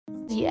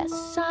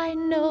Yes, I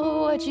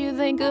know what you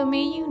think of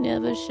me. You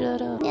never shut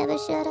up. Never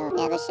shut up,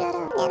 never shut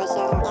up, never shut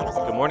up, never shut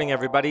up. Good morning,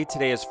 everybody.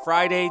 Today is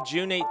Friday,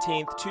 June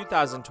 18th,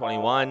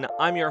 2021.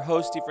 I'm your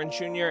host, Efren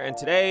Jr., and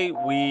today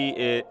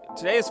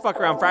is Fuck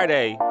Around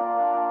Friday.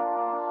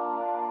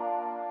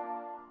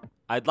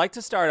 I'd like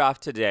to start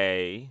off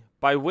today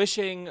by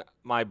wishing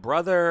my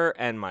brother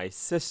and my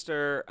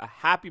sister a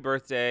happy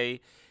birthday.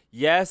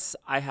 Yes,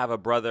 I have a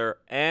brother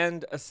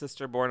and a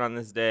sister born on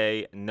this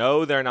day.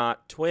 No, they're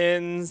not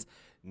twins.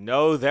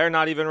 No, they're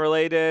not even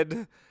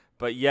related.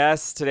 But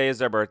yes, today is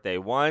their birthday.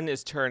 One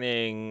is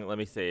turning, let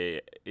me see,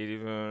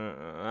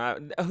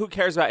 who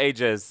cares about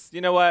ages?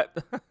 You know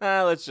what?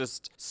 Let's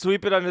just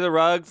sweep it under the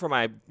rug for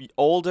my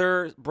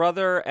older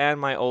brother and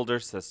my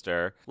older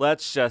sister.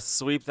 Let's just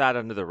sweep that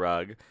under the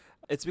rug.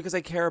 It's because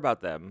I care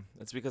about them.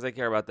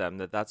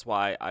 That's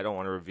why I don't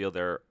want to reveal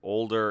their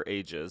older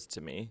ages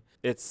to me.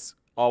 It's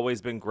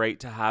always been great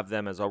to have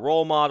them as a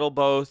role model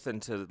both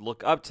and to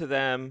look up to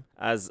them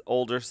as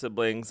older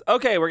siblings.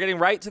 Okay, we're getting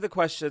right to the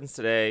questions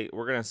today.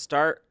 We're going to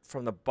start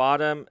from the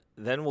bottom,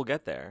 then we'll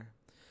get there.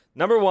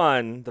 Number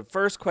one, the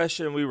first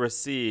question we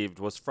received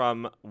was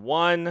from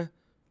one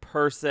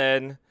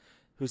person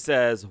who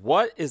says,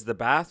 "What is the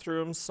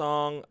bathroom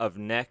song of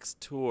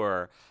next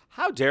tour?"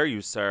 How dare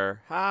you,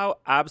 sir? How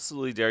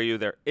absolutely dare you?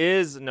 There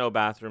is no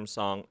bathroom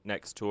song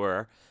next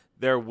tour.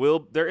 There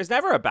is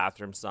never a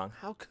bathroom song.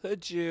 How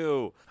could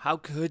you? How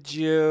could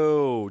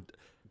you?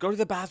 Go to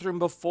the bathroom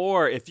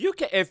before. If you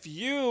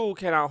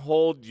cannot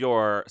hold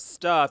your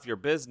stuff, your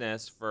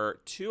business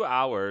for 2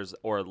 hours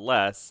or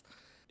less,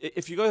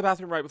 if you go to the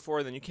bathroom right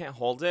before, then you can't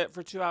hold it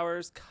for 2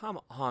 hours. Come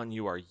on,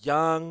 you are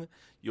young,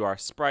 you are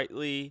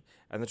sprightly,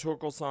 and the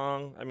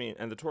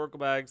Torkel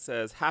bag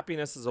says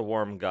happiness is a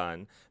warm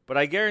gun. But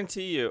I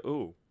guarantee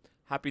you,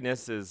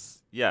 happiness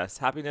is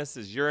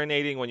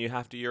urinating when you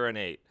have to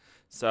urinate.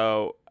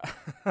 So,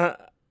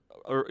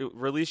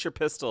 release your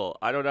pistol.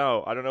 I don't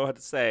know what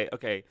to say.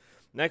 Okay,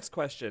 next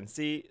question.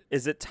 See,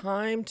 is it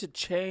time to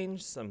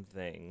change some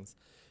things?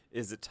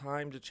 We're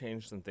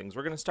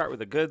going to start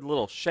with a good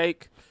little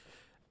shake.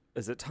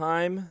 Is it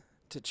time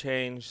to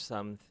change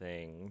some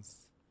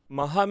things?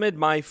 Muhammad,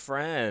 my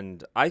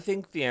friend, I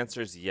think the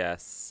answer is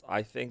yes.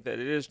 I think that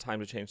it is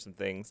time to change some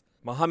things.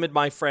 Muhammad,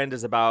 my friend,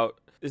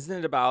 isn't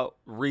it about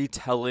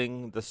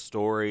retelling the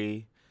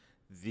story,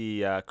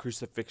 the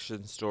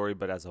crucifixion story,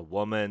 but as a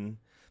woman?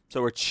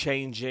 So we're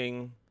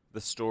changing the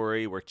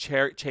story. We're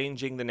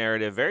changing the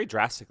narrative very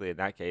drastically in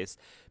that case.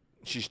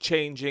 She's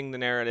changing the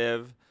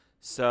narrative.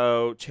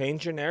 So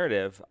change your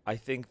narrative. I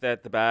think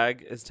that the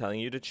bag is telling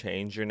you to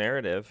change your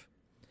narrative.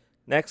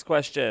 Next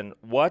question.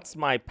 What's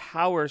my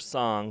power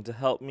song to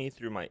help me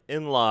through my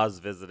in-laws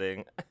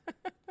visiting?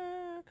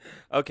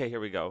 Okay, here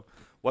we go.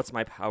 What's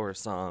my power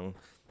song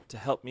to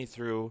help me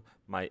through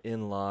my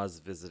in-laws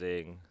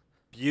visiting?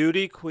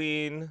 Beauty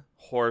Queen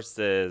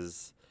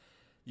Horses.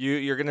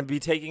 You're going to be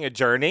taking a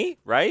journey,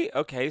 right?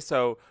 Okay,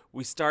 so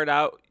we start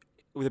out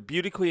with a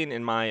Beauty Queen,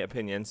 in my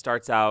opinion,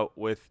 starts out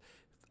with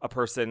a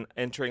person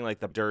entering like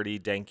the dirty,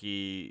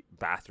 danky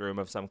bathroom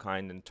of some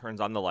kind and turns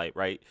on the light,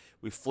 right?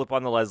 We flip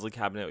on the Leslie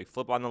cabinet, we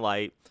flip on the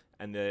light,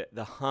 and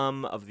the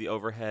hum of the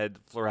overhead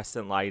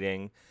fluorescent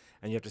lighting,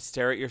 and you have to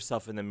stare at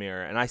yourself in the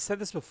mirror. And I said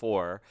this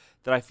before,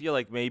 that I feel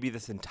like maybe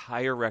this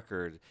entire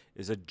record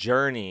is a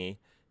journey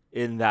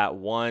in that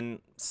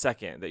 1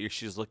 second that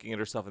she's looking at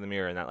herself in the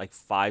mirror, in that like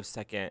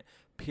 5-second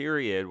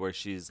period where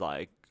she's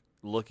like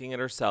looking at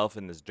herself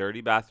in this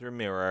dirty bathroom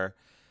mirror.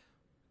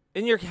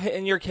 In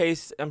your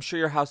case, I'm sure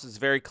your house is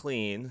very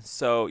clean,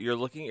 so you're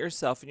looking at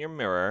yourself in your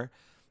mirror,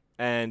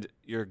 and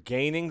you're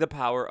gaining the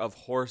power of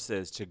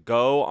horses to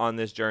go on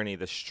this journey,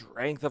 the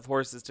strength of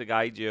horses to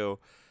guide you,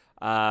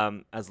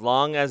 as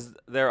long as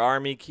their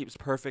army keeps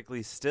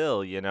perfectly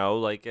still,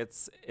 like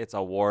it's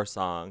a war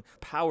song,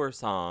 power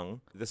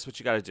song. This is what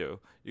you got to do.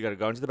 You got to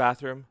go into the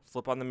bathroom,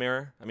 flip on the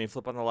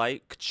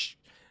light,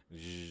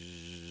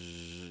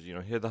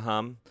 hear the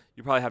hum.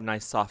 You probably have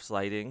nice soft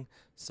lighting,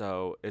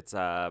 so it's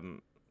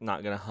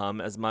not going to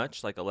hum as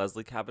much like a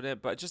Leslie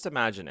cabinet, but just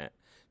imagine it.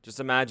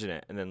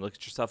 And then look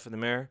at yourself in the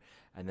mirror,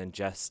 and then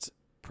just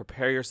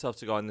prepare yourself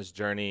to go on this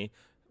journey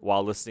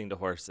while listening to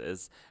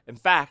horses. In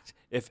fact,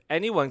 if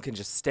anyone can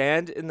just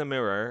stand in the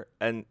mirror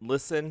and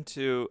listen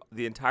to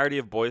the entirety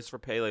of Boys for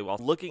Pele while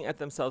looking at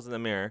themselves in the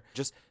mirror,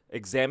 just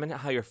examine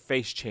how your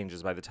face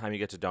changes by the time you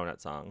get to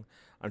Donut Song.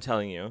 I'm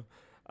telling you.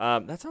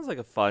 That sounds like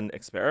a fun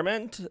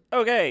experiment.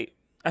 Okay,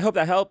 I hope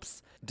that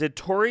helps. Did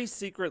Tori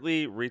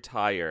secretly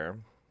retire?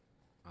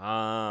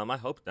 I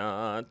hope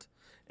not.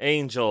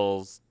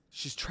 Angels.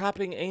 She's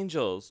trapping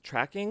angels.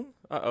 Tracking?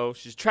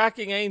 She's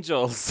tracking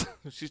angels.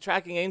 She's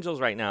tracking angels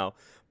right now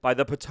by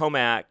the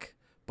Potomac.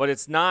 But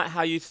it's not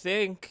how you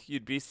think.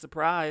 You'd be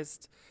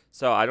surprised.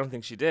 So I don't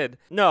think she did.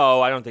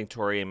 No, I don't think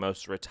Tori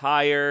Amos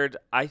retired.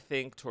 I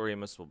think Tori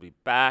Amos will be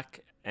back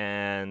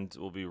and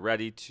will be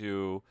ready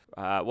to...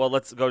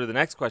 let's go to the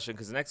next question,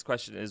 because the next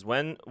question is,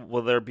 when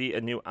will there be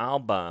a new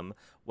album?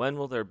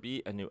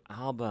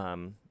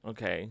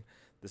 Okay.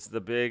 This is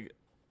the big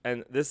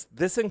And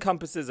this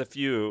encompasses a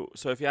few.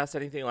 So if you ask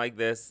anything like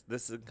this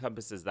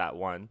encompasses that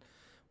one.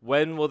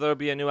 When will there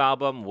be a new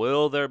album?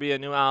 Will there be a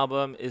new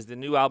album? Is the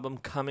new album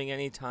coming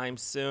anytime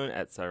soon?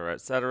 Et cetera, et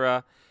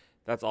cetera.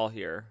 That's all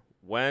here.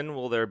 When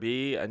will there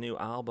be a new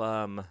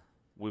album?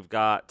 We've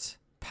got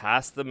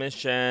Past the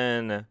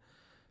Mission.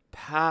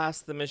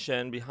 Past the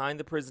Mission, Behind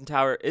the Prison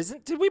Tower.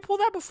 Did we pull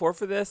that before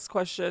for this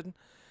question?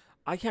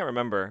 I can't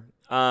remember.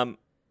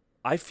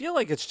 I feel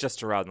like it's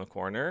just around the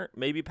corner.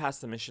 Maybe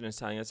Past the Mission is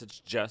telling us it's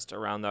just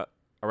around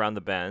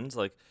the bend,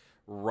 like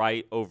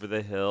right over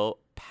the hill,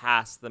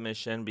 past the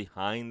Mission,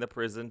 behind the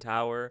prison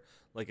tower,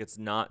 like it's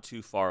not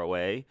too far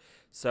away.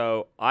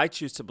 So I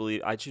choose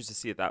to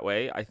see it that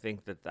way. I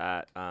think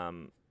that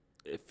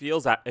it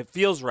feels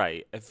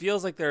right. It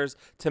feels like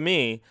to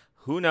me,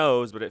 who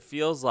knows, but it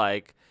feels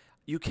like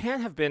you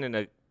can't have been in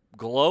a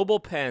global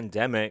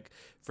pandemic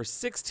for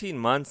 16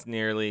 months,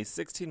 nearly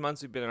 16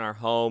 months. We've been in our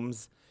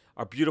homes,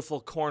 our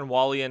beautiful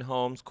Cornwallian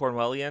homes.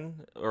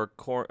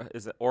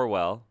 Is it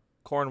Orwell?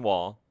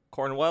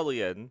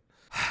 Cornwallian.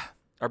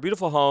 Our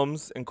beautiful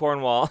homes in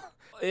Cornwall,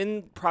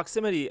 in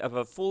proximity of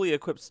a fully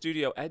equipped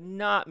studio, and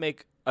not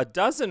make a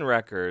dozen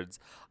records.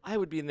 I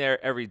would be in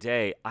there every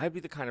day. I'd be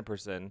the kind of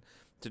person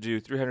to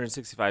do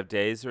 365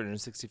 days,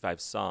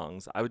 365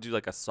 songs. I would do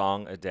like a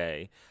song a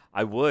day.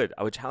 I would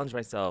challenge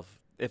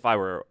myself if I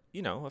were,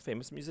 a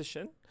famous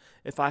musician.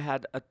 If I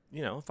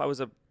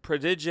was a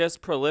prodigious,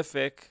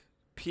 prolific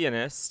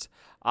pianist,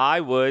 I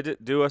would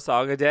do a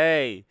song a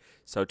day.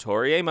 So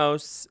Tori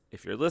Amos,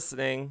 if you're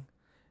listening,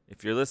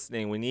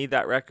 we need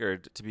that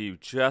record to be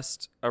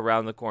just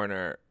around the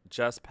corner,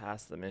 just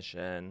past the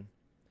Mission.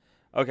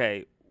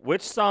 Okay,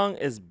 which song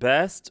is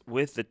best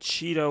with the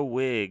Cheeto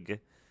wig?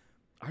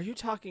 Are you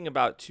talking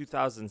about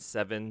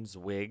 2007's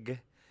wig?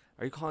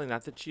 Are you calling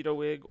that the Cheeto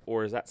wig,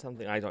 or is that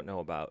something I don't know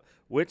about?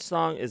 Which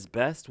song is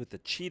best with the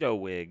Cheeto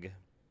wig?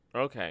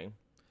 Okay.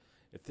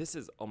 If this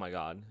is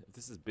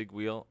Big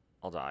Wheel,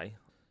 I'll die.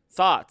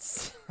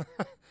 Thoughts.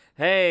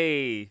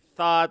 Hey,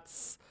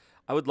 thoughts.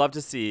 I would love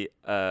to see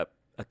a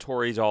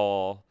Tory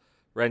Doll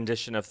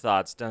rendition of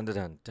Thoughts. Dun dun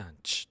dun dun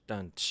ch,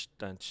 dun ch,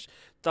 dun ch.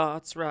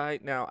 Thoughts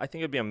right now. I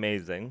think it'd be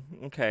amazing.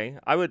 Okay.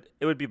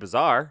 It would be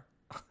bizarre.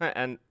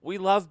 And we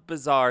love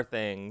bizarre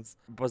things.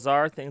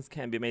 Bizarre things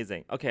can be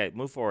amazing. Okay,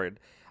 move forward.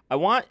 I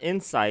want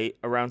insight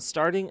around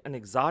starting an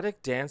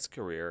exotic dance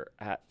career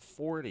at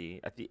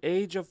the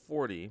age of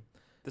 40.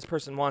 This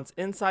person wants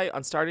insight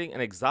on starting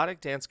an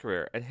exotic dance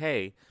career. And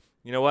hey,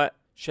 you know what?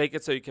 Shake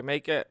it so you can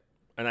make it.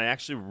 And I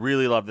actually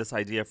really love this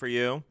idea for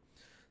you.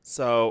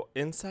 So,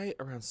 insight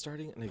around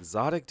starting an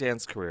exotic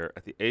dance career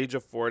at the age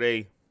of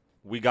 40.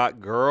 We got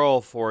girl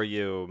for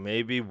you.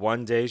 Maybe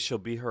one day she'll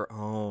be her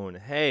own.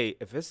 Hey,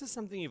 if this is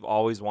something you've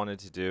always wanted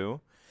to do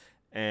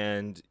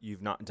and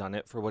you've not done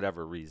it for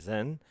whatever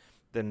reason,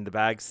 then the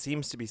bag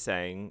seems to be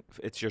saying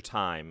it's your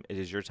time. It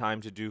is your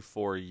time to do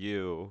for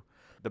you.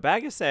 The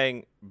bag is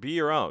saying be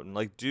your own.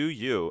 Like, do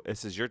you.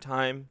 This is your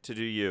time to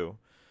do you.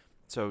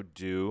 So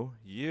do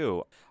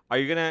you. Are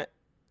you going to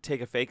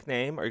take a fake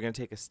name? Are you going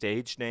to take a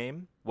stage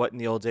name? What in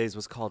the old days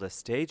was called a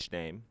stage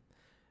name?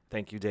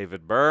 Thank you,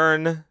 David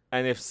Byrne.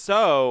 And if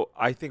so,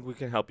 I think we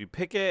can help you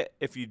pick it.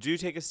 If you do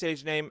take a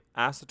stage name,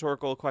 ask the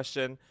Torkoal a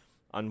question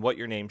on what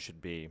your name should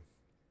be.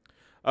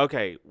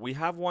 Okay, we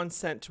have one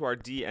sent to our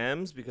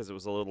DMs because it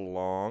was a little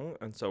long,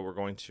 and so we're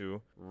going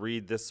to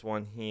read this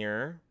one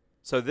here.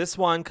 So this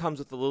one comes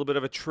with a little bit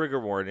of a trigger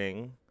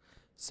warning.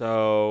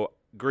 So,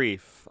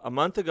 grief. A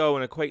month ago,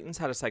 an acquaintance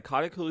had a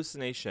psychotic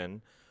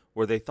hallucination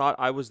where they thought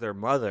I was their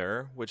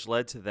mother, which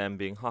led to them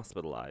being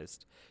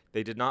hospitalized.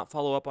 They did not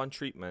follow up on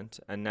treatment,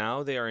 and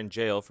now they are in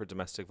jail for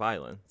domestic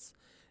violence.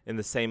 In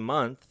the same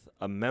month,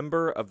 a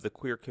member of the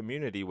queer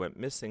community went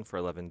missing for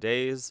 11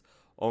 days,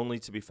 only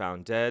to be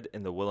found dead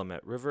in the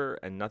Willamette River,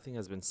 and nothing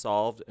has been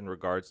solved in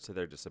regards to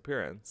their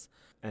disappearance.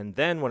 And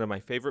then one of my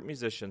favorite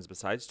musicians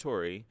besides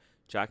Tori,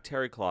 Jack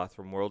Terrycloth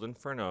from World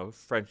Inferno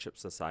Friendship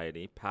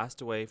Society,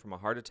 passed away from a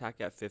heart attack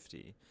at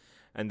 50,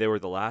 and they were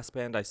the last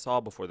band I saw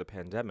before the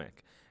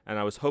pandemic, and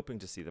I was hoping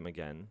to see them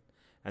again,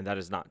 and that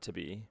is not to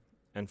be.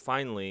 And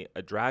finally,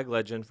 a drag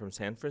legend from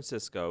San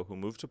Francisco who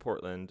moved to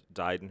Portland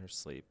died in her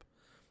sleep.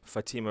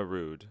 Fatima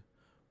Rude.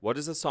 What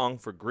is a song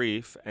for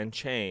grief and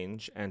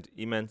change and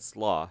immense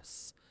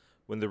loss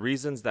when the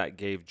reasons that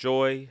gave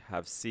joy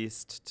have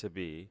ceased to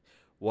be?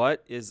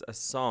 What is a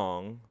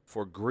song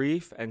for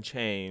grief and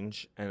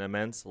change and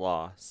immense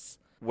loss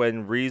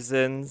when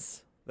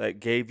reasons that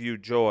gave you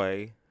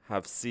joy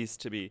have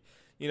ceased to be?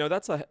 You know,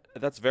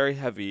 that's very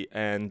heavy,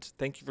 and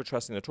thank you for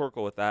trusting the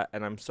Torkoal with that,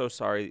 and I'm so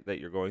sorry that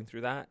you're going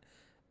through that.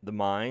 The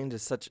mind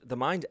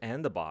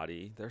and the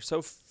body, they're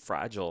so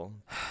fragile.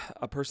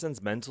 A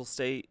person's mental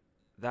state,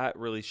 that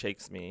really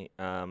shakes me.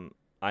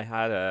 I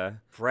had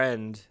a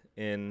friend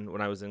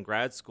when I was in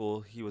grad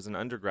school. He was an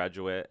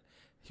undergraduate.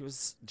 He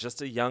was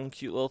just a young,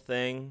 cute little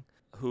thing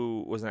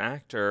who was an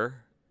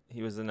actor.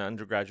 He was an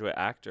undergraduate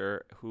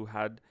actor who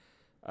had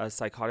a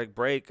psychotic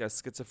break, a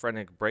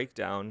schizophrenic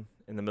breakdown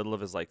in the middle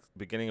of his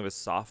beginning of his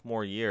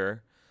sophomore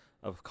year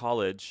of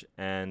college,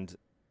 and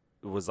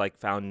was like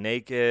found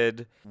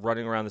naked,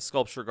 running around the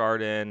sculpture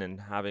garden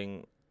and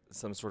having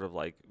some sort of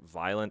like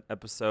violent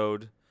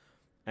episode.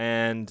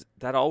 And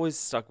that always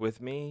stuck with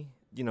me.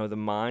 You know, the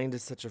mind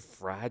is such a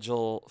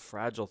fragile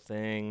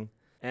thing.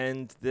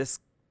 And this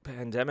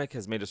pandemic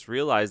has made us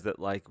realize that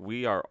like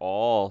we are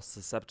all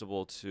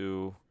susceptible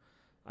to,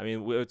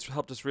 it's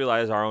helped us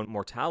realize our own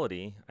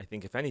mortality, I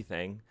think, if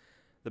anything.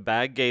 The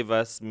bag gave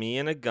us me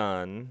and a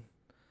gun.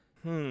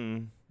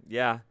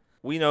 Yeah.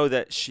 We know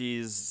that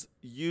she's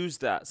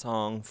used that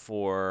song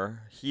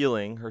for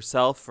healing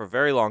herself for a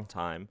very long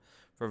time.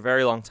 For a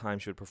very long time,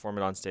 she would perform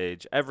it on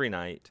stage every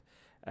night,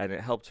 and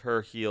it helped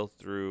her heal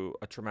through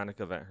a traumatic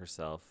event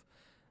herself.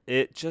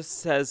 It just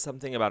says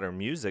something about her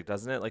music,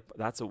 doesn't it? Like,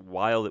 that's a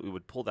while that we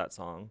would pull that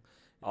song.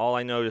 All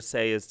I know to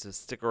say is to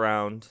stick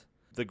around.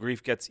 The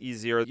grief gets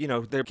easier. You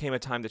know, there came a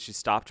time that she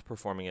stopped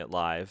performing it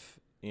live.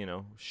 You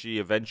know, she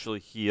eventually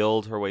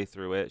healed her way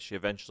through it. She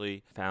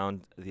eventually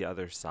found the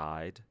other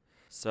side.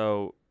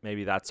 So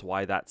maybe that's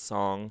why that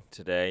song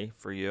today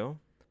for you.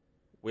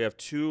 We have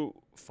 2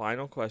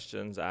 final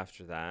questions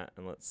after that,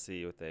 and let's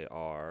see what they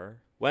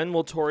are. When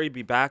will Tori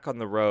be back on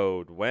the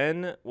road?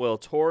 When will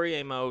Tori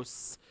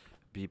Amos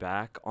be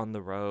back on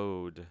the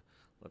road?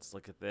 Let's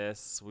look at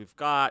this. We've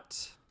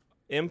got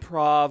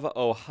Improv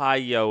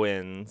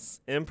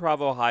Ohioans.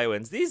 Improv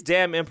Ohioans. These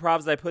damn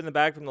improvs I put in the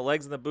bag from the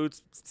Legs and the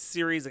Boots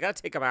series, I got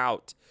to take them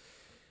out.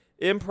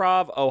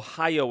 Improv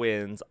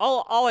Ohioans.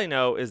 All I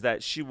know is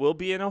that she will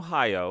be in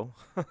Ohio.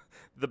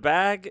 The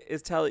bag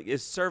is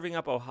serving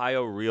up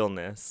Ohio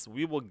realness.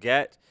 We will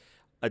get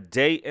a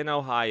date in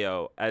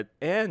Ohio.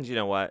 And you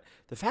know what?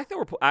 The fact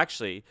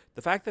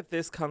that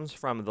this comes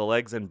from the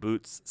Legs and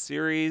Boots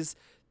series,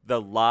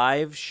 the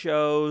live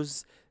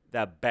shows,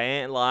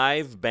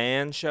 live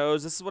band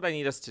shows, this is what I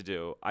need us to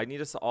do. I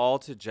need us all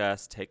to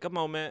just take a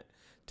moment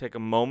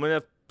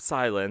of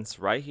silence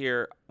right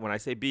here. When I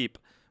say beep,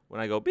 when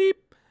I go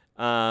beep,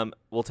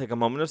 we'll take a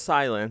moment of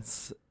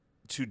silence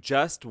to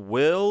just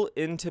will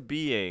into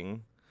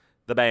being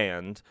the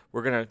band.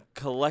 We're going to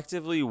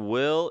collectively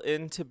will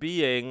into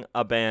being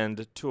a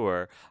band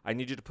tour. I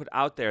need you to put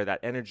out there that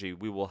energy.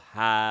 We will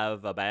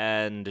have a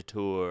band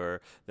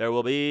tour. There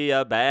will be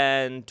a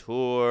band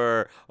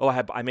tour. Oh,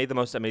 I made the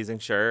most amazing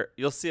shirt.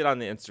 You'll see it on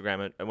the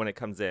Instagram when it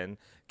comes in.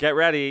 Get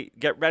ready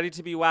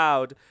to be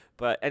wowed.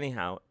 But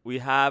anyhow, we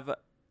have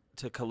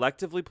to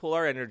collectively pull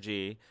our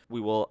energy.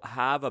 We will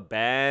have a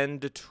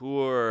band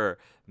tour.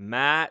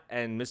 Matt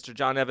and Mr.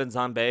 John Evans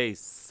on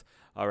bass.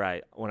 All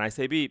right, when I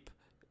say beep,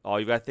 all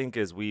you got to think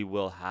is we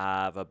will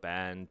have a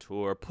band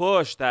tour.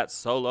 Push that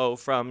solo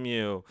from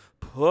you.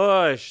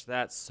 Push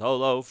that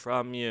solo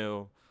from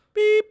you.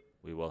 Beep.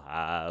 We will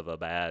have a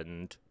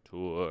band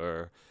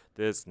tour.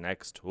 This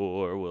next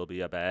tour will be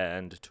a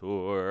band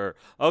tour.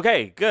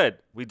 Okay, good.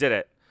 We did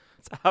it.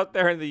 It's out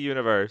there in the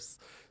universe.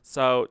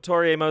 So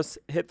Tori Amos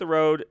hit the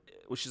road.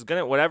 She's going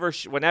to,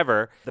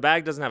 whenever. The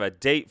bag doesn't have a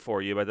date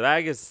for you, but the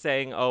bag is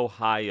saying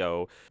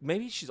Ohio.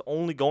 Maybe she's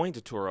only going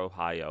to tour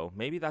Ohio.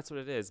 Maybe that's what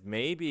it is.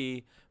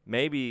 Maybe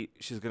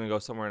she's going to go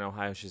somewhere in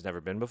Ohio she's never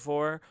been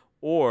before,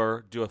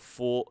 or do a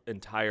full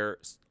entire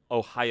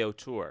Ohio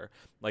tour.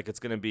 Like it's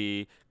going to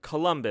be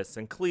Columbus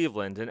and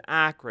Cleveland and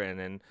Akron,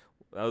 and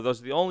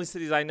those are the only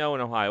cities I know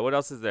in Ohio. What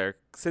else is there?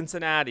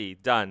 Cincinnati,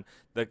 done.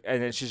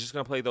 And then she's just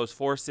going to play those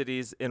 4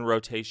 cities in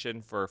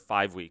rotation for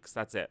 5 weeks.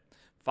 That's it.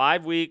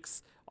 5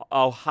 weeks.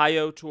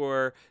 Ohio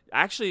tour.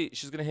 Actually,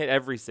 she's going to hit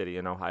every city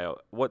in Ohio.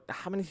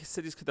 How many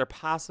cities could there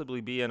possibly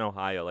be in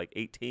Ohio? Like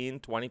 18,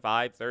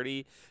 25,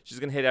 30? She's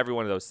going to hit every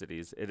one of those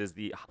cities. It is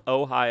the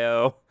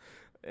Ohio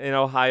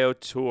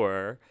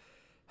tour.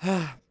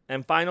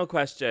 And final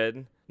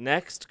question,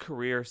 next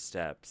career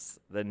steps.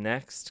 The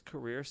next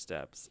career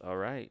steps. All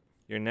right.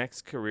 Your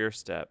next career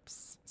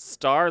steps.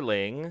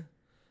 Starling.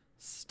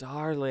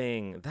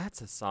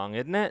 That's a song,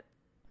 isn't it?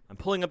 I'm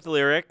pulling up the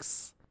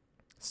lyrics.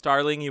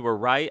 Starling, you were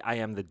right. I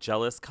am the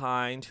jealous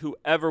kind.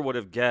 Whoever would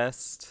have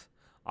guessed?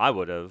 I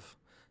would have.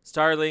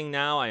 Starling,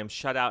 now I am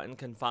shut out and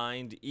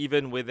confined,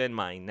 even within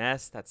my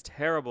nest. That's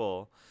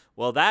terrible.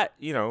 Well, that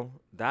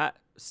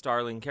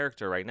Starling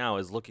character right now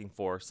is looking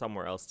for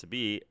somewhere else to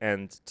be.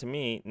 And to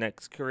me,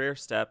 next career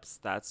steps,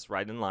 that's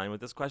right in line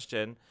with this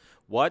question.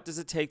 What does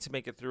it take to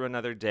make it through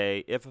another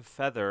day if a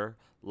feather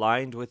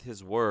lined with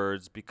his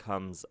words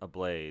becomes a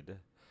blade?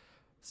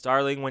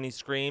 Starling, when he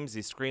screams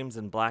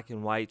in black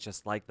and white,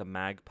 just like the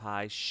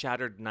magpie.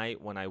 Shattered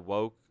night when I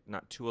woke,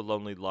 not to a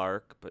lonely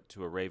lark, but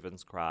to a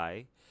raven's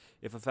cry.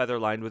 If a feather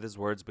lined with his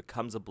words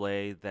becomes a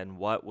blade, then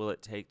what will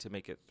it take to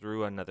make it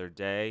through another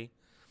day?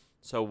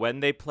 So when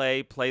they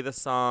play the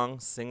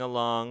song, sing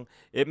along.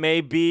 It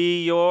may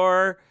be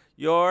your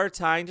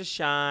time to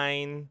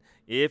shine,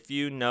 if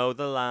you know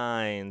the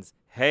lines.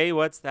 Hey,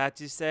 what's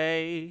that you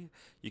say?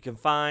 You can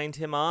find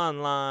him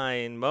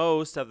online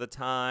most of the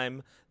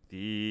time.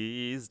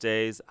 These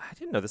days, I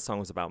didn't know this song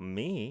was about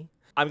me.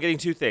 I'm getting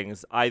two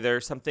things. Either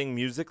something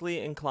musically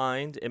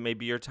inclined, it may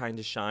be your time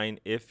to shine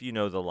if you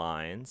know the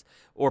lines,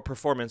 or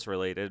performance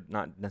related,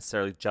 not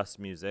necessarily just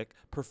music.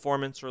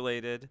 Performance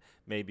related,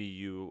 maybe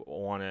you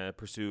want to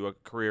pursue a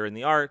career in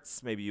the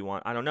arts. Maybe you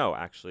want, I don't know,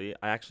 actually.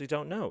 I actually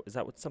don't know. Is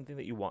that something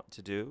that you want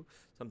to do?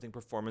 Something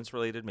performance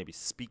related, maybe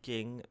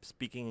speaking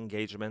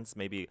engagements,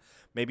 maybe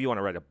you want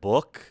to write a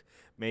book.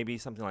 Maybe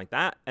something like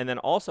that. And then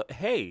also,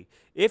 hey,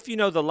 if you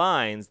know the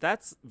lines,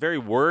 that's very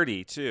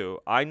wordy too.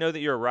 I know that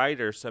you're a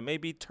writer, so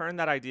maybe turn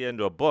that idea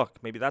into a book.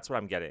 Maybe that's what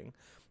I'm getting.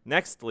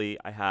 Nextly,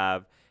 I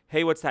have,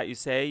 hey, what's that you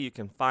say? You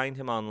can find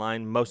him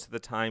online most of the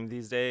time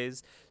these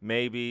days.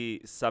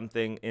 Maybe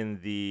something in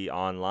the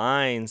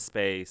online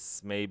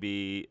space.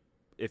 Maybe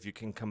if you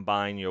can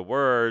combine your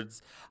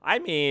words. I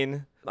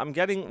mean, I'm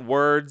getting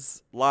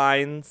words,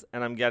 lines,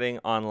 and I'm getting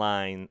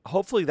online.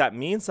 Hopefully that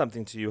means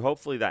something to you.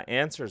 Hopefully that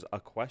answers a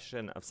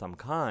question of some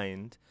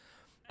kind.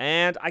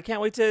 And I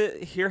can't wait to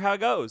hear how it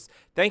goes.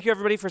 Thank you,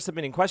 everybody, for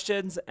submitting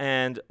questions.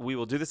 And we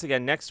will do this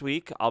again next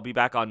week. I'll be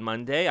back on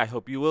Monday. I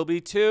hope you will be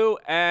too.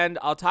 And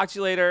I'll talk to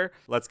you later.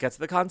 Let's get to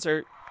the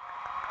concert.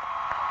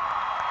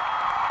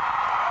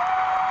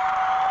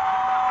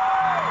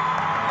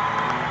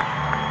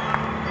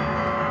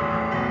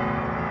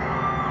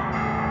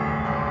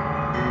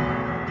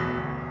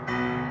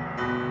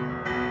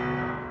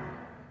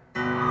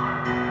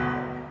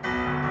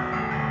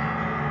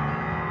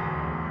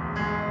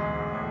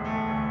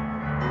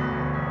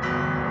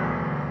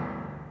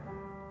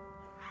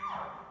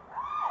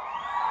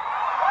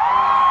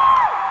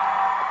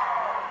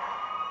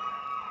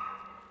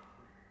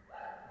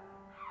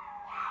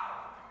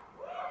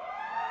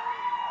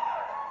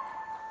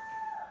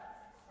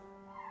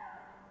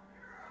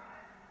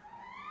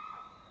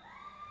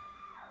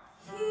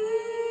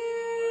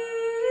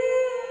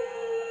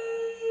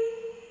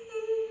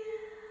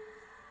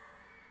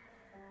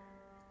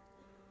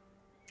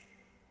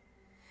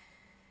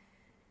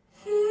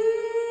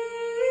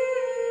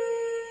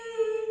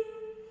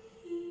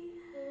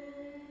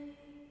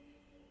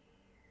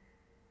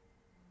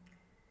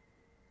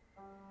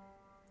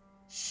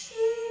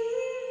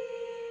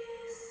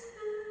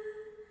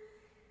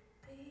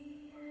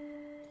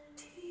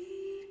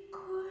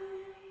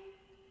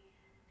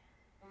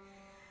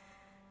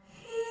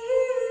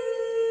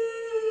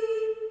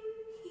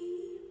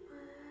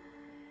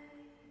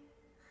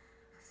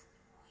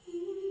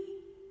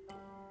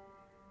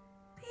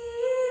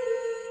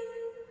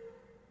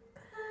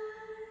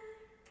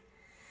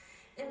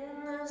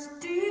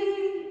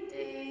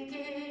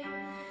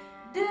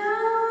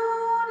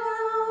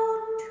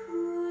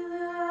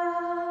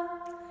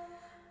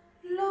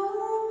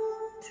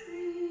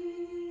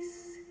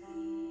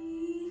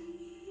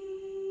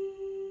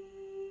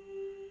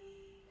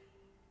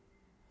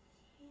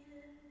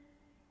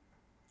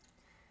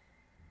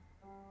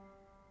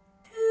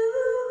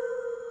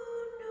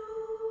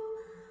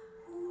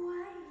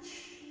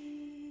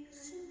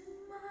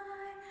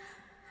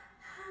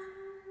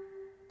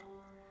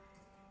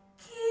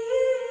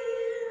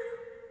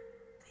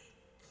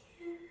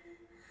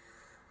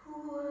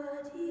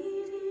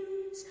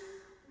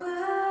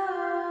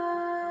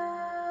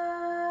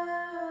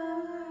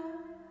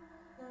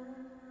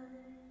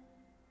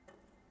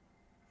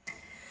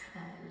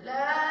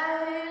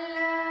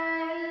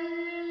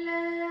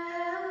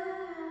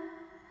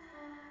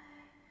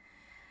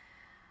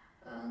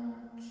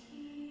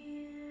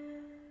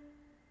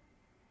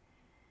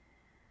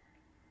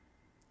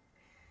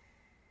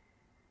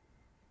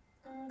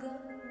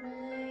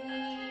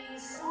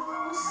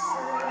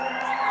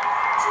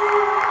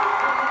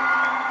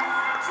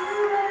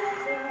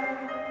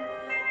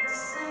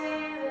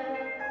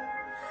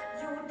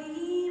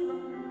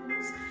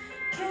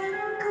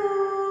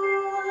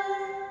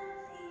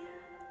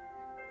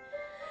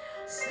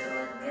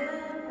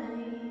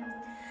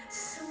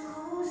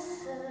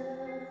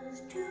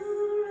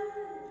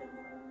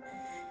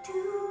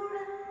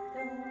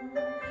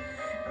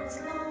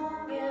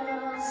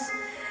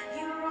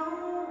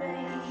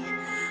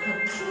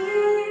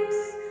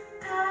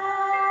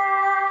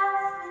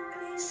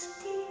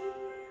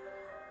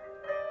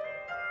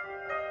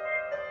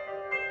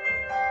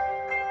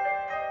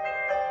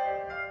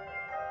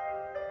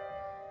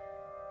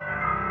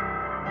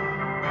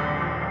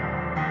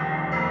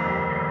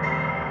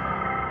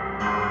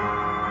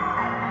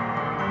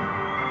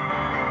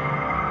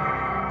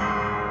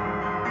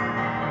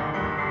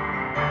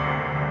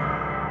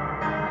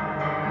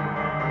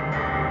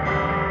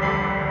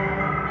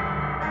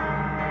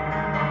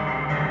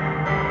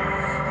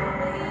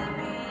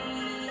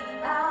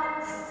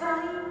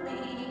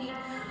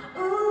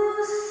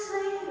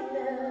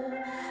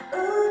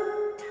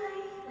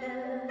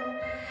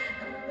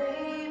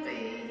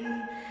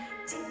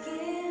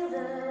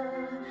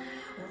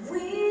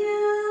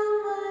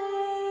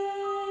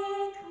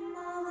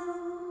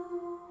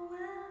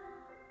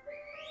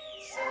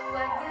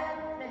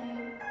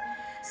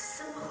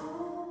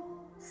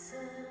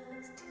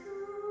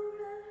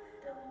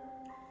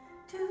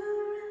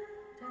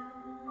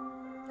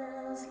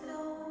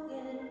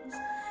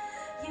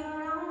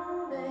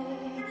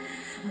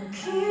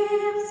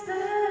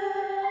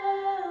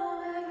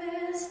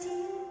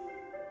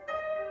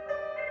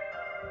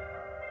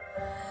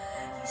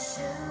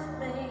 should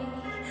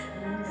make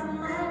the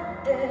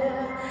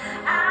matter.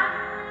 I'm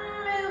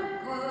real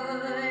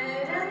good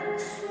and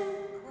so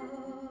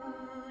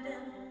good,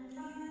 and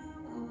you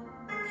would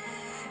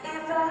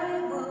if I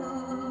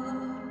would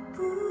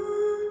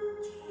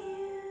put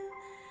you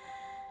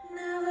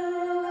never.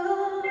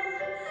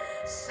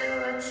 So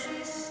I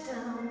chased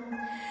down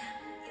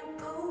your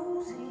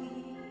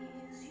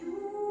posies,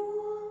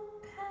 your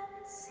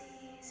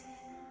pansies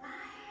in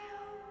my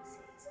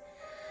houses.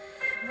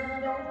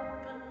 Then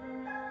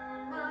opened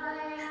my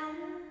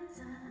hands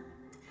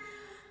and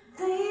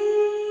they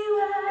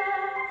were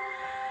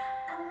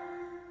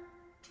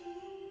empty.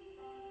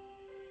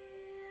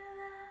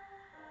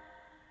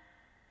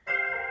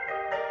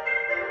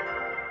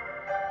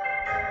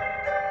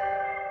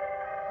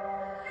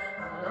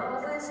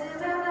 Love is in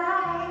the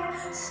light,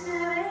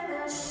 smelling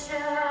a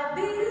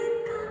shabby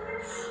gun.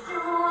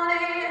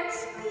 Honey, it's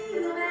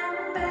peeling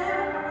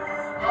back.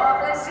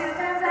 Love is in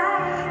the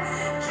light,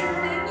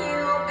 killing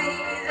you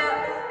bees of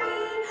me.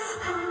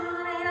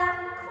 Honey,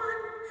 like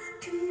 1,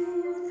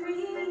 2, 3,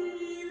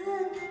 the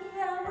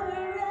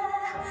camera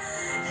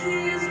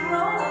is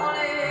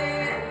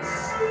rolling. It's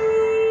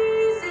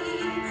easy,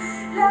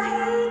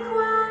 like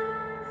 1,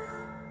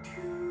 2,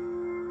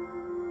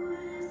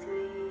 3.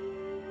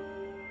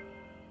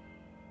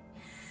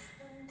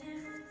 And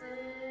if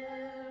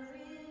there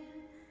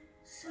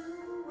is a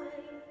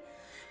way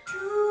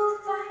to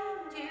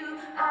find you,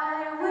 I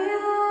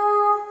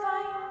will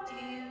find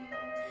you.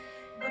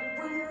 But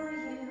will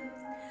you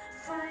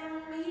find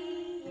me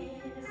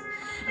if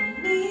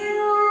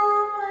Neil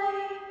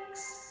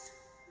makes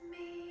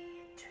me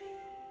a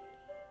tree?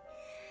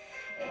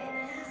 And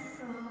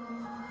after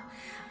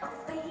a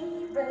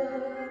favor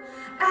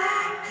I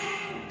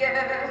can't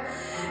get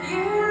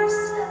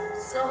yourself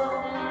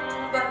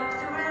some, but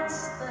threads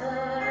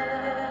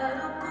that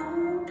are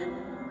golden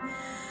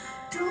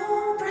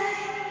don't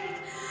break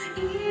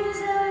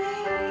easily.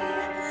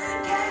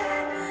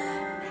 Can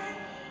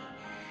make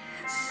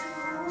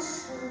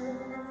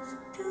sources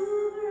to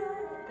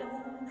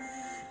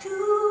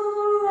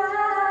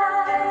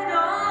ride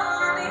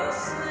on. You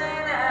say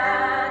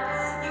that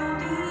your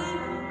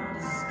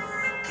demons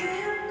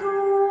can go.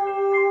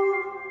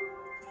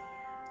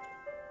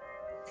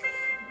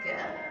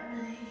 Got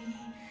me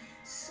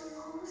so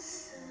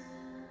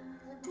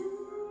sad. Do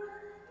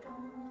right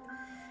on.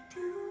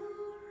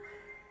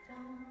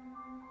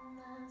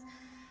 As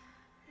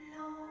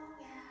long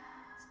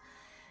as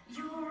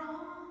your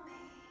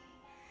army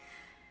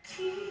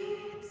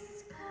keeps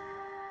perfectly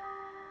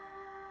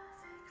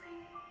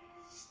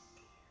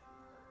still,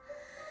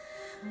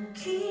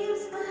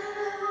 keeps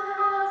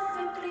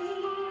perfectly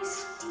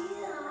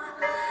still,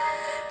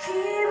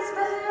 keeps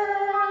perfectly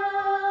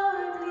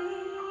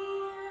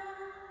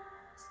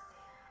still.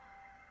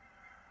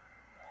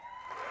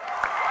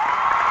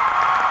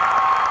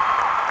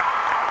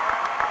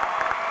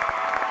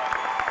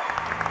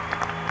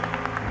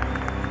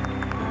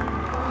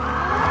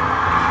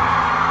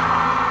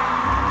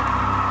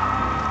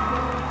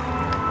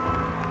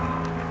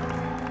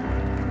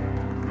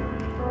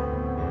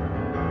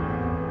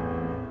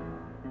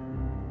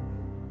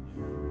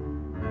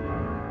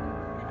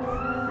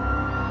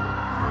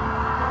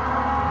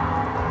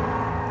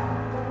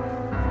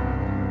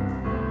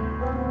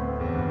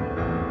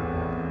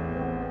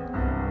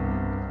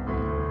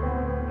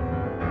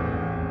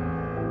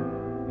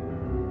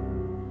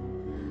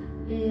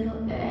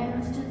 Little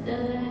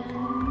Amsterdam,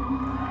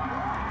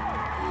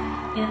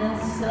 in a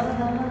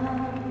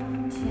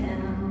southern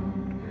town.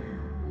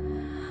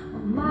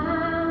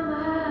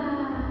 Mama,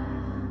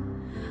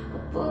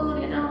 put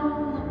it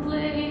on the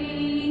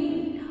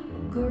plate.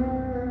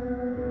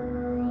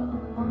 Girl,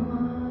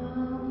 mama,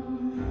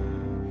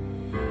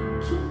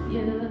 keep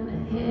your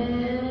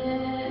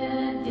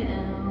head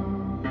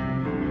down.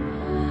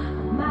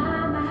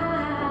 Mama,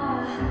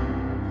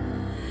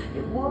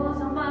 it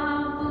wasn't my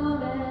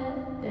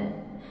bullet,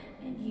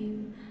 and you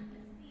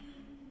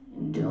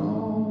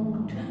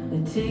don't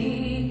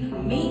take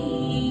me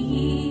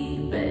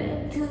back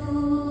to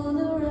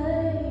the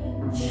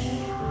range,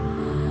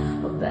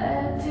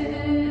 back to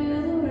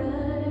the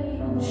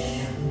range.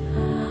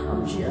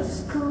 I'm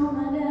just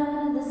coming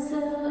out of the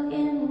cell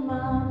in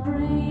my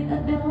brain. I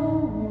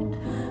don't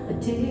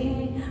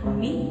take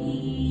me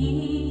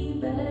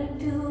back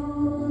to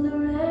the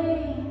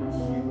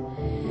range,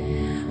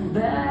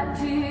 back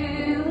to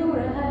the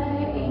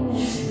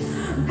range.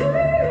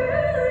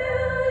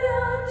 Girl,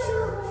 don't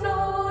you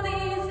know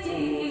these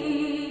days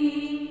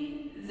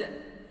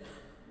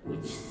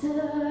which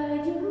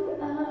side you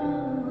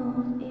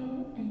on,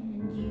 and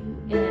you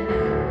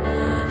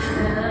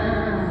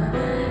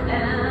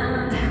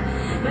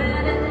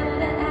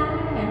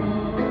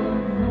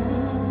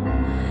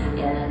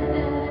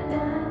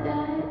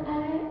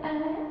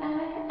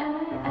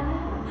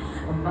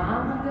and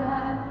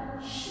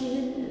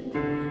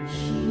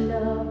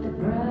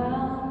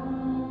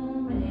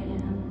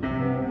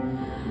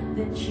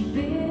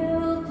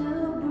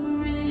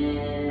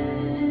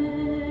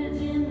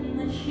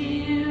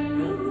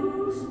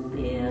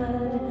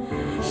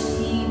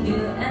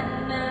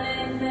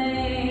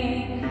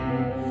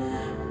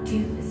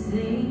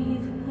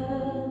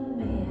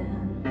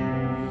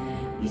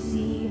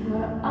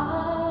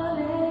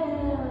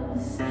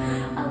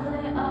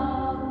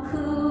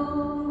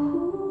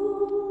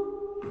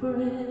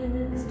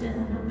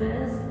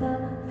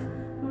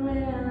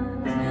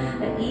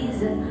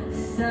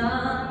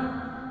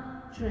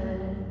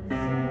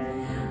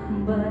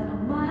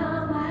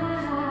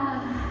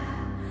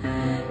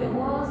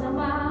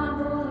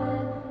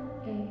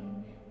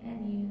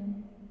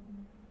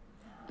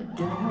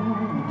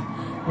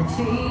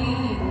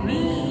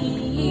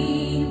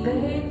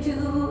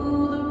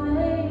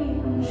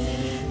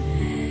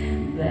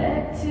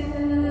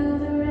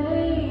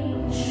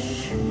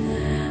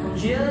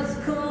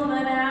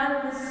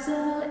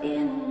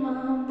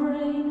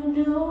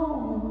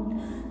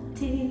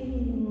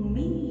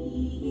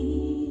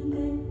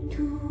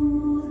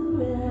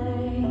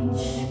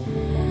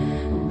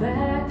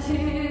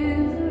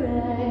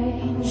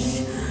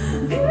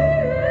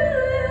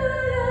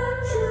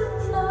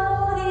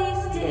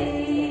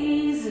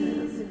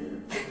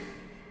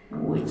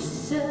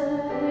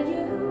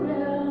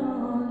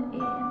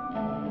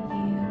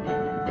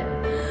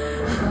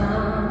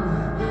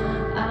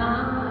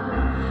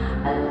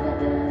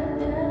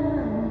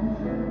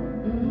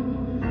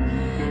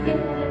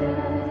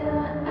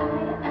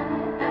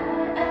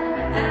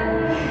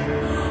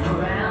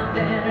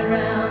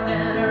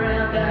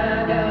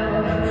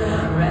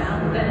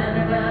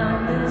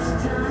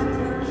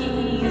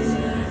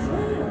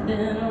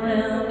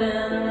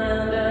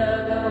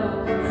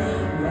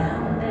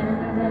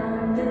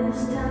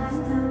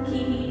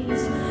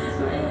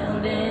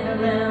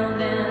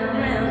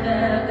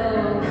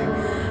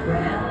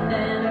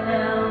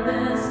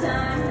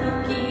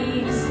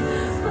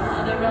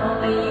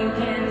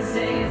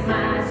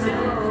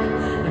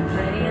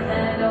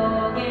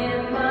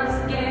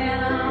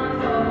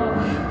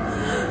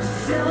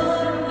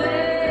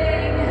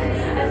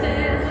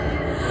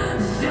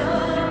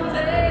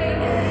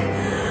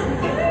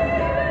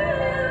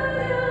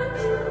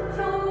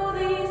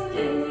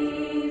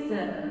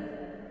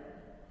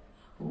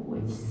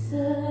Which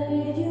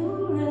side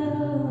you're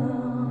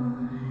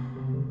on,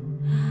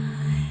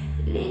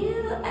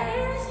 live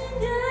as you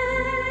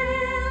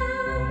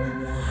down,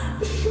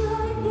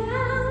 shut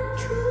down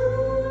to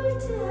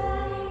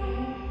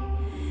die,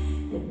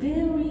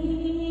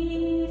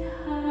 buried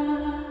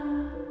her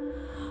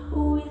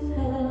with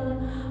her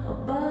a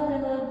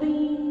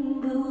butterbean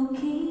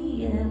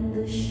bouquet and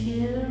the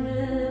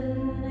sheriff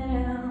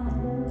now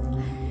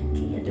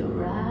can't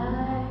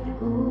ride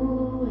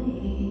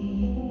away.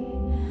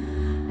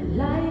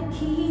 Like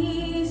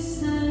he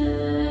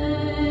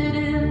slid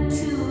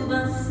into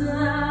the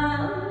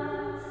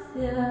sunset,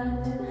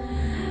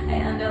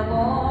 and I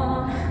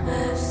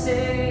won't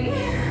say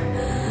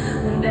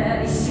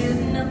that he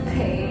shouldn't have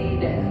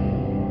paid,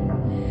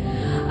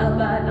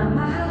 but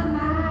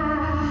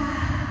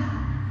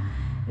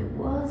it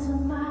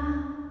wasn't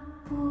my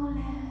bullet.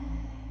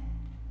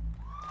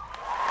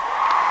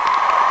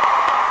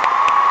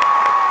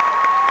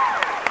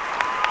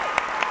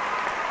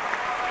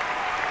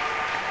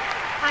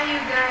 Hi, you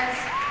guys.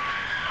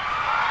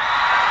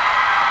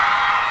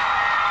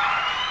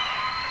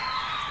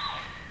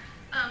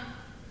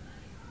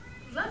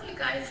 Love you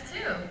guys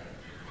too.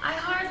 I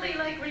hardly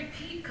like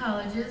repeat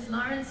colleges.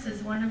 Lawrence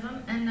is one of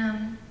them, and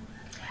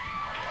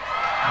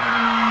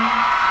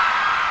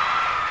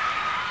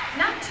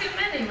not too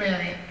many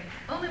really.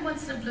 Only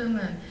once in a blue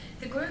moon.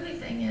 The groovy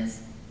thing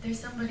is, there's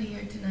somebody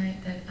here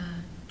tonight that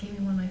gave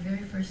me one of my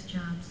very first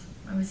jobs.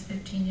 I was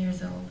 15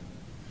 years old,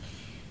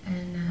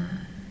 and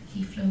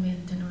he flew me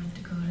into North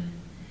Dakota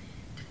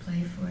to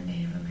play for a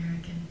Native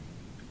American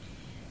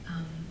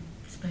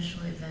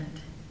special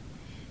event.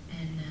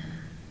 And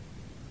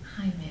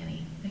hi,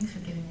 Manny. Thanks for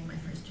giving me my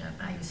first job.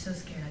 I was so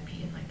scared I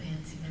peed in my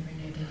pants. You never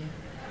knew, did you?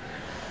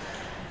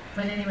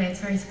 But anyway, it's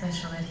very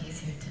special that he's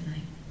here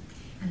tonight.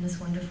 And this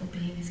wonderful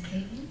being is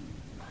Caden.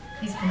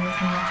 He's been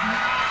with me all the time.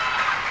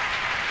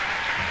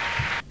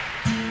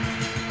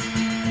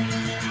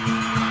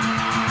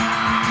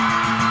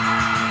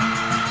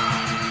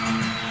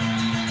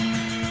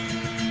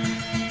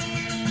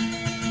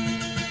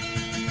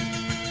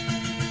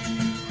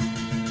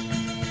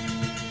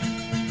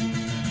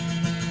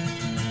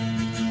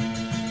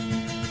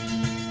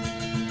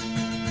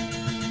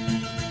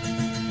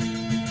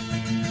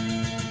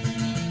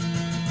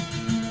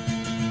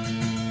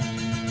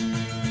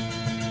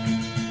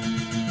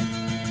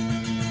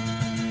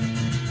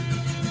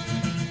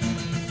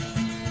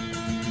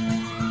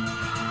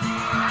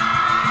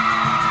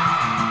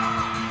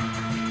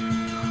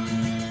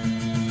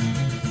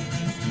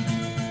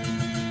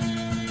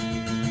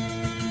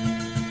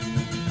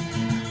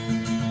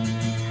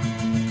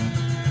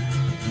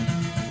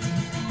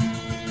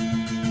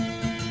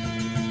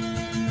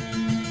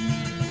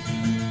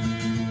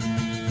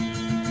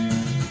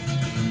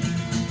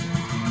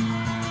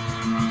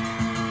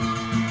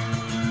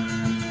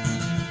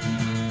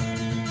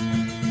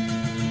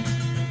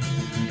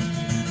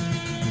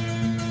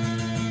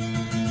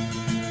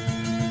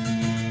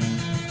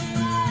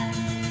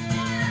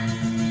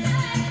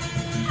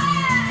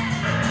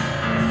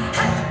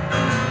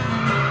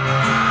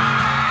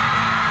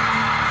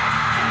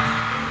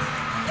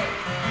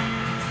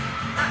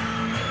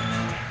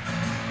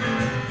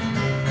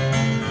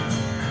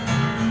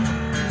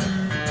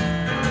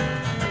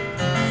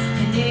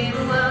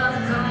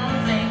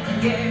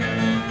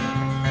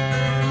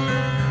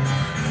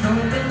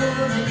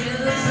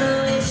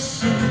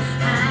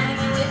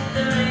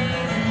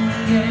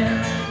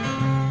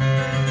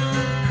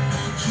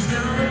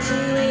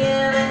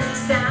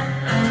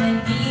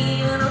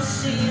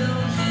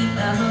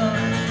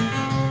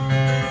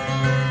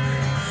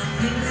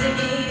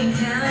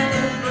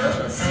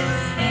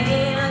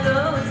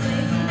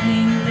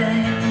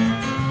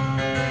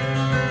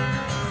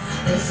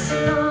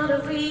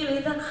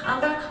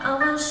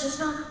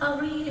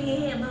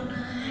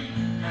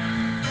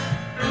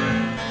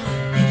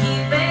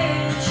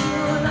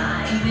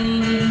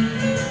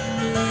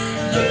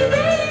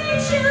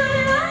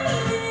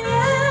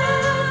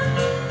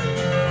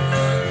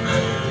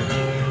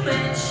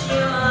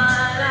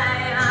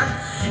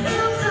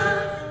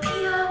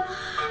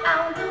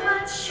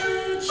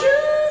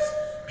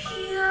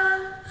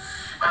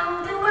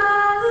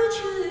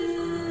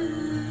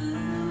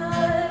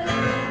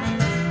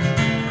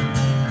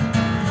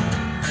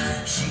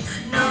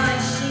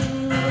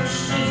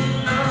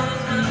 She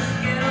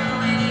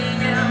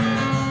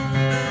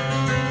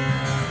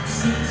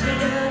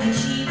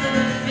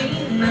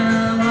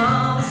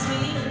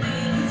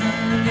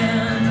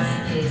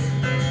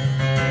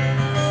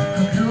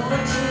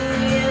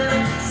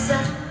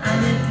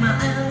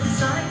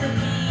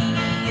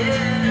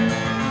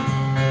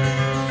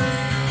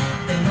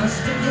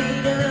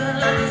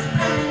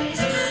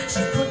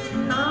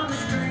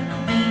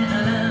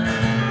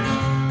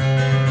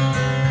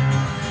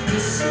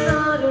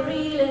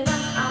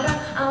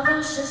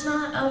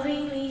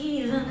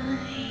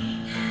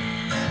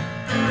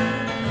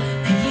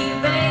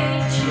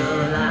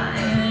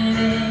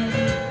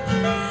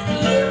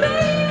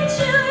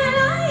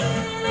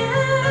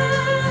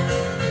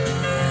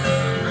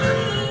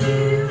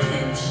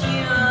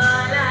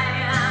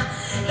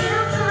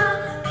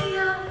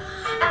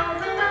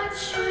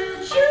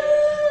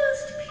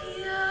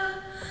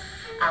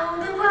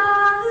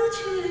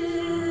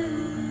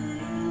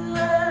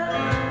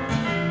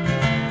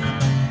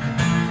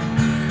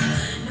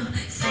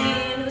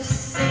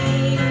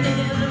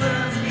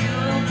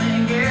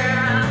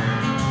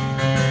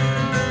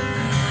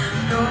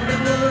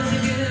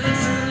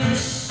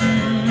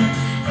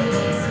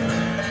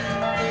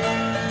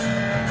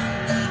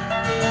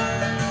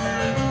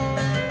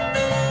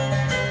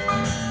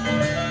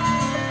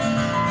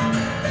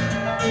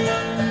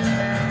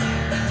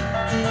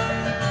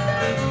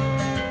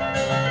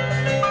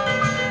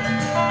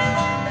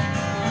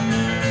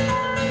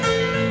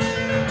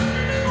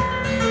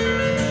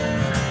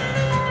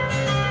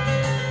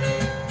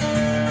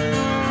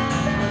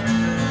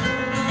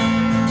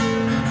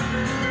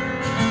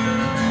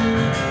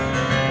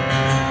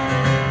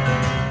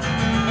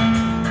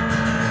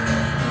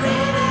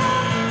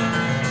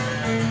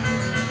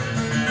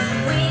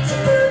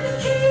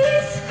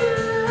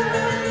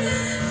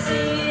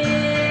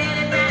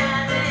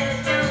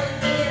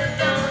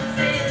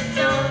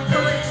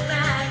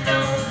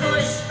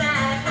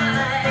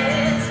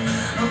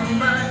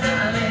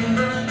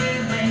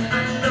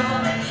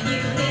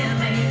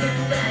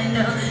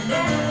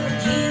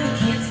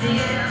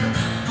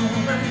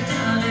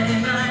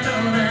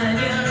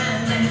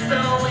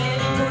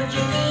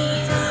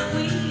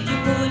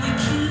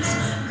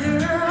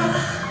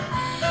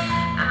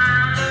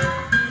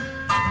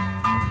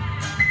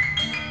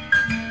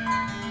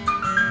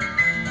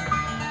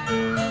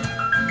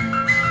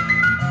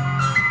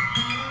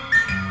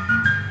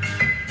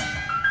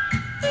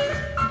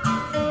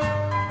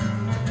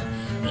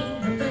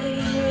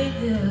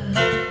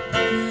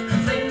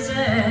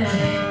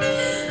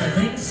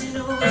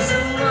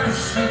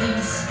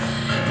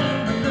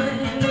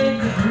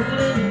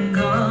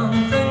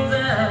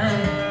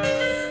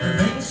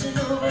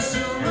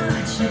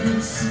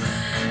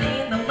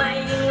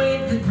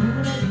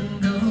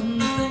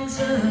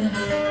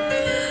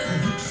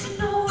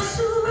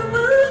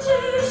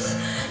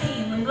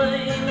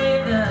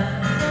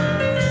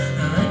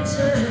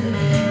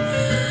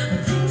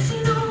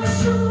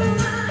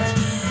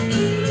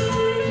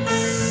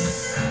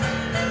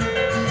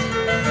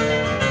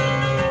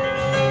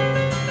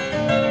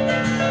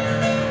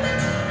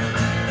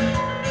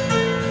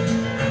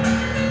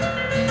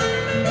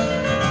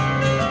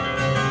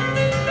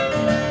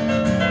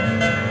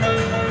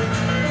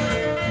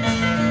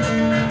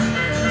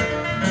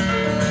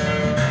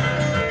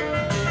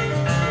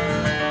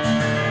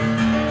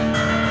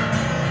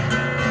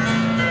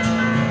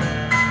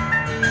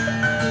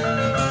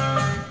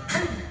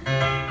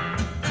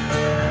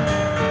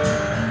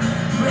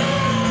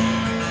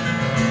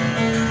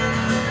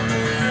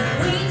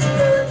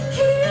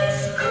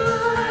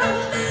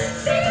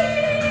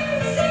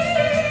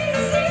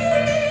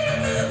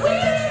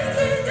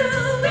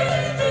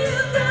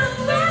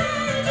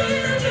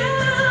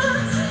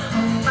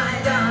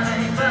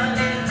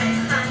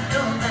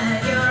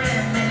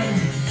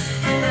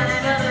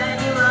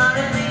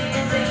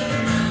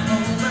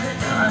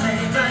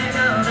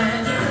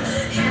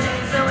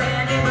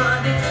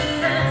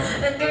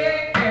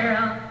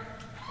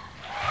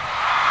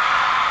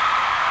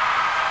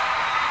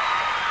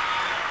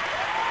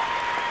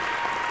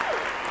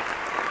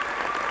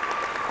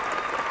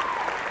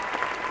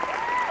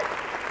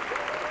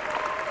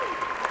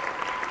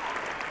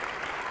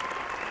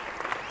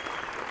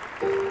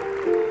From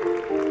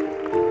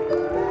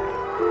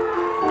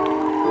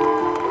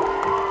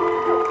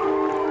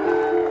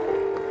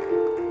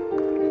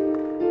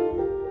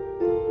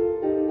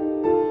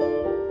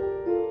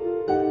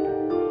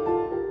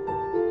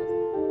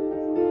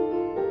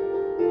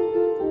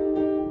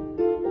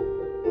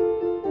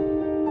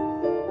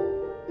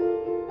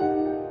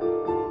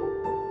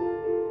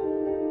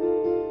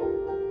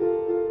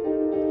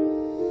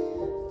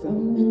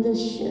in the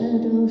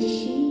shadow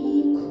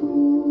she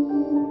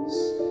cools,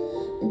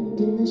 and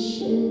in the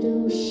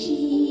shadow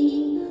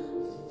she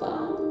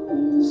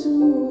finds a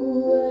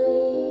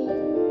way,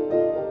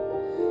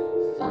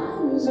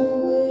 finds a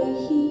way.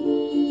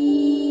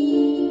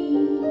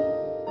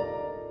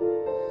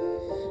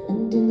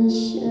 And in the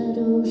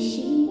shadow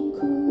she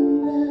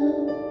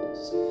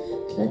crawls,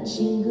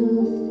 clutching her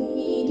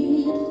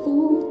faded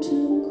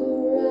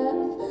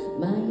photograph,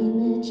 my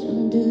image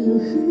under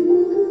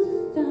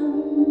her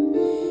thumb.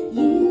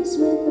 Years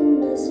with a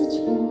message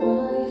for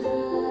my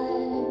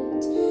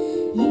heart,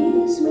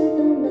 years with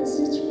a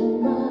message for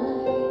my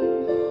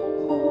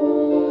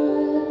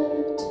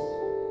heart.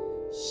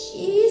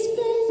 She's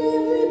been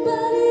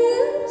everybody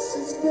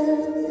else's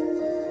girl,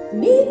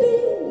 maybe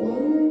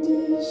one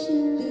day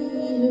she'll be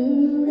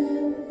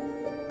around.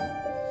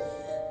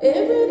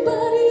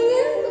 Everybody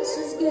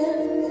else's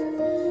girl,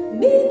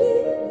 maybe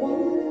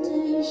one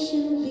day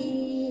she'll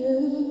be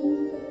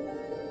around.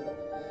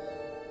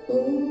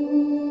 Oh.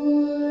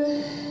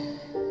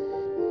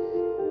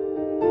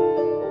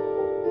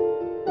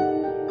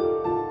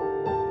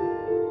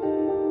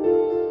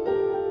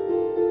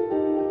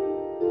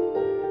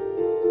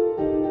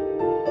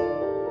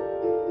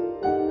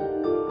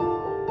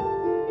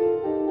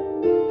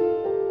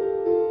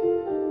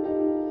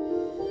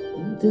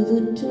 Through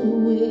the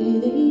doorway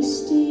they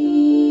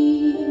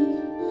steal,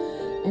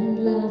 and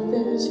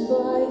laughers,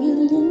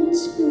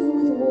 violins filled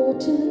with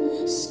water,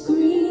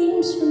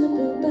 screams from the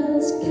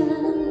bluebells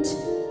can't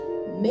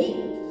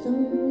make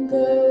them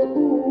go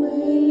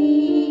away.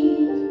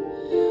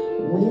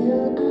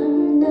 Well,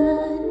 I'm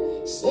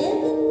not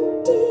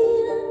 17,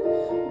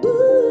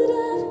 but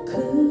I've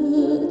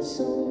cuts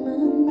on my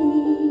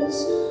knees,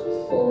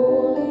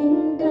 falling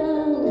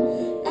down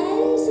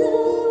as the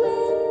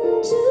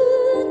winter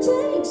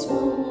takes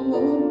one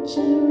more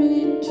cherry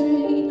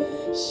tree.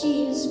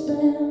 She's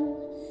bound,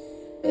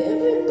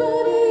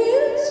 everybody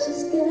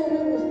else's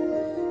girl,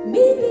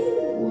 maybe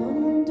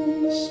one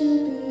day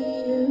she'll be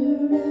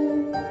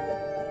around.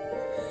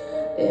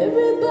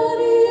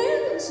 Everybody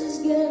else's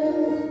girl,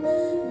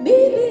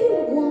 maybe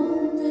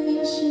one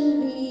day she'll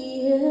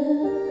be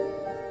around.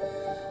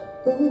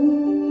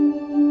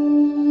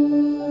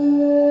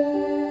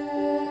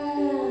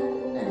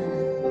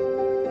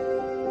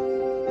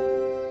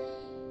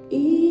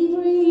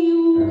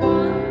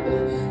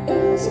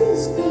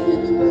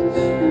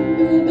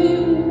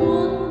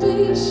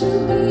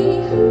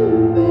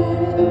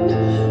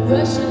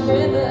 Russian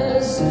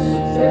rivers,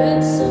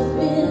 threats of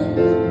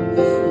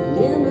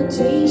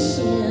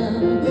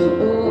limitation,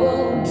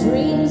 oh,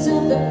 dreams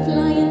of the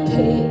flying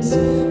pigs,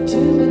 to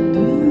the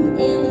blue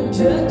and the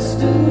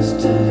drugstores,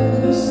 to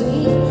the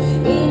safe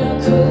in our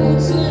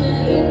coats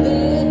and in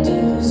their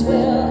dues.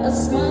 Well, a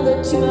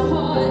smother to my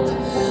heart,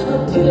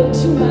 a pillow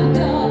to my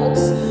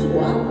dogs.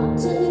 One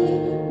day,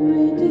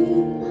 maybe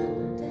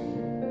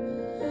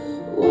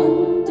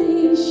one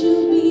day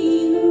she'll be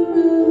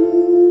around.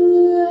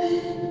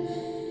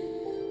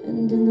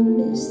 And in the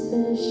mist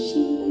there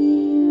she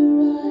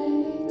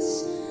writes,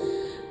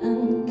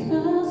 and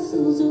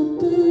castles are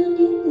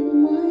burning in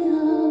my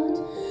heart.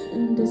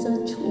 And as I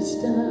twist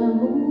I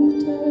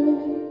hold her,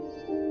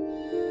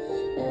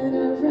 and I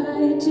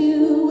ride to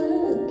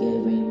work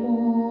every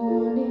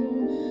morning,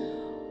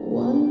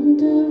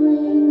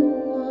 wondering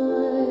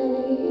why.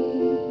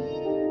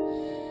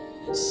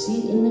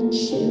 Sit in a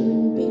chair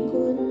and be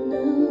good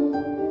now,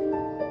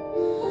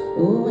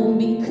 oh, and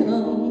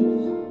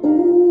become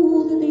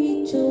all that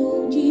they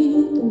told you.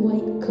 The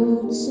white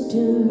coats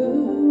into her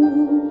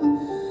room,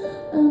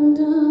 and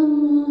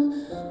I'm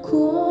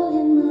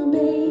calling my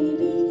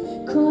baby,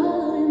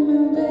 calling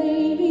my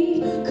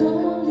baby,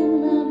 calling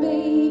my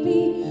baby,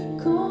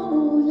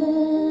 calling.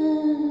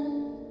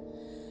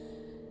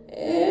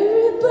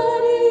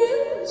 Everybody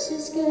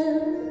else's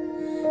girl,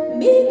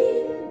 maybe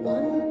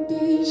one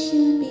day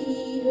she'll be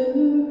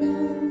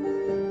around.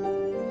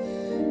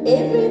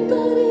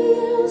 Everybody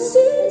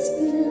else's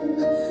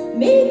girl,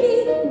 maybe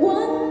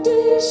one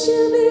day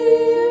she'll be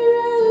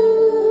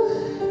around.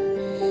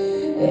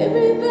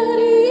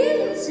 Everybody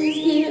else's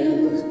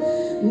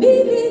girl,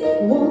 maybe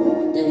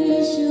one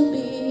day she'll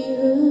be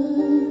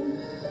around.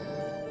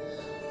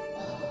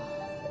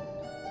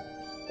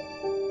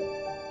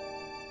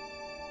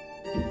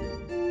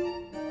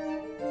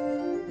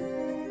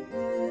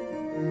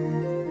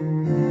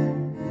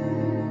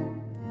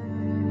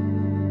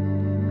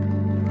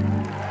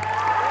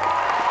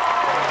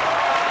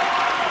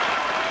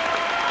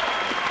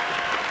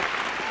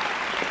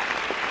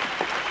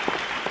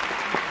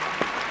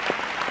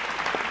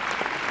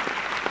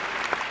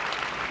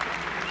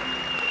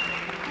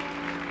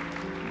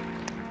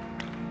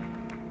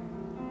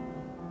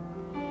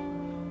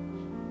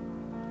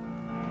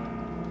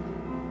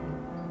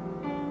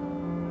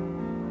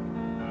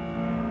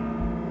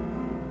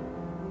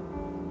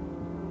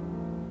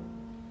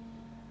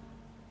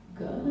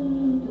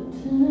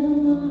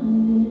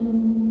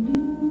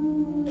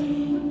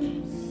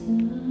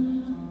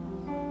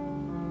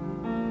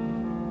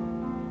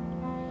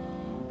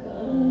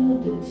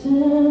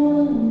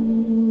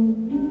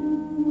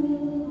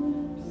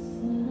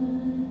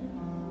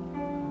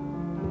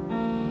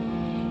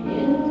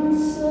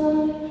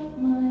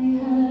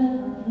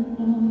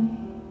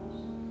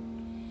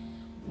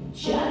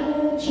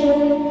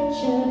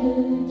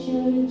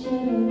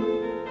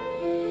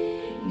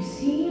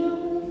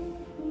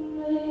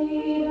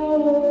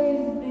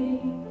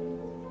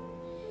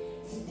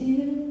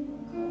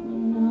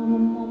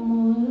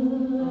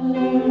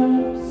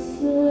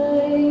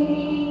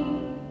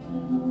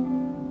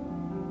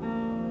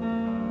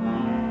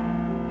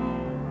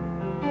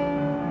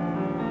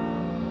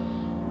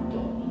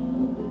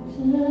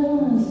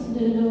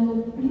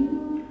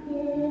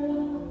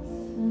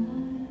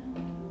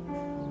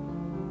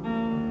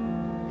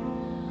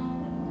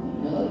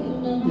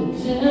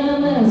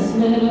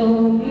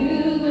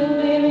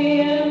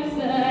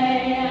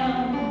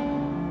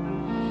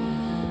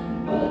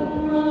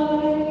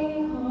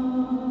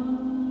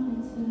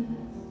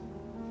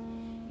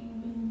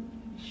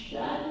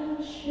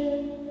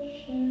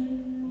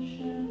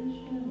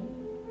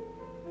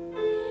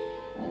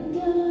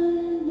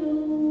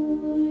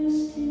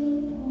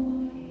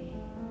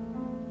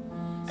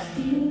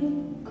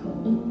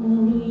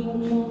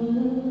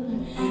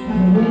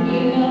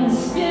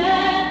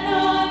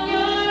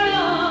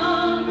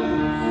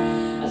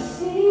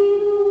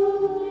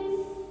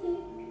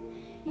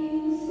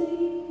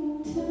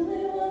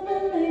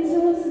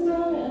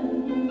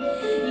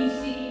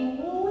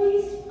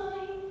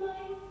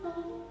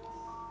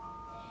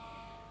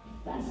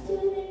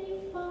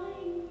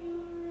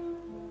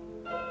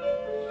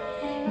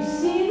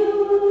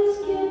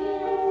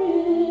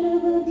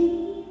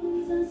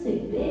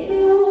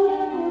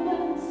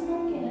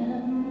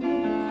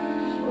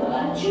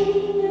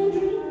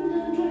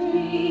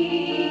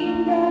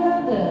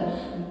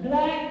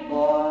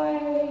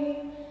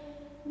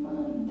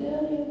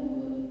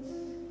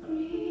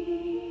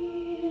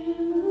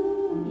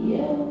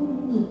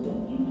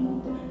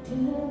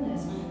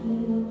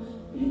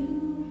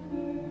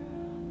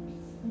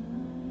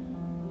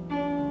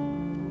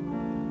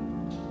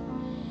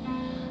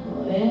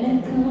 when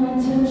it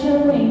comes to your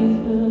wings,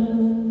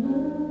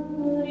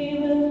 but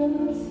even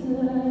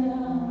upside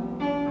down.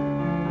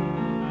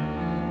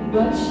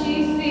 But she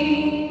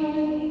seemed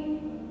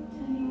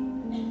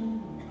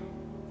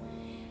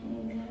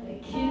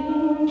like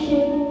kidding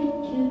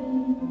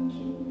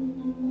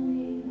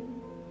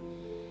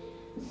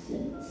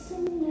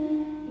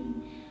Cincinnati.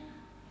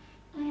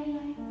 I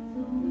like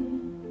the way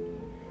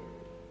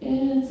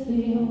it's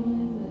the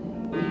only way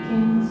we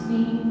can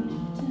seem to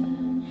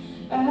turn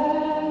upside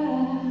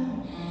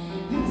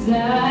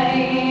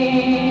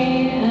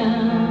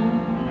down.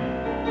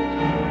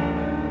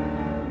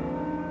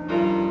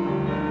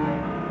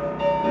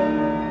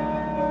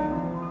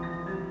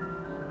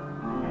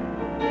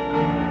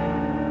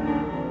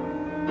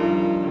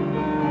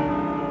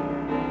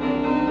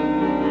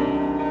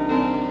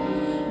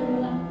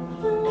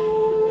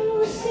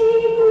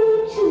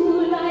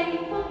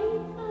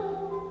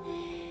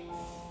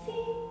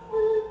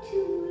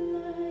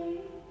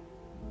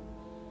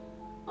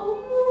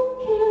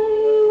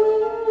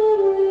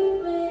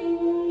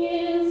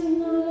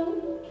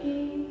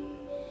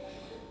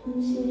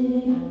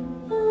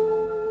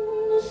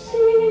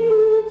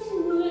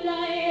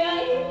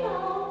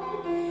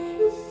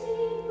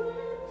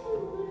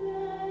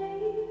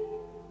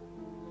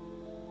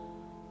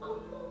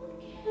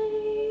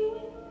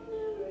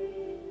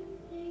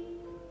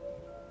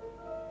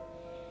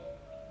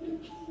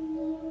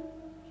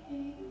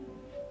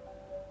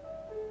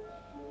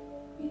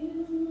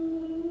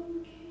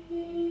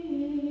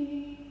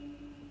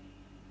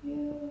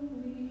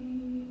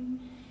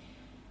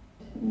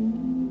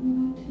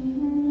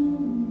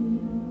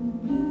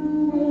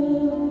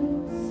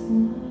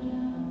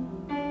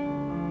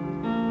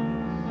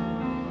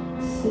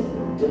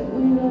 Don't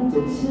we love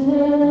to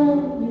tell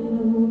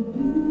little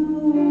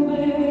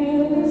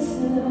bluebird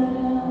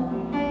sound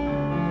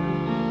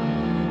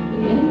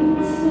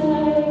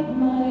inside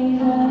my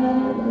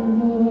heart a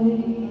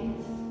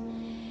voice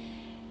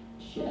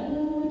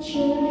chatter,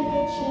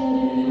 chatter,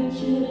 chatter,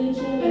 chatter,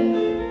 chatter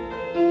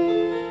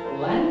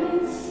when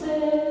it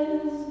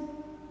says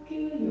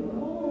girl you're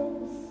all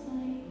the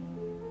same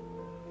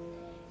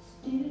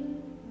still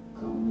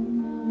coming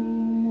out of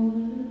your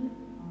mother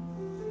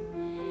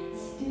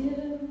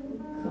still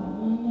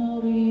coming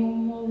out of your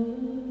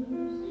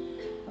mother's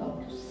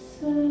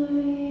upside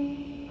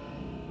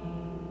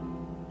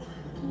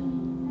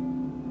down.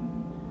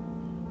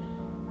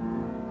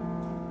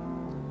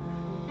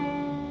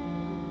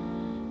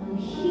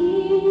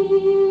 Here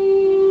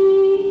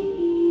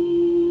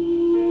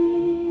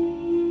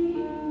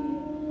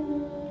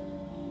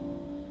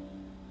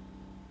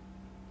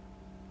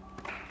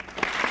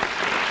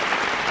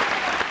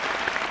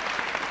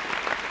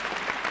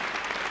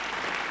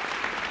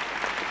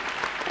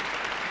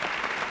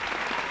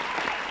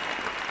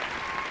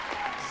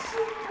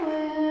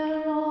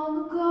somewhere long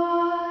ago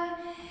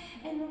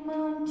in a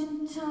mountain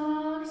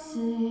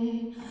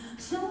toxic,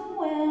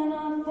 somewhere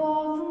not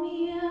far from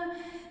here,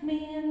 me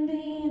and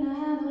Bean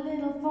had a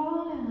little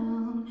fall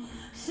down.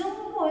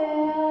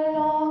 Somewhere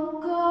long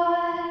ago,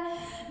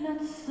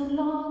 not so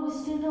long, we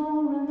still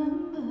don't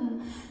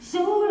remember.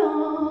 So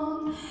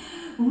long,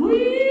 we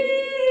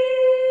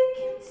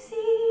can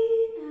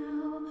see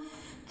now.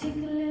 Take a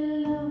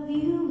little of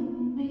you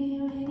and me,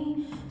 Rainy.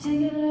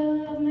 Take a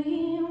little of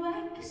me,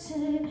 like I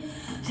said.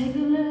 Take a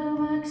little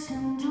back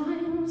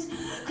sometimes,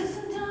 'cause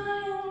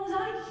sometimes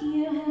I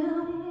hear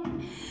him.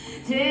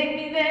 Take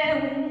me there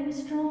when it's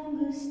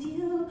stronger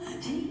still.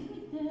 Take me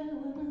there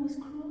when I was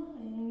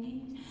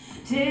crying.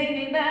 Take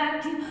me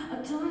back to a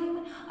time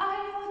when I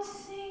would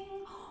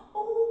sing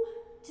all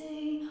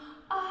day.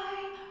 I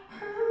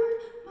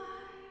heard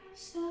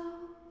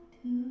myself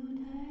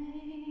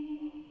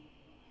today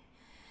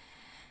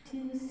to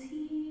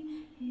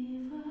see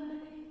if I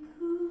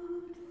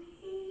could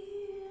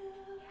feel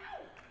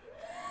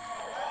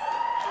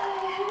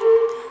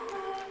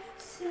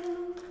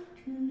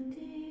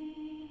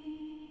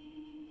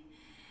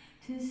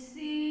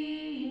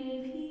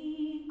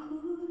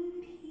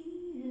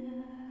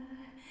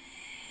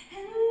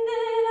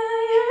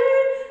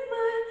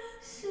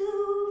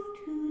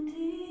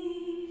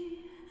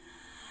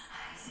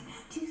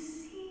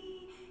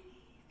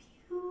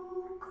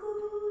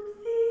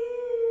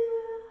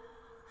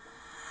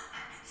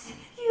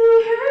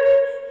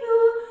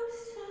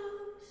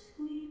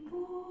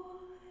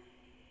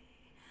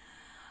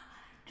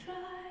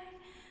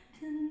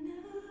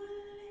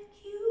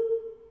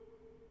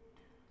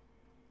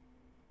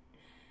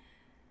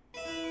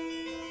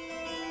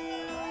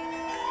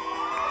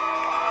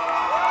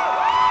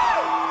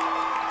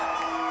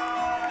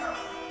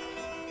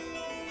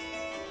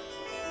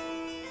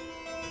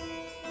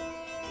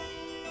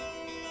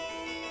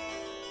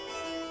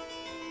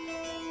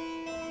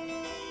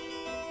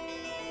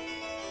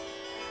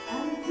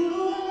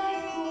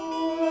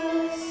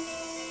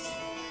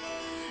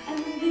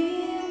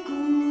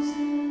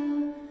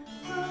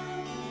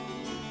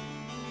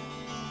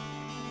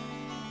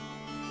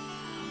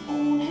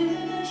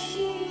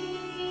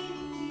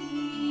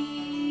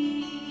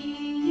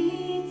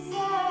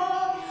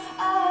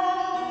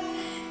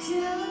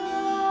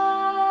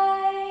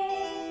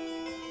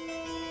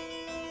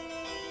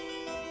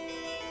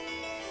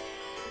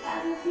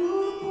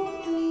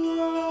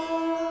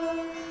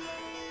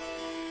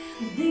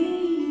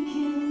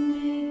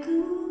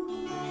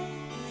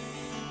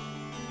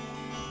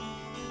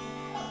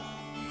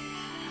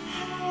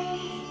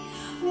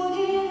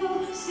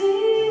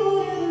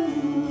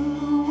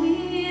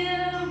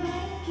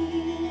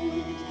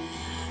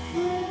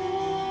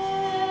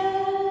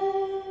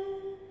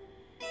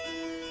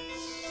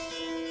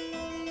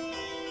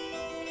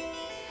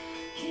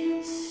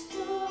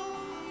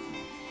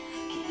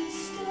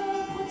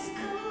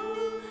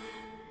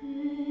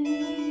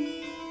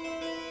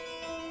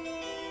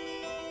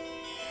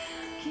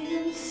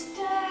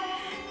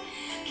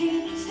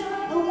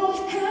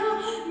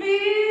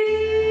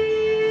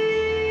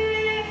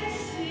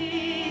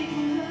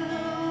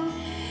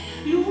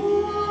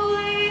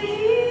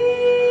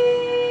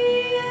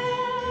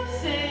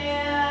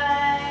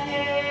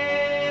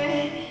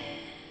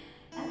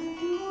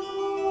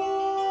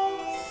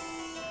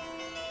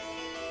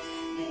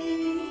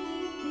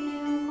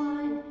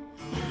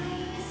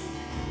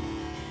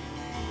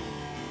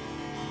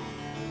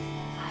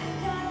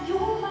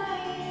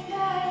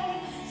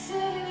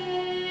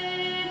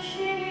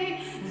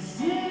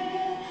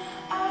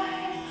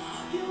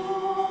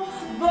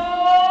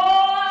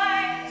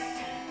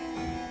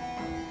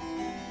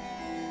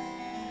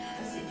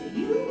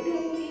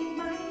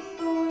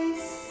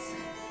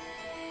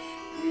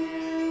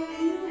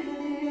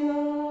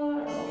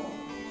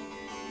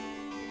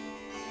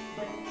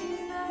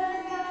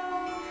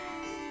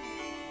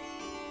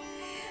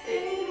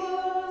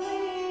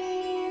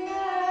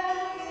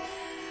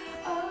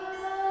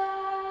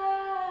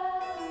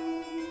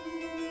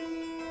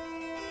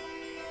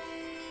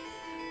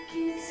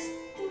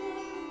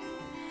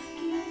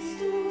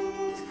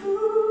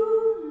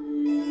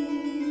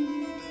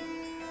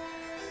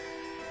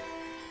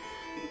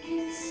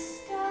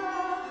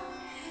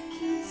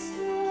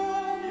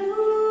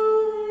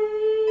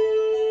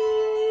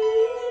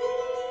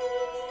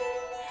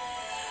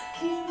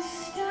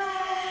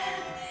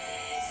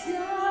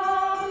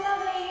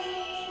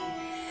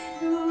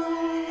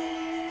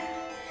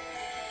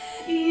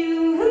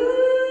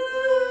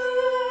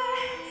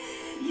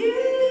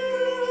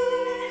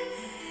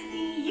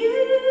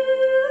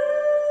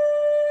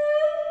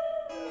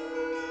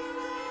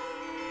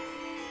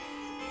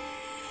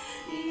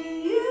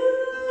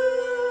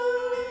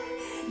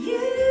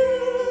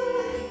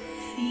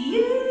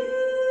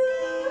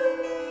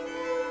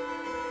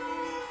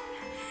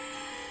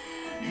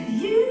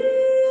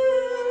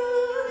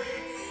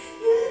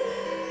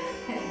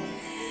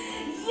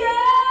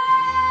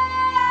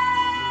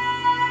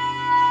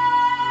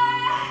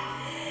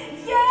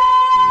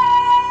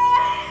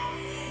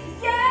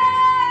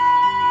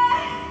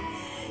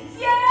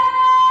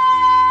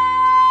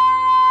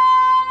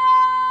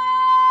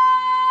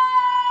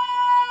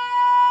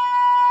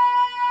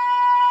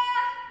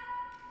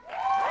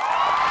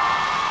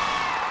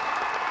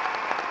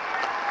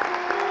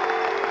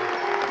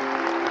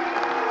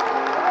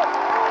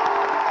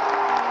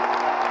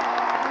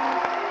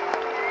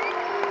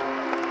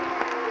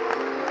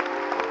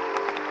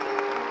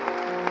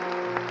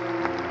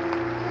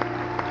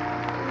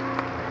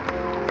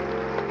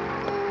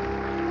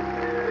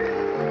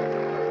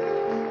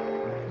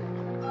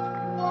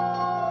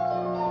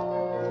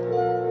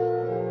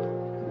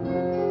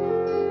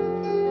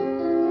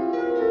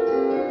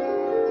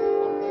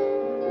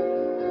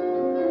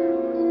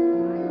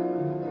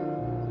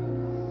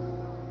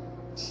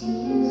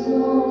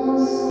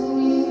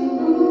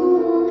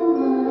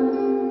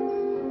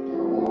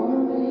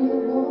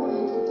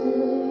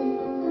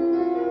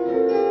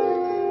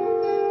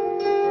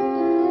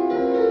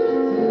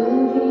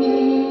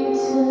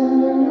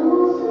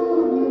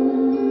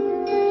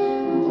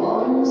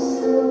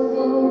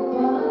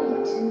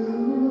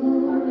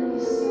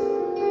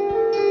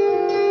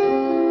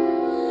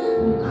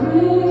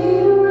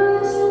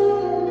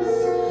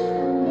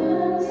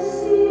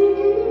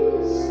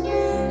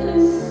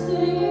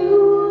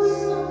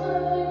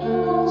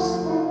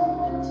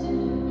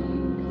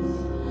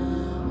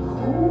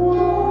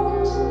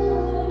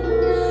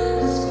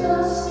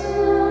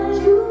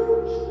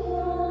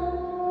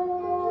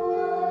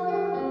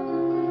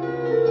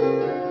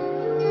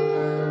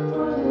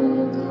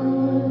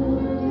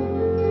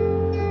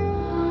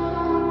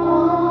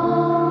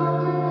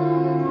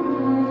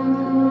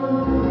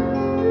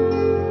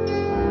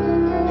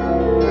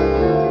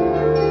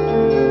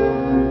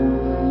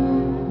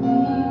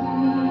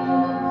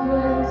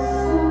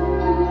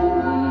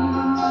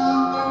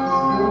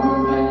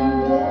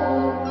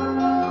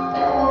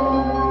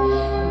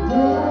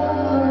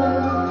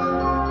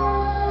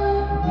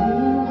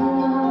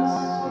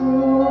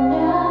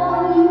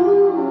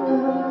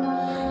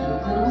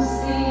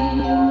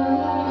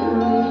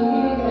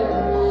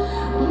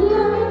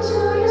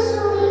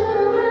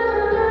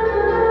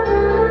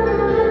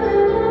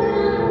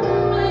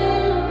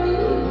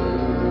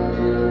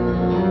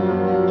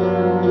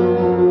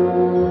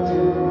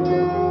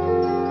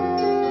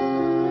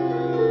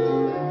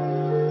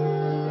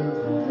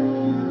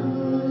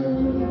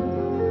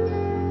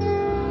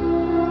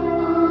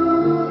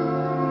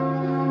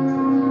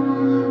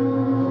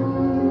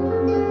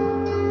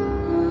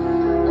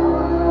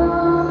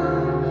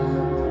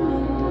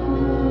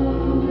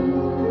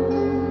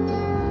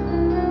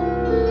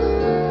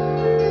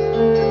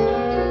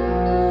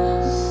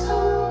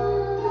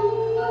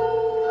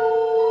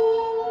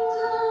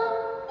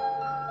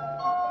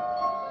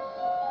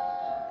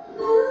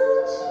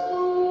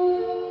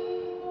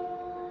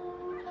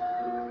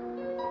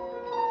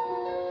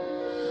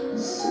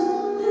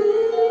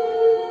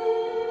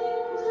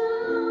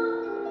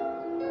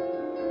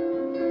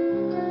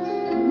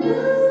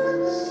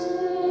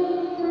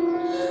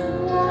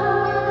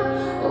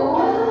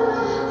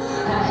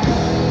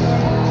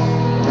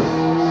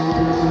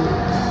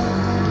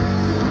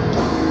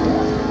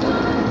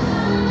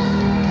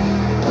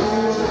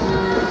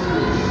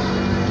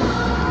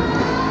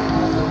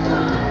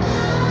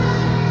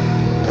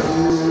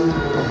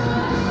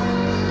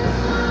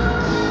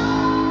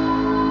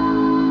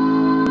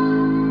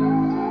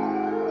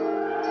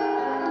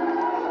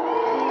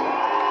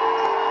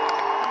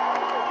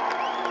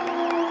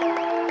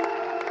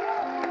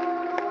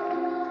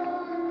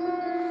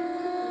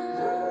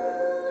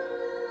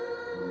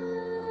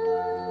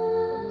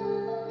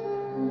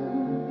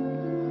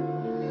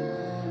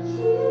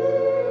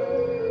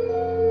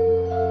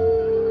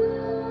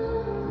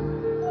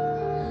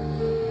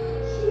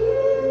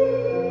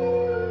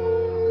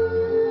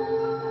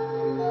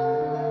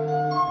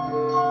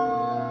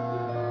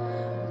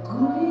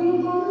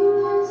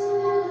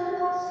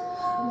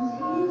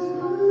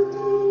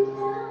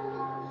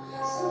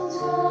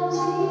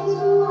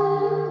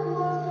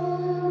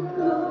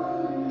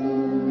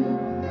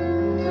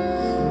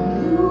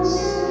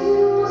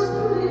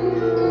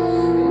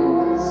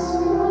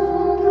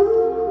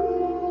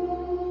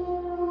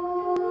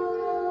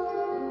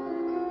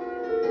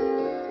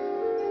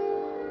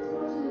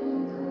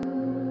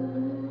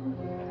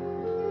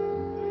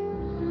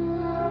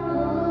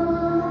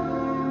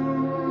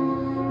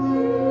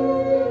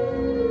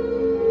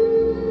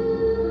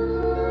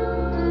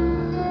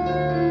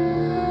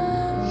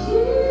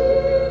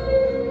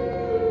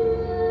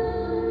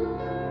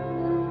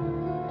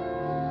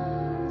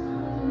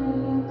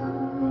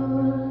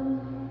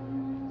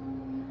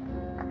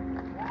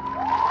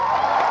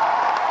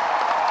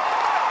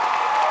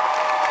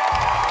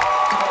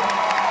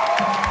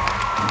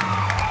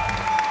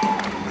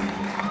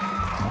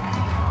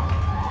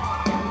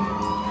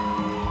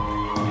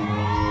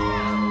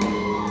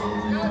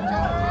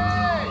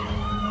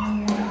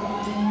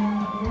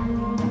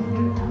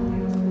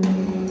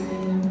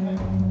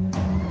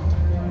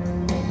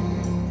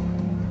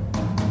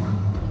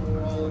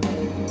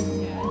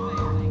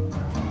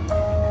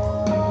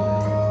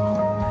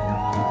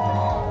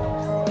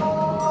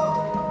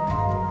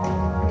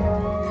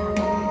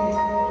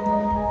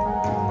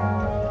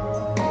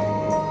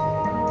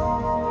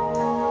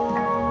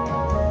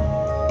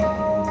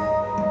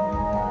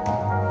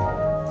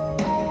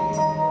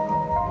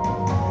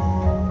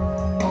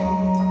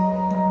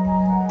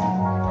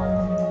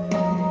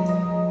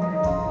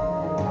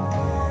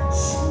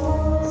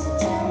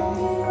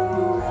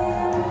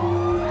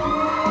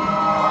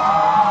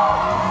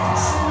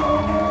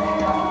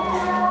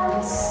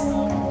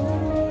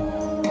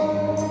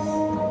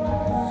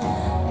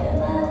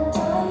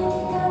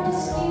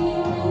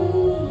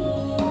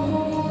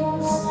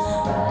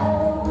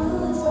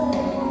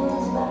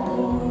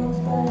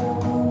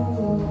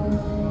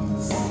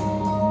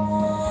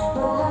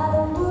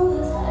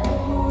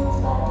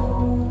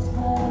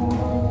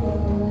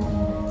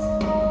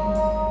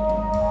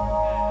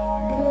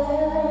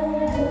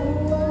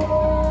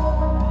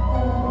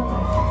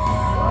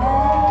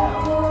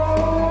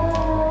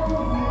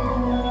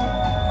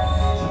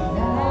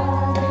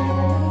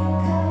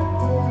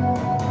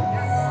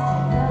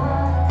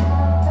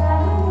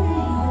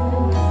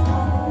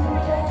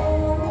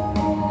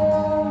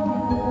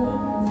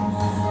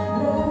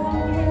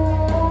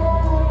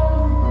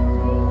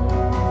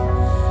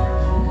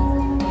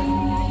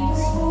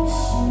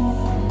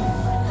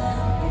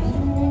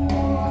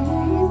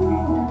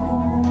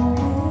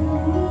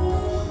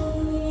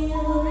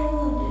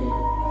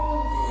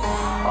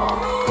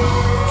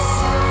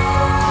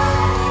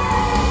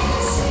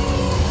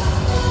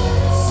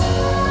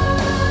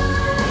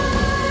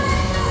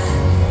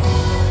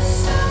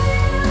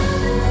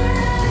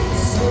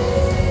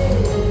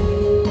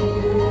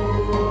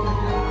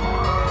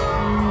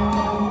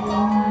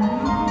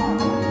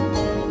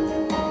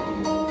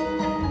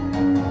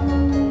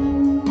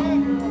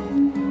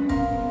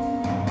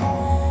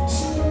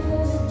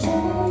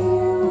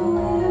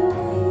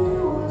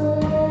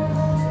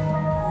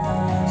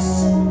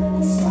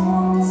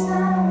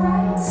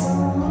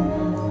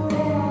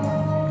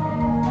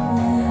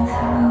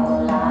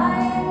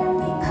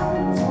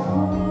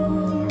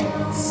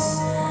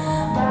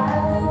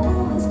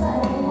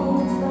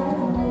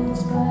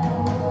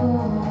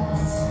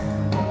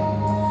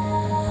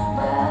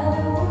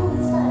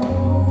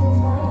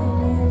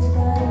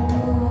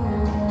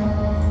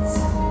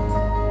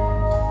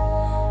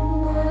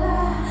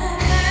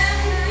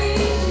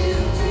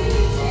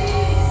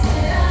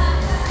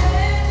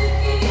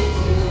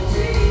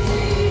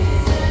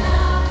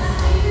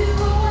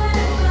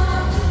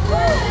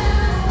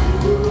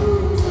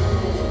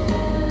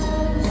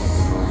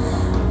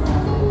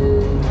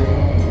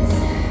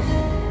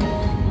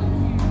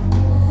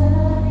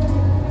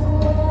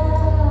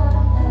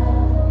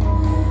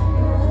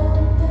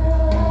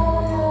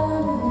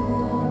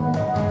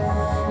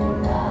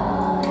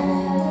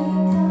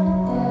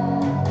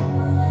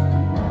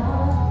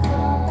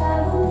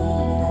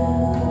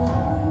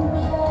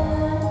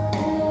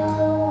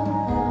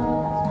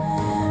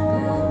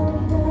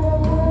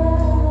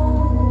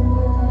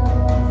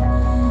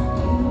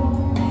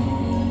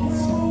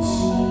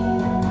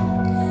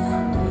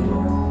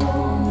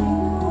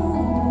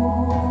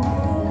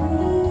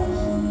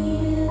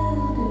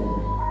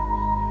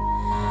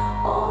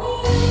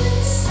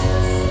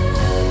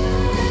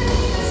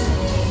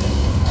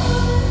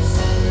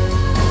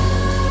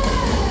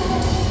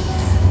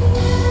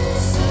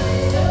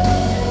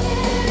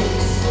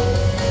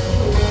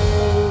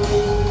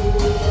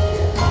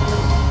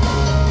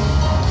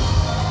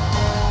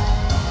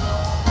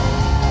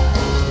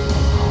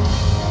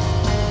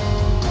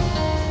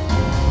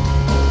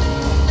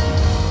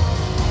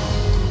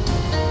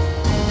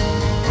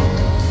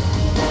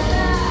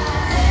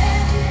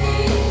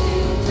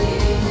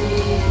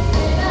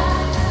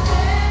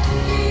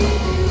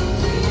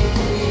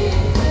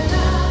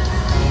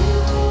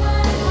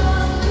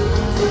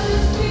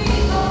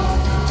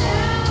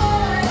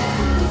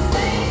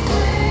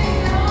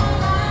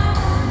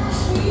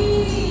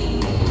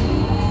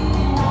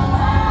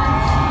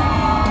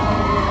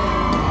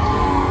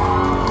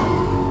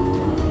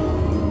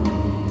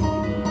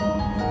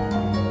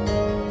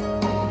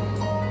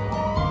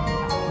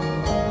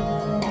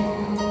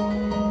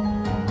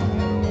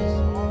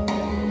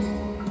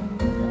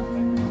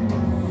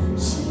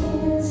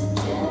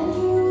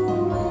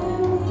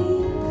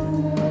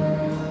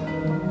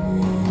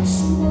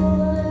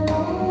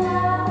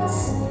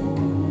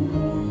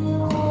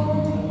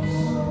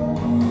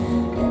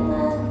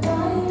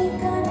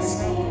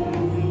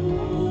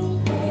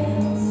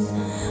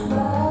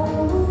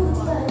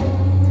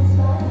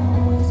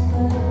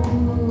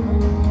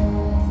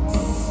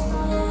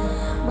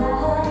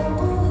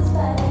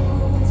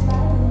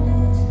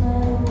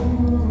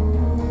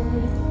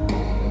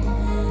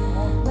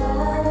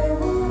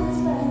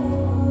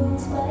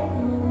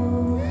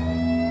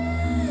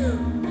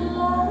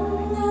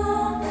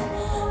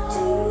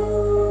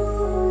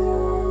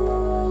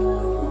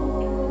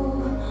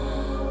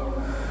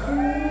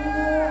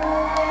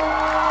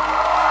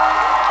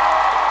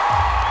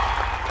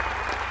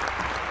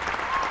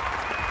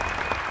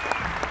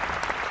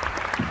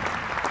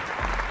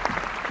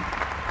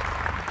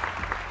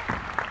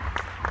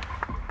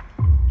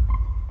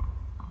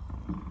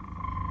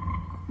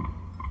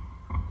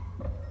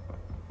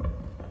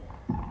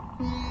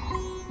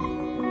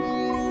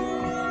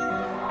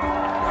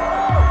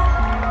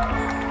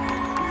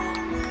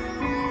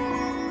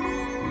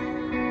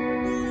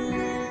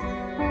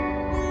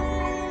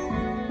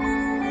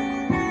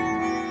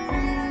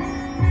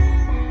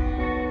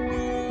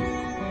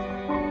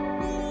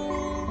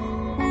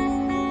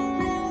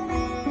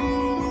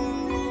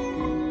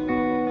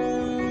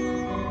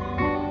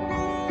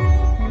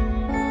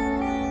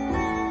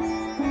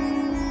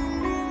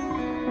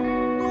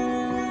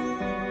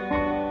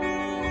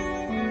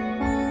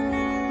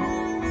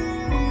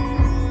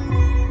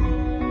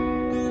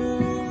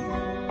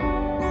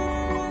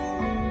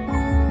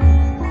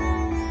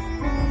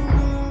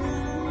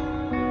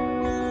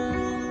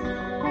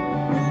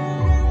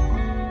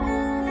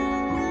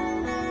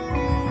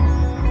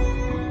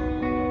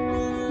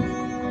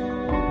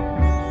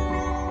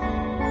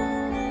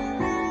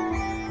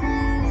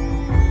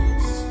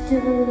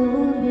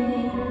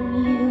Darling,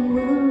 you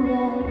were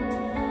right.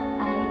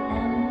 I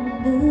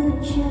am the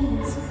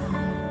jealous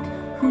kind.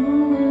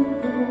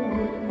 Whoever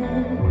would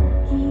have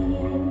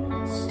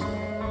guessed?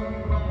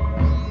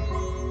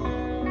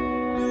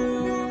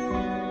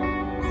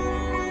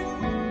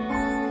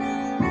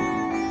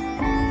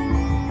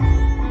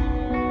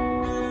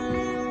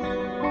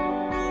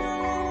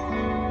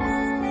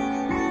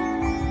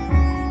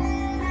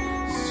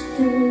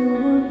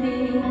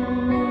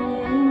 Darling,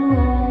 now I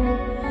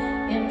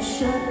am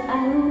shut out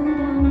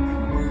and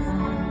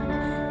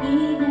confined,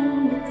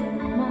 even within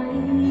my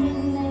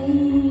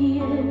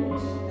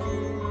layers.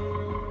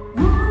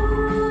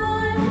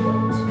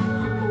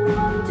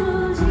 What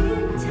does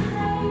it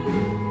take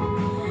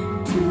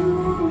to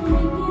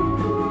make it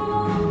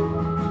through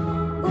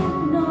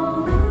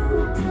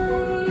another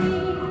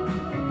day?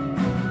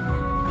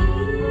 If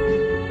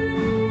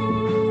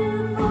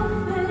I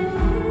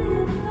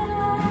fail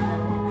that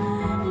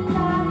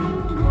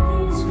light with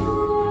these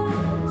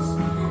words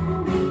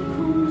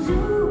becomes a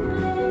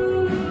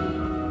blade.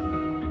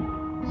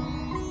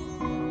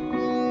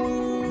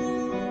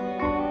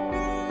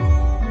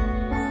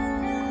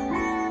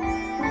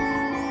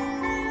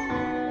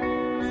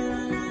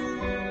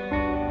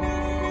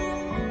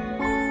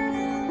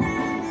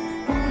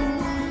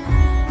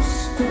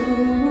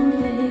 Starting when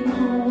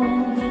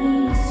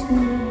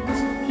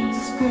he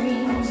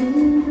screams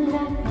in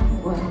black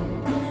and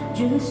white,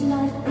 just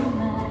like the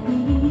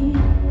magpie.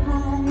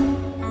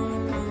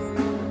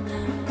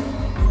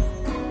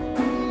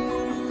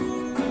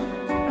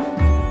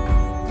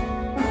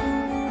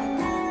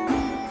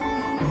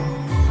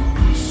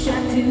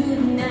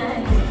 Shattered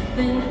night,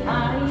 then I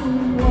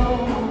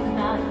walk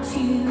not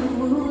to a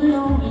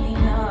lonely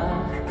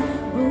lark,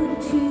 but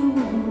to a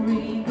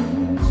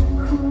raven's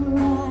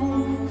cry.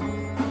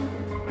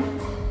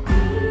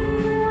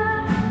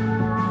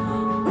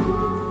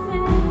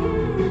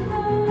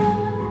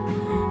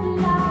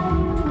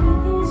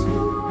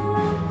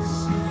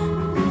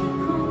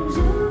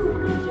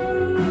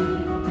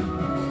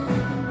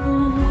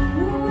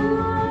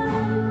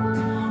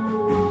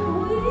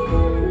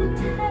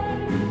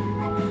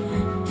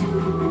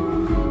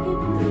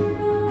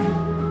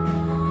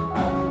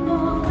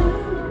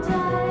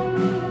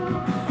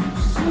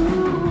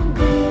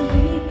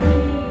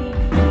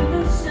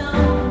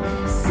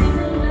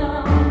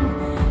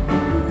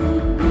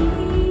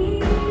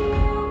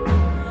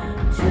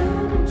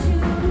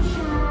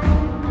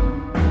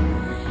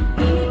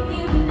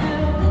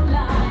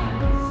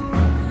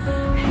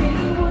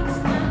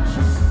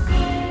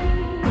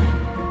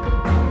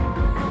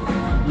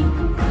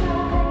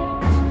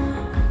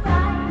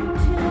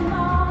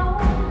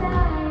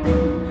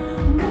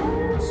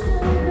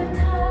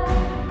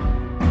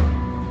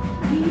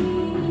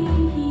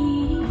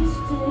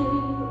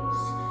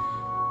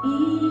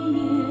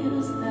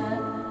 Is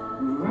that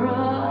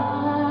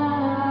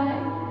right?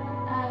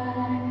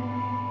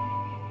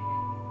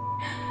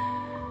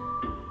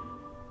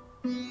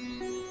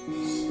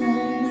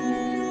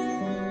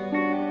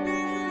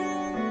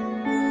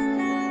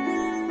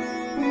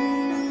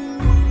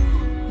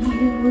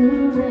 You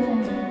were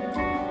right.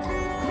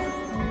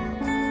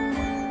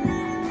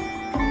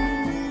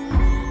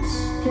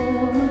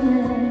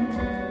 Starlight.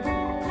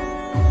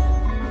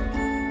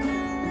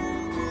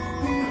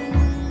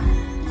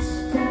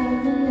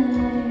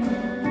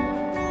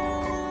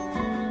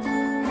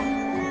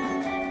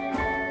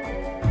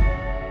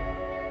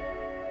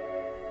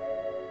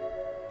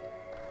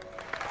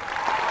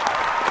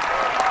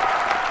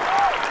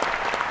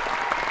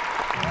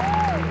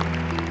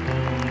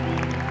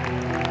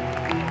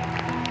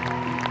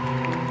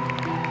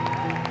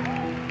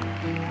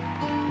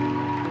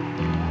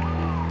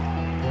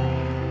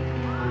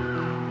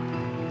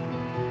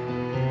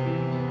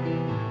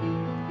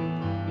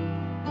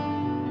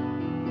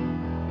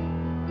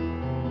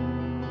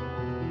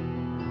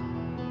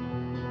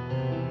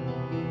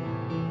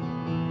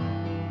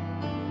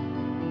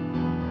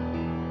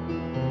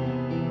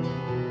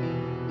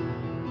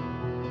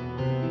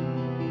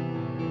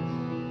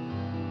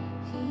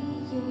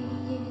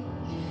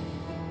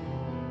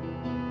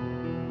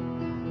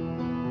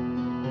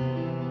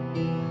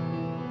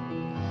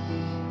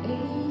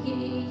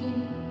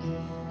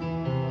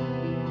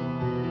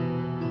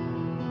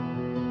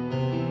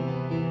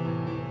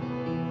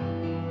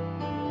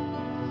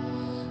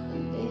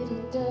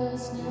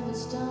 Never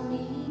stop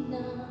me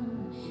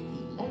numb.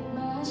 He liked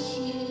my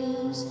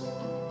shoes, I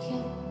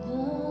kept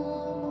them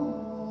on.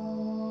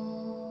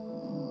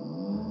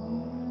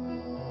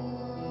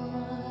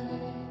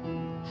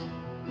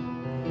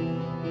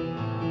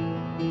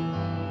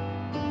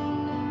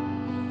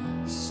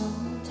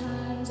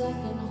 Sometimes I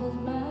can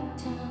hold my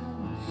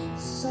tongue,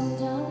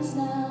 sometimes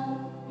not.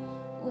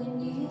 When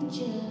you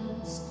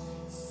just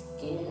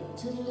skip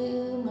to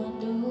leave my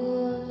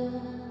door,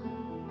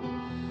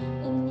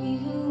 and you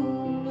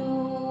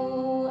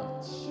know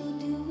what you're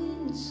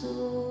doing,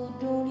 so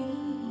don't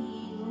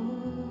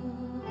even.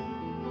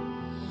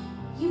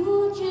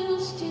 You're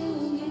just too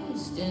used to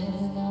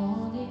standing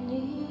on it.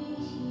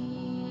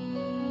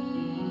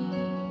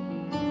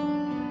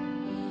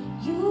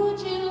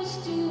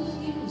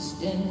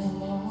 Tuesday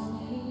morning.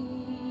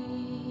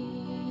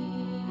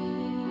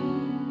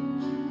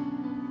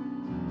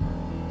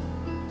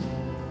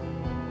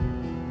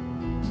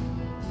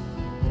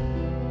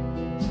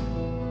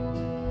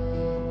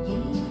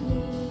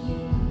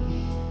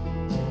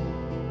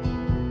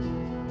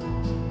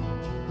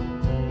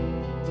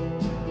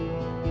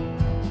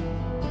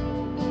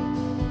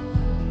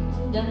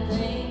 And I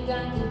think I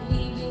could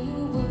leave you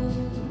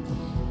word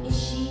if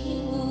she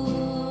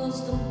was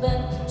the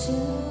better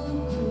girl.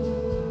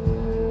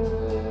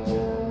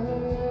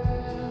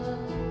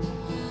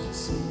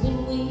 So when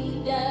we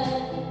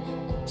died,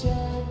 I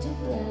tried to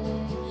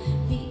brag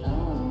the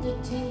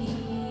undertaker,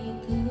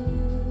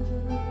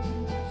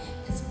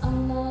 'cause I'm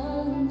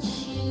not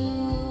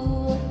sure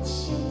what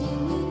you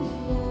didn't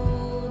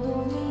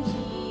know the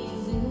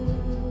reason.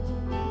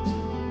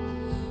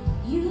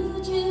 You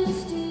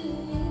just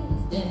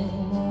Tuesday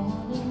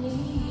morning.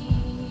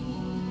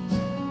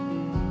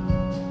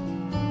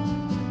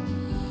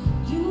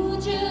 You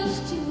just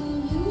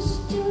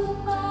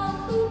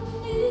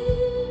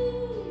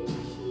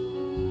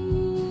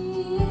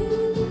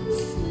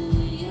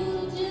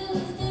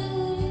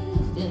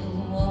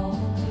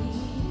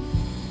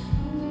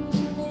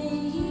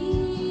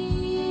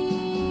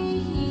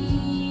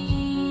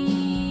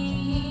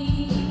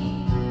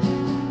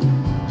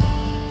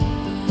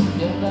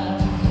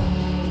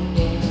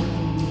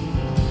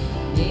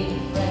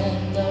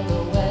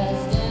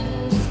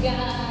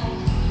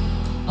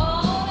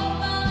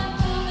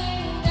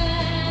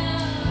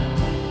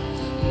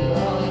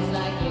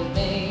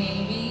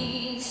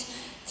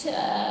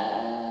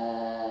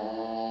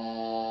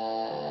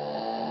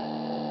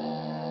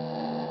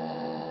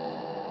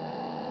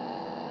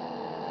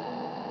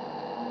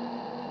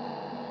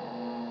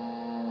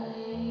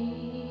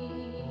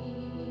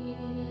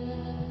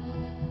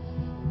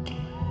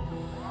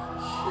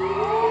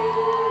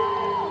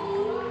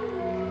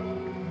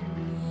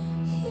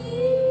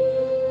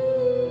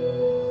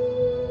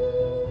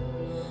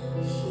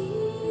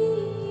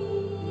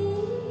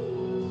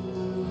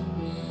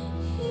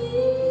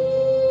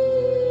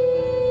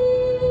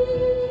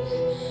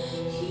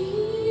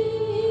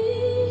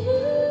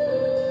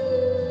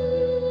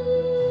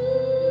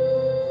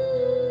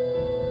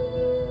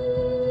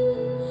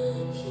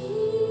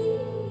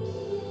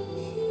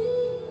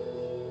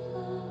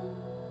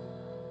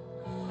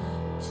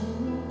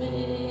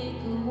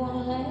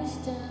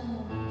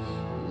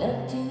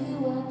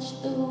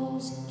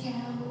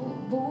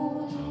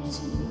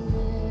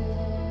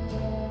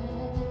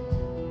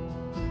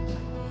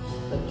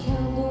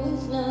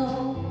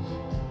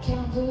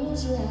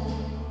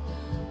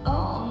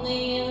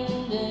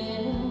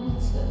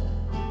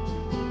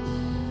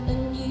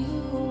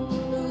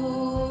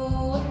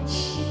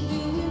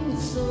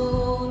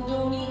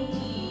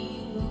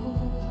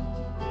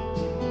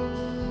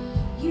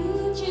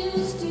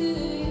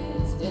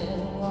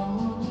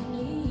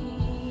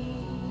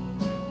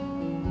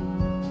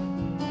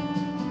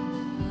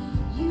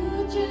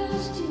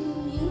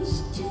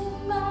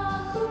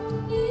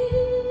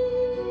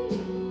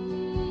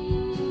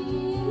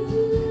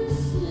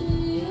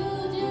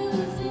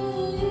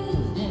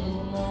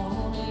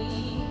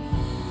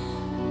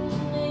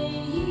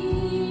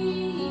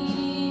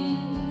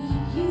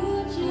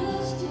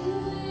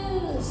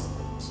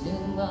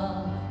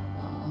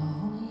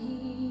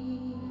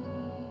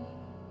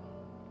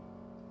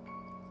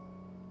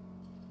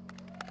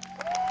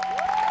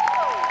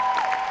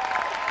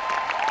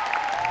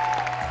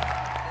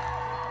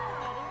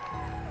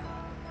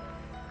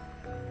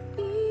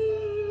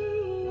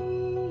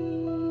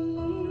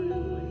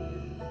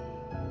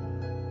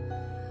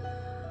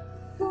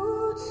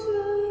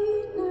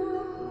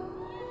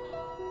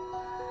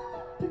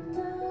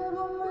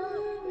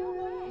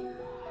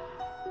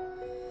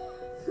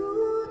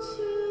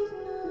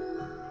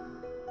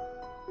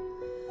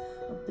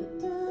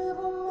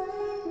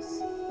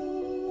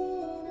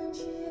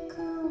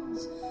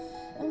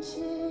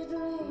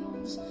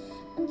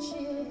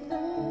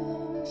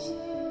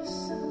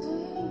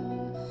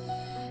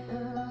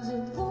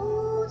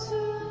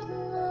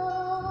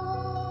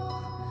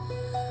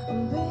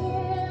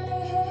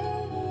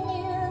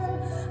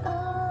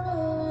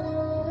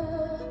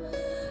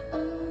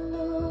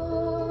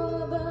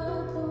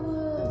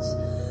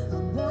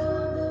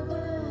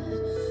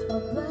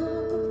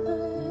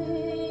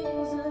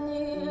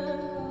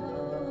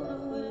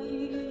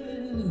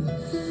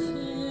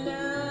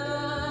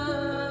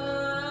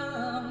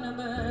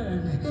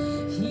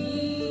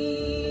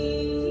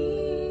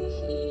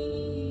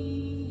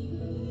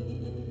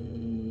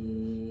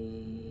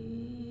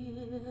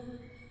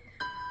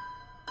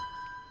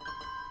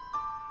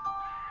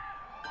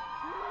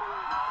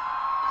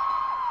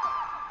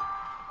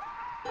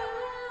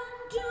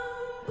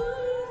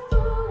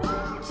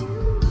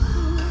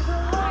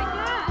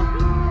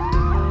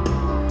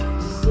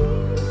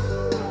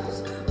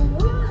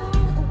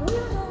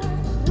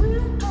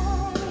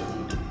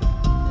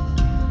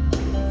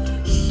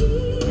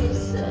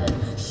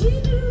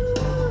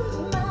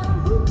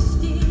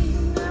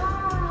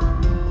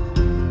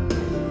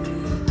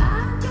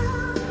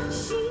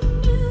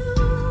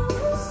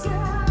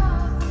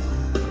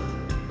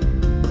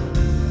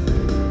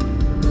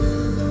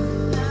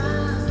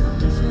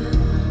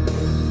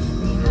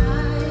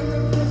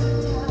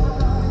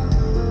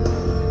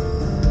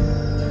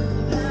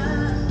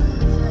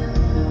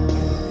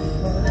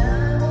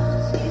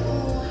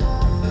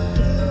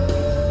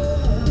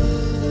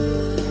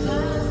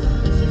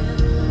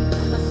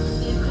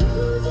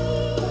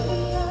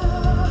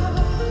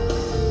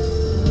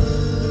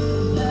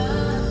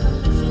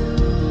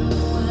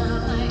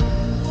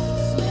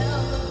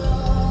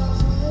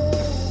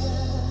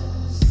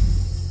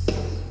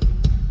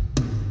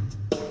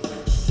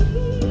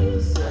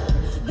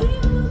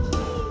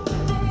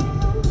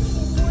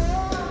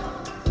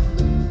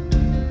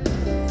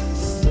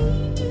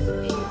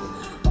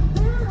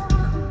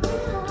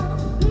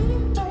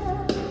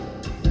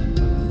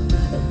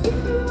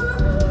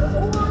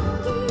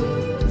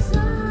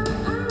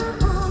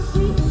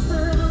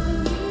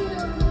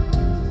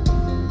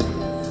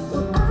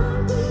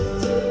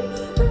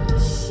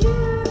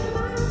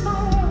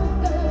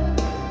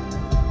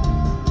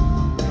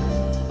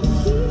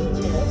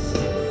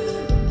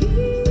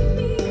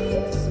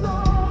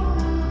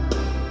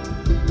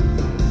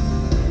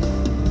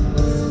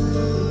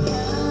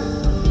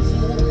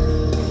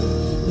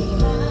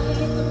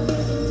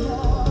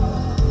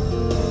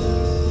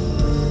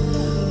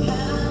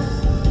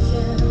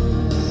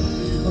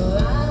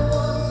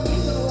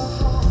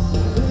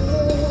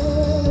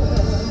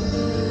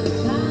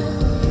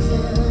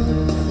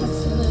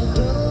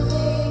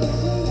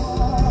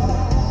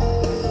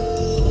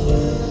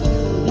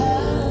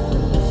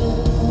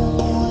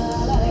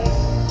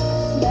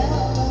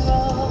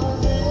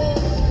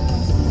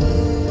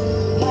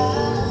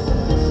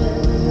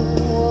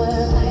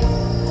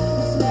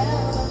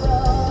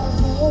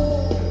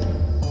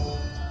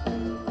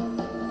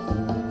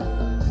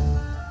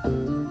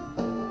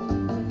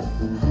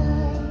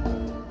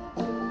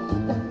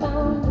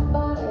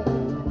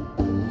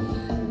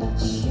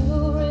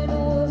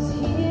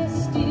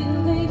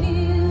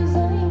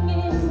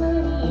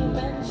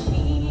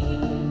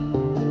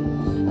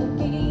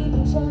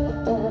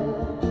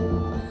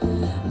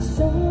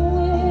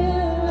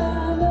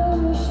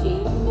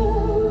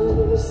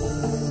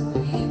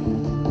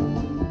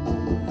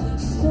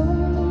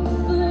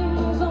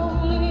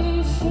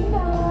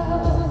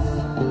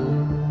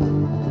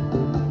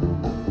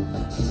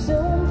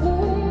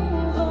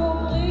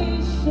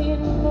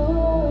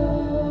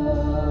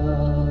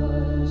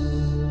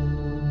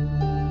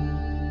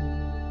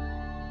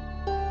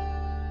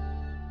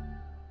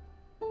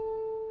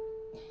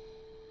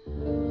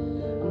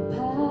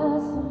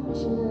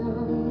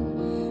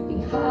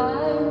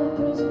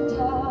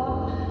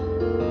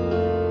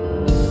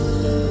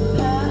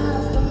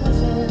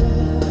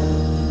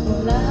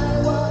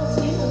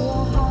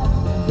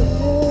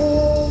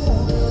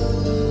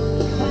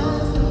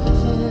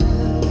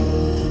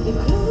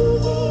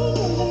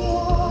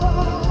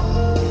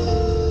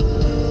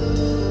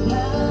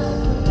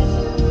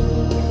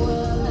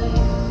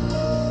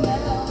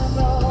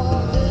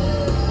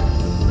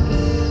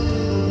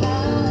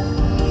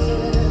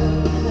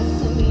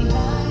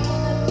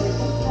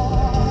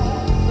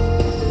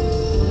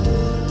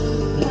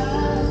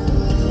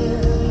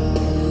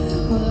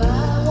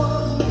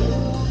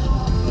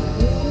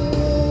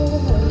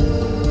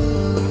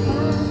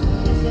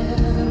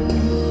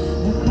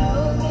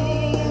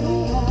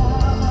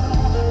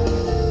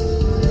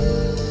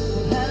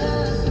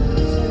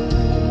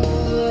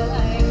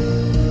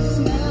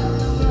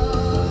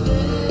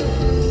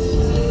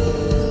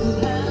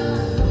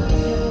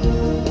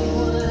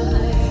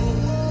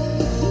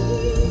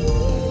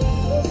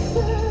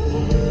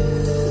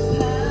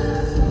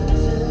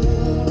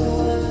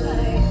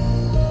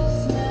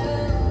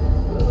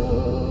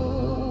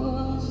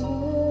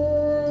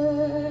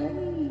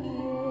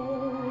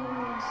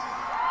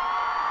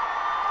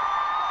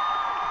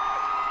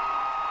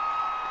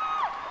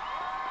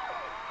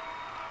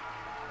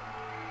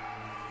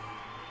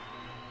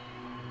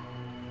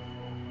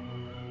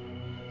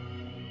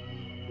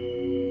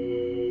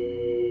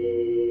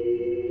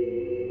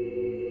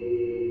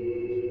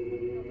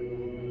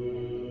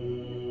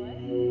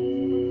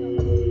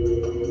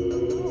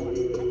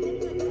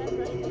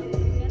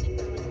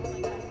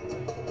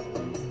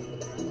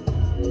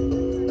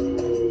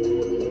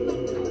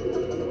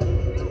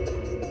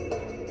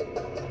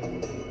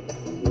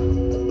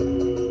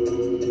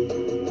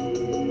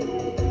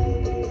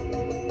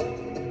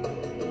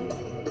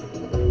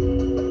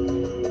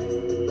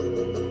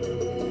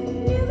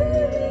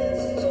Never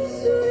is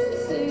just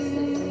what it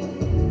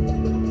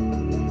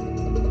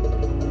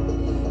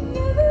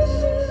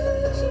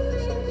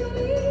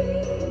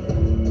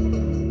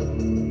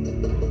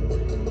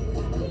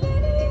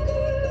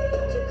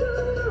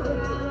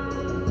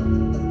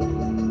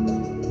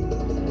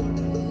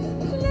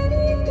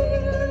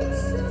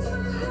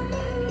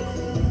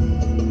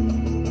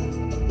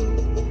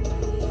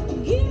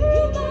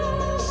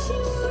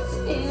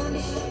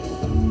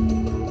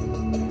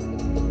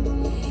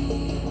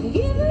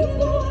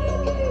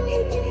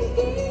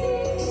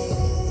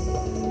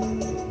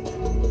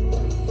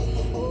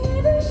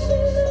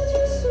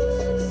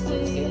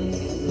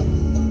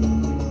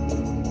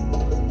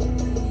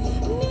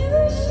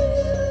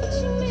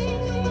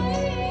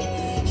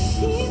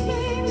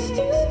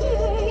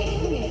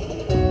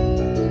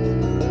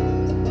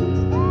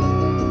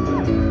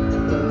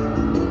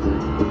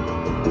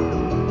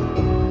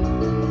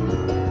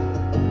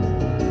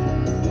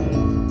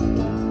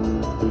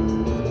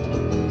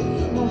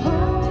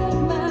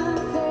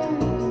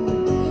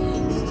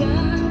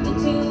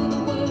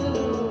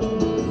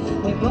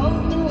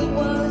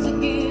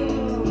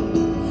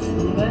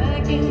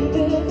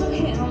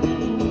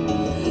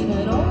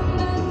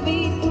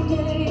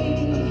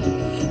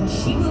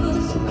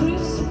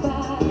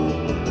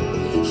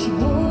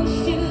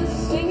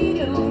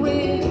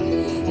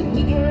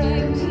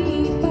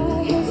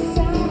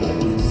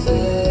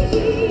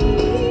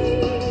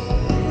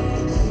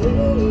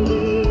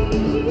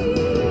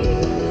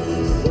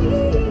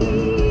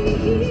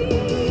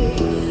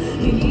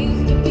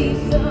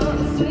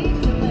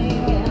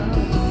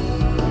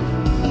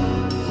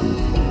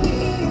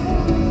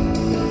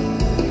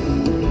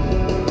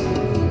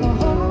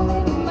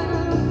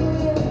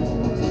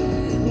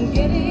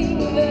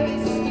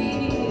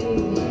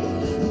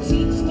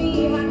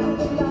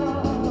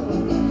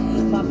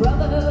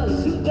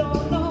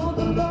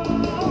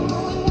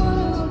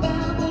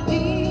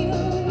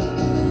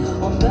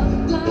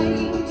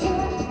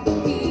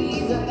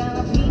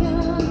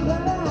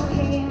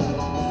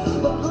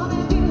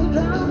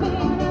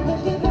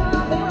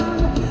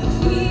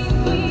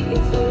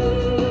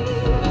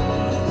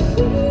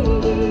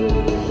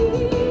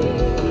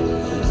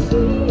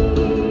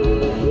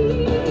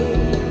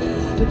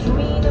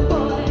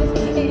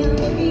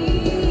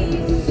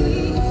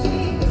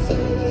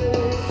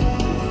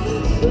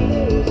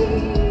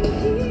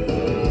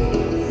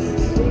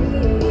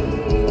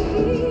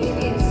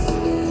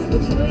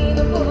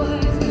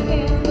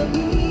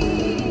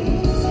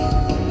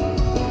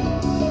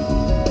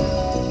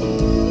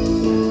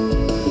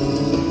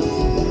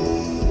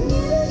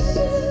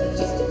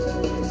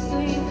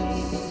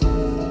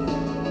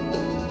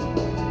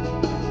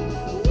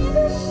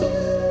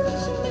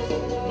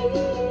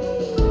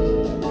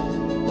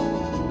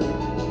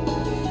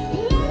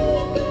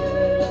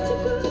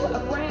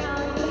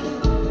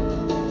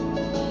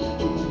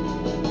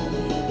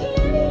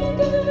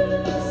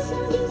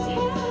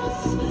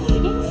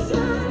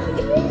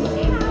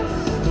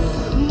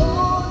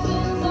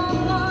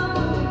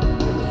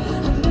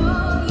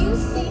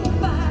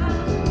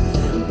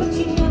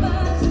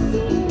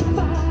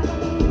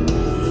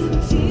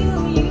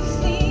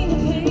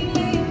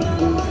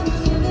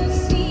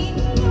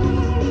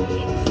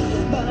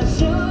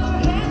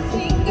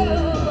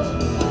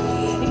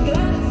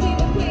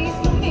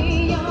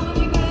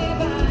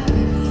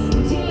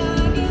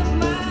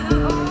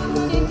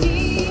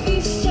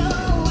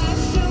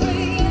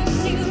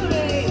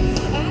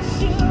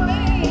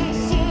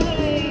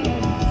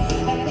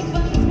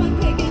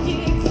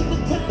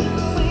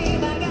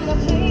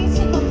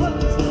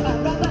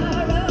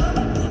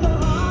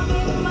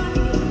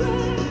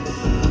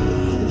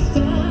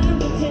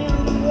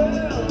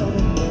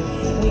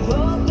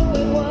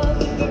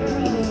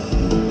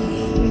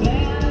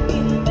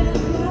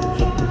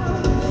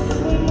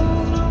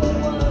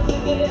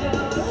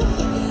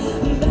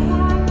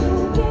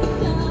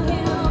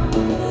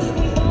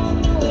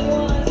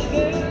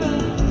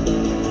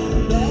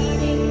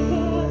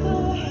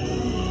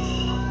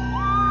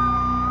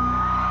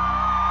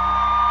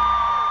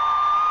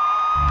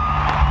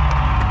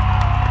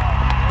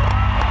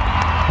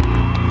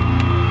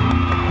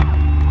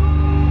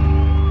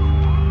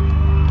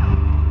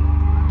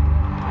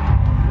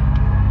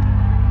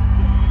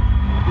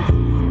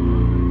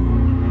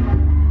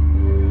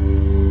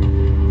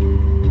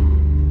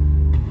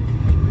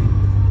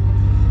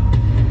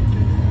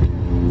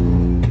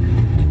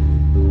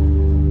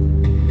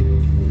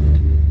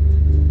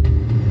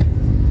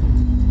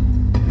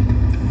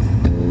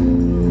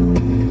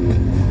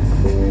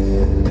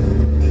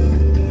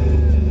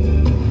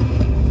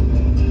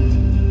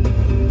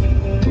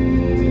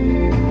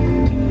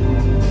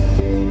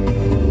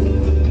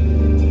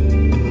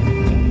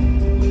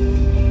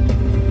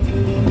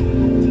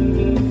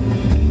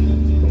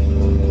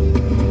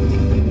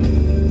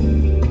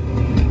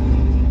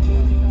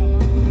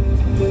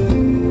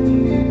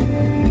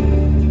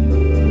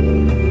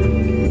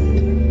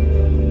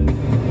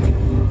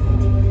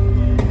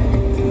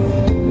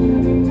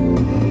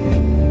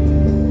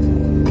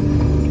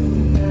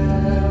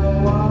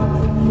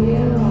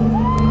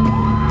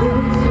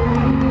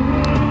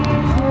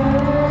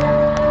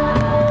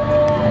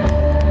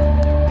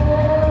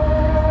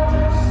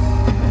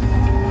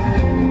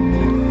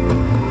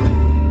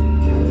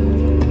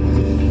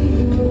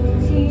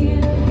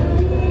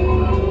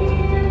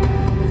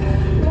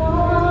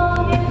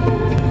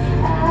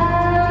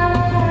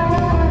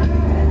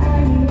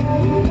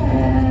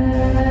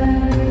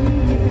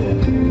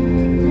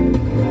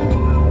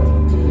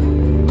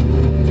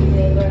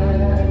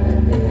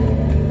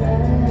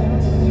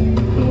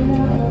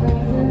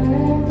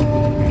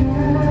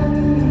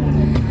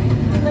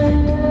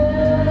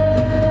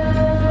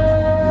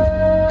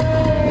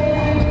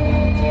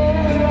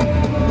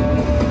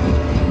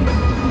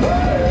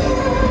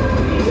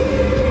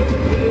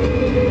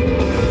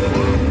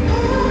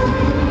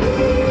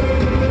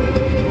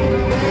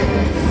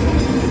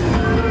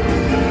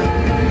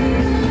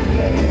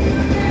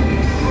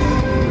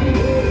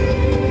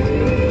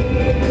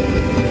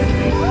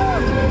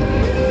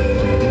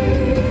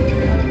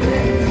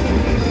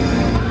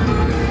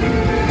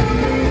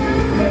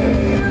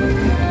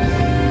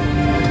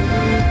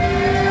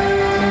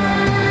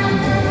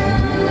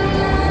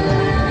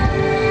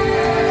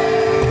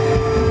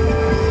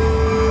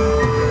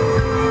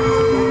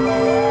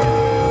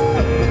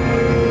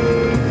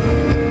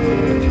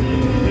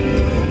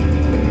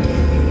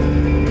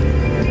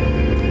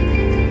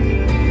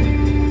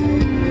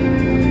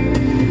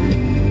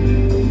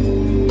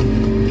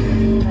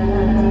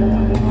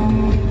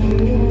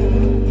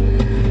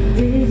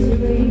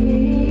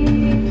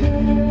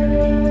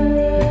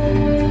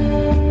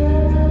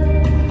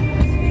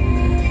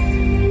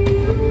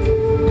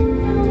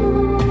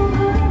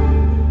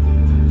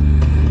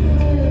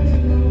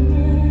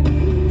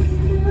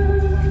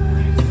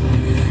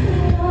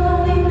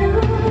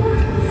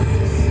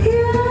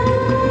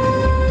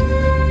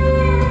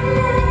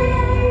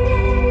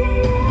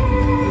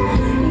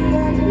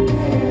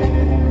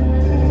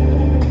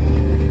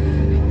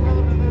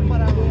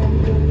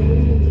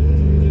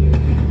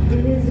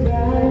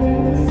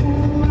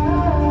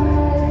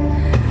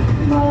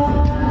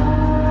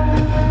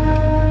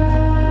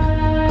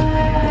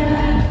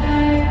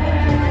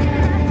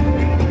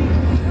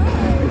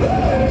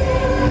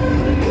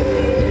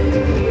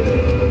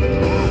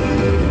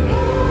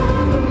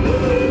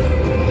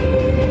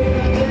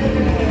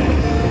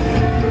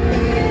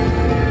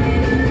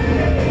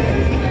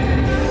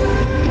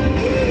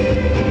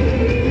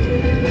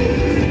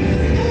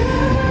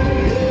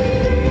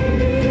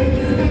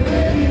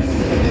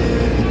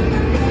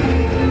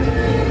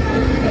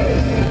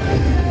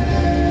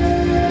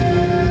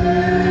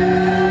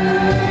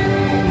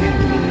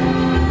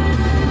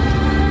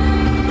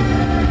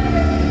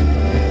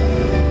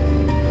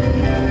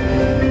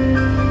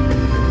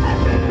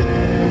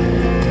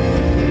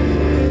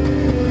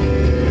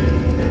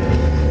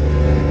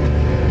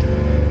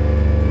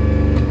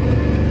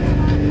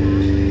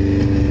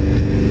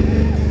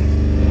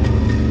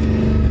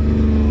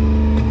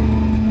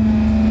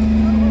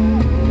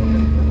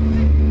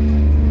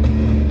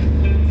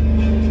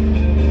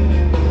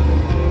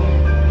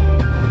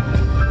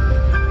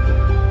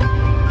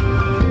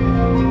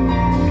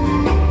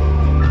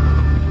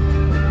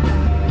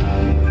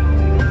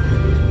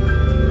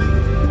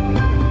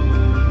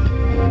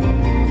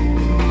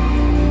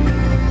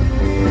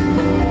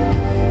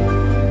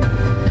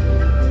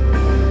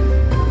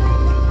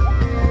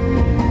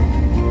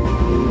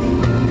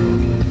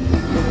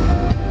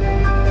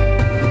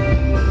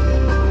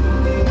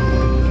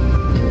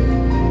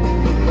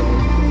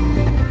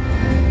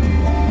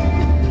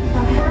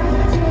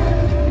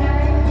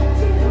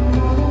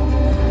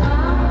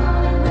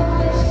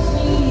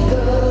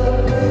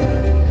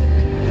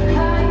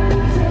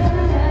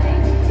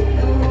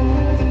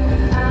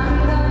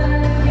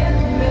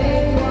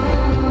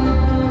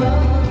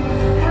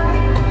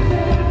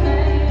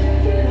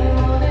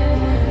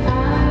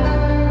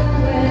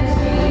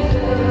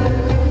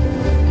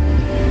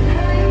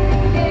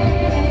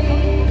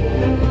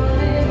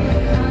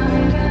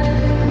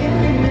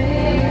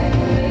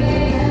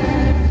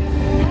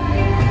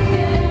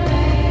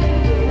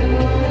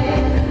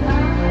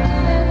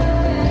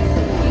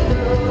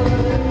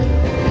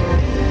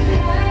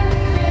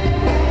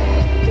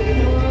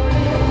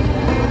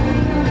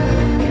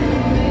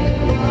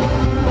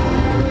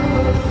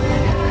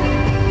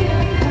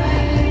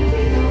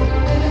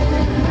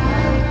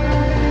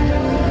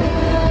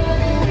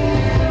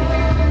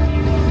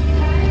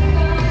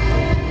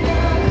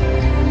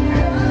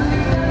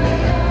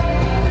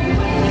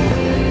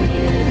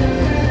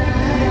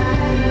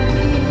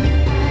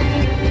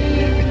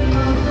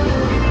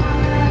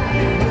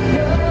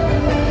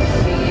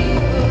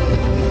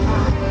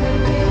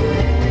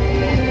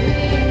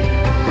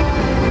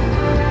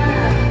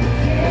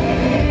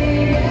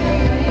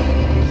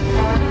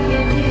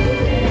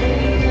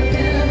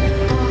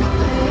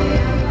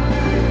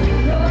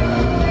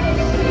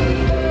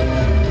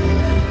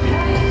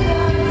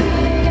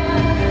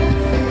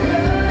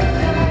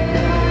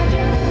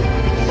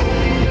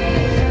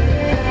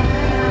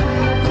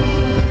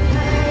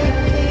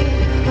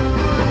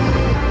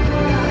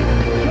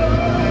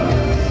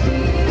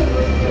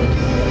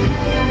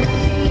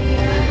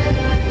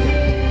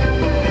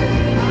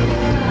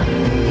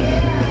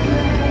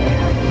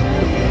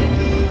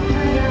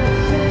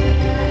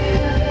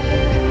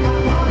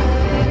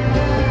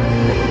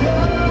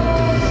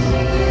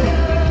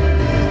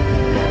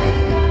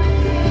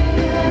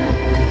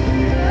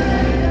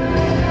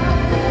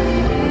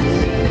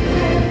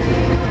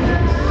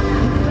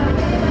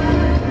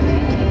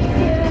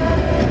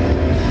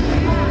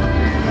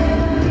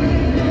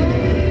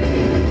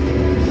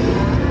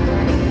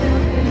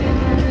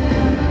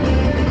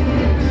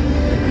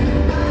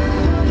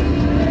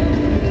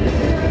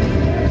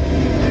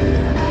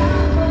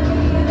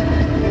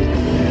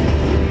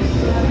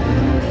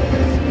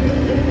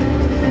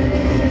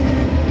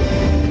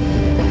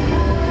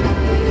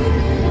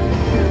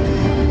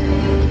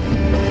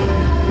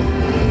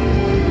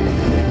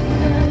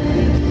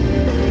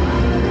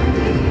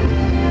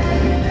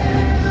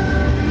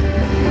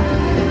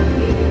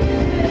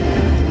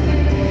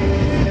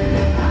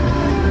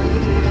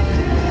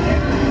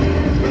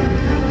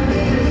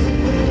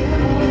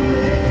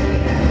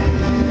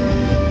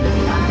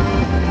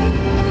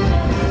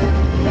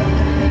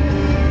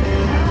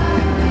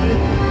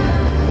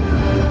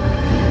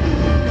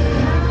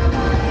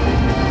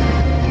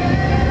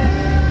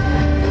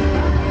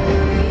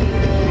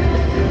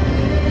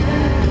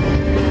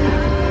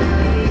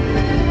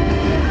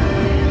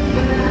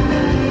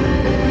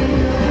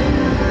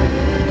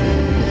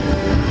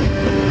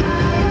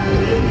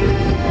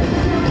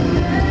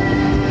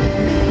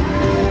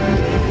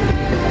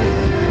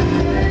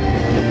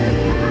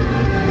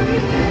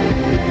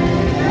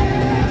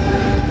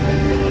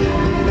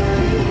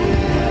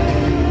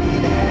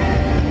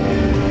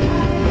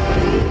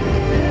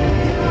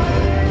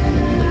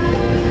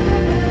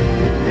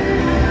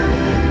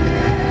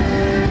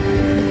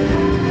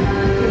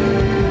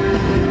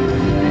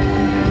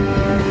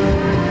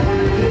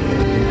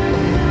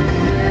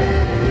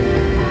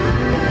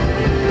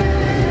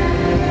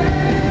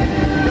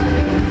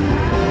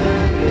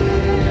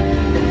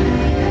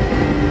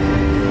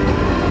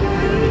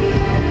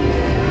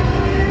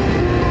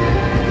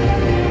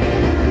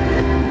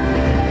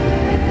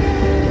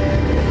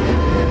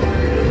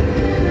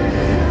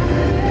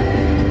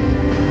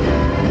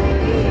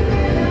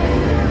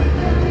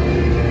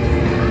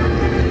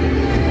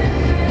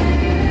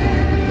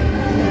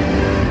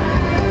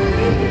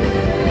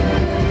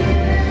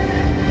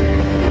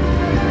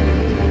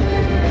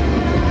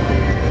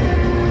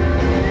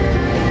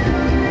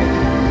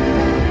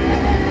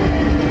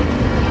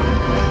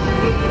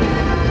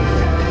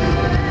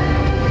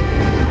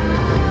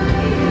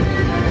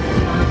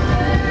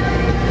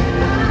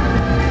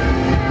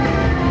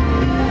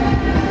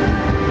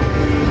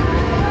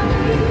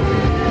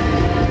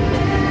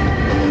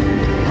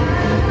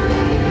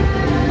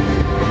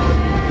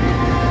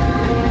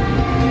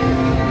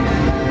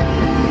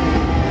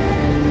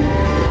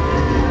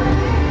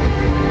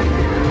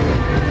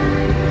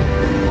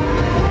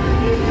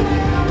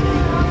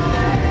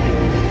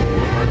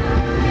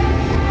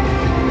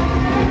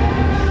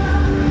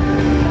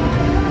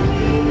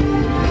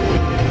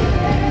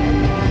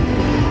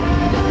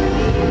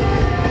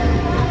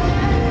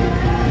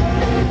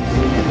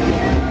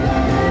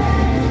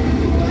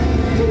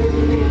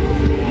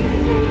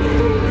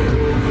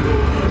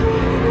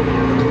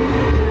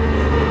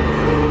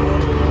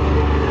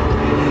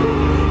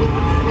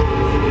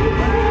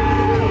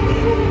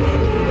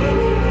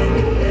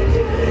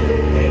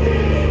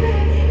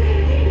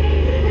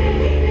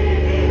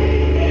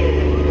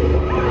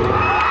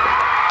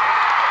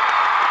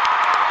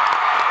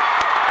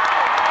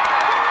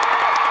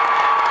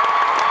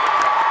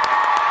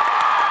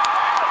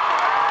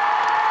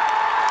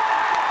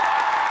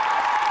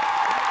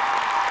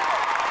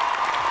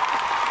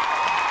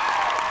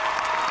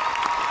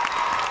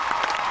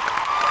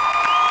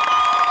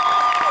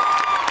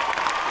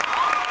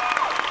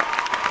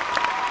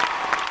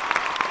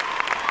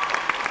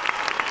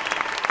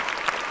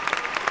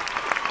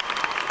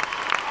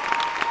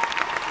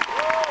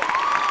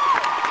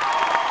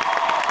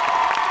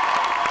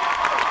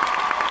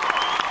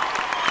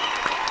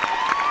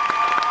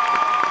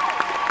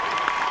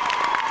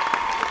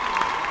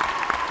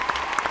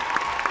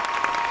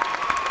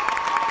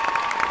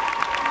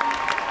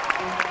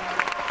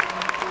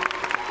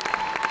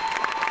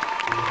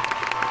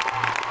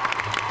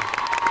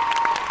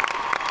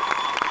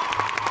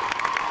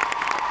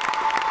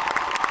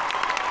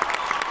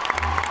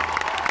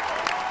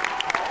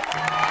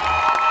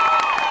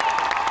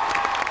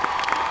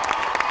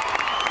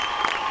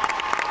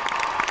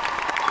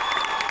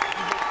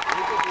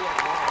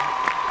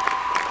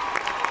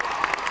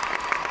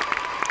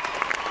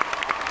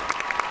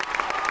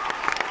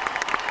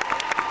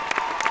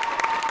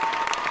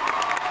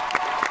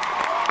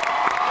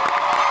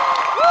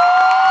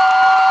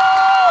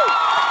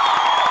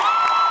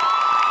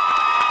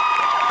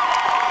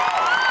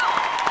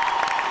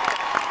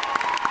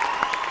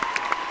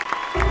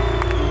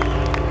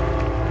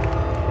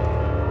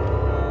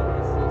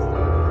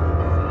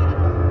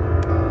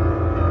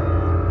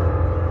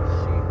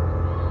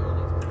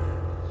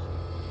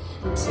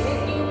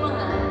take your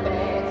mind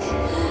back.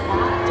 I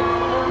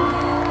don't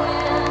know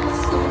when,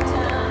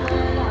 sometime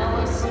that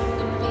always seem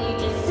to be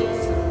just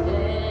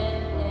distant.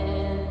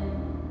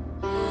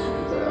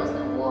 Girls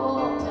that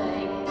wore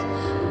pink,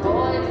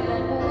 boys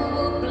that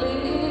wore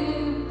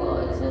blue,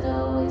 boys that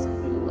always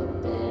grew a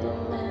better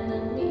man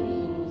than me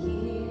and you.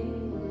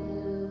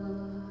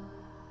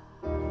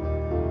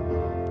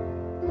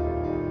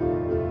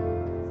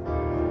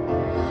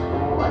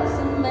 What's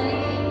a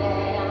man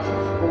now?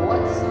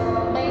 What's a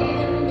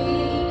man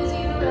means?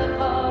 You're a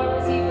bar,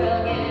 is he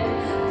rugged?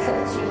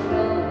 Cut your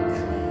own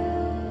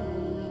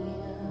clean.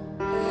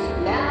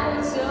 Now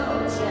it's all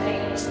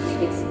changed.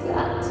 It's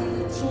got to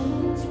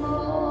change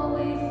more.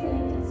 We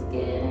think it's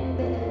getting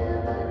better,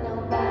 but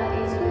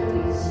nobody's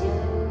really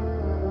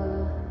sure.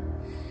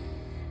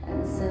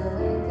 And so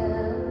it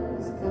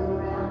goes, go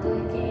round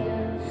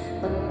again.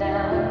 But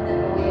now and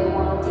then we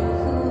wonder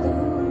who the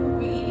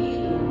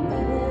real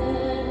man.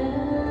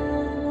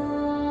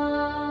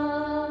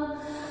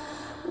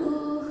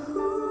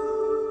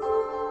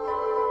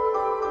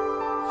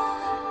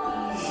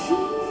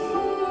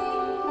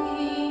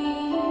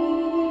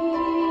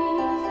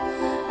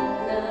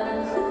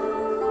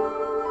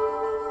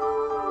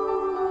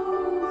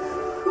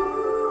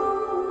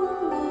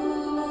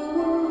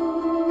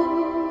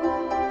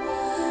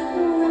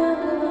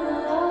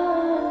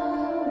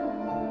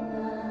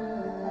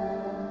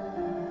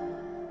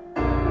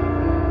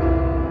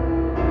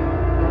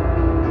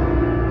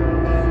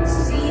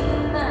 See the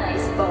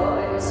nice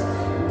boys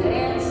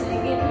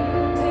dancing in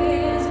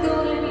pairs,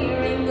 golden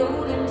earring,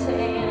 golden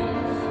tan,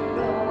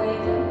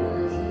 blowing in the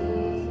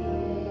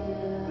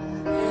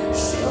hair.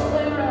 Sure,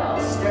 they're all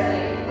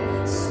straight,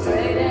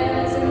 straight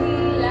as a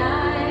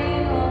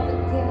line. All the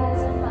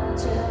guys are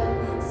macho,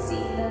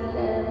 see the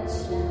leather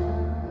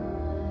shine.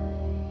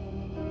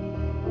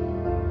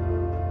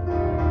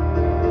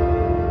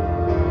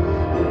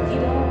 You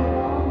don't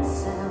want to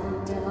sound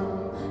dumb,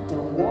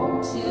 don't want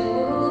to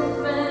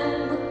offend,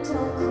 but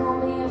don't call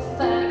me a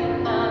faggot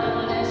not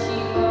unless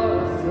you are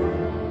a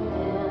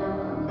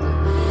friend.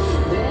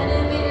 Then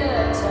if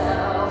you're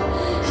tough,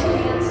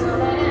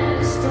 handsome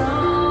and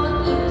strong,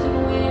 you can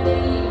wear the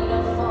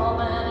uniform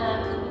and I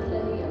can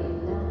play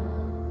along.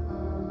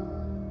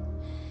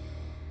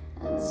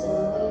 And so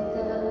it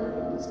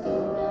goes, go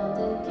round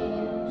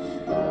again.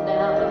 But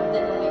now and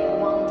then we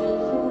wonder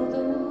who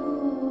the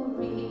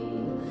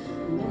real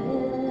man.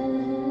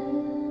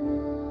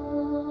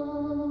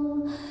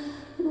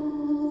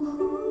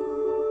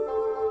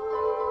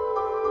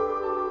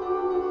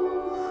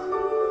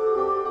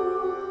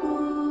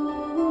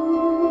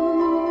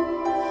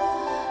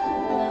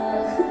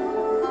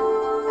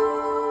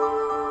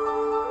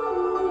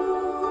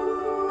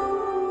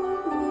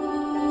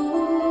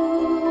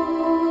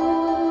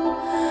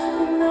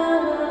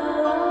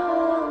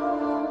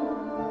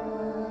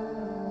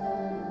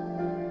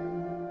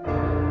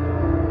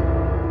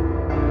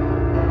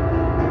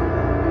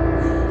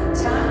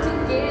 Time to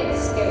get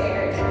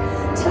scared,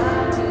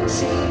 time to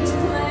change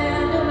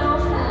plan. Don't know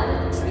how to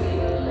treat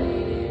a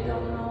lady,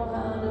 don't know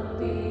how to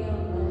be a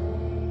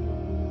man.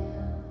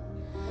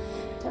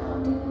 Time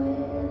to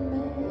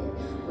admit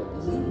what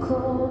you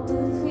call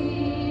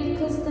defeat,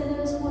 'cause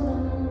there's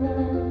women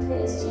running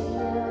past you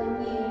now and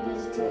you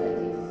just drag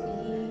your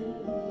feet.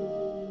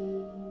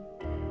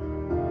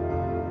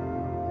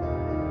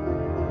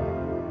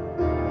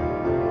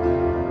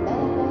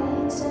 Man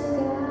makes a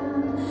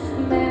gun,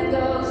 man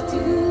goes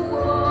to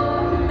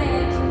war,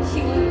 man can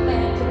kill and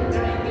man can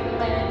drink and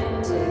man can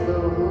take a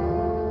whore.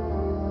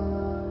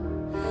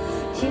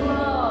 Kill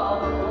all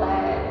the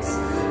blacks,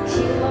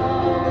 kill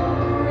all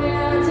the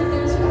reds. If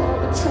there's war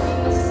between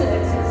the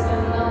sexes,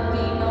 then there'll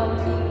be no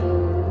people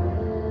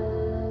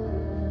left.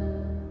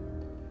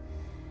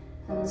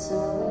 And so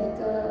it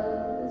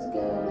goes,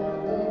 go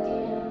round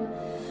again.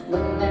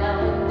 But now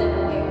and then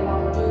we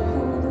wonder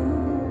who the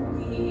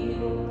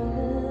real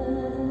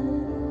man.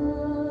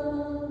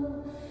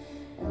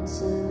 And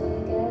so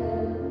it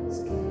goes,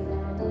 go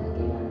round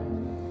again.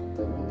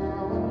 But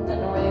now and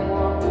then we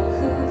wonder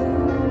who the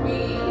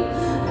real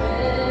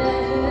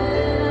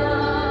men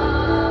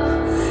are.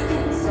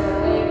 And so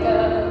it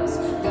goes,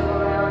 go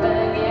round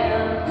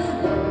again.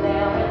 But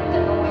now and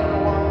then we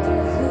wonder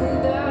who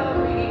the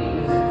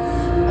real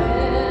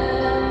men are.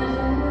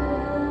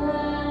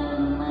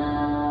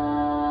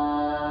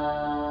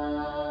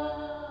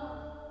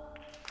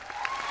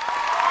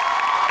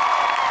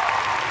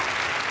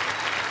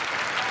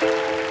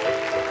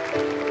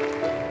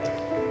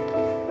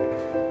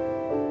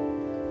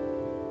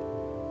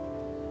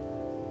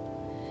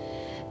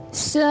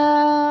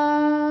 Summertime,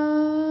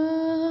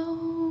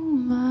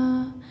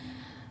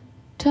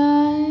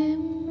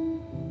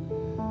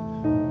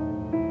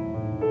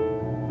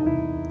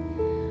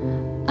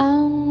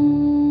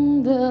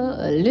 and the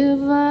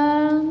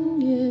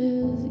living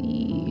is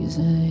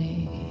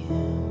easy.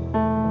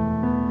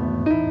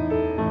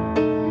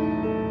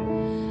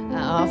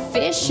 Our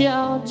fish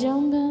are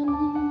jumping,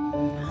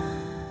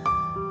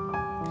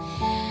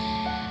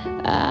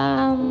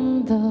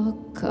 and the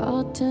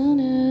cotton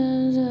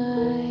is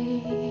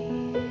high.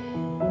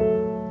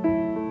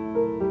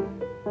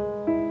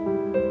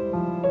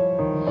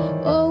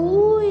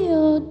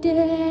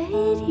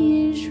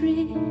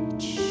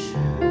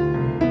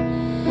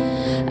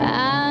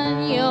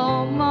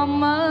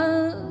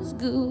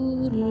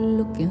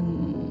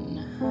 looking.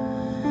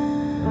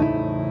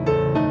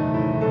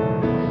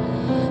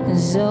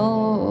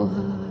 So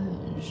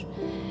hush,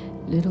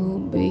 little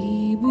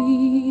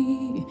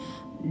baby,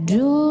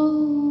 don't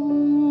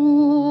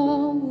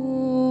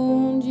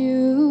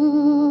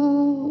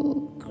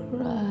you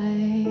cry.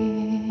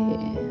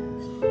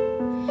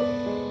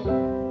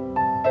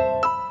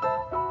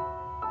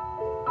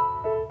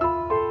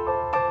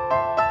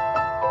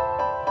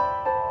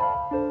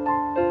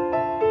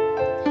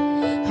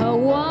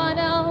 One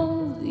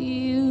of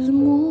these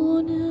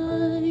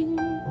mornings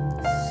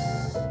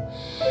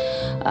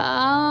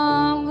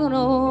I'm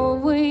gonna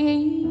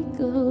wake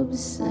up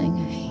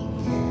singing.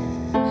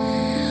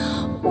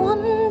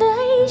 One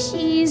day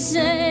she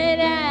said,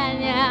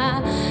 and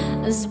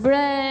I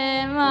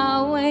spread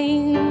my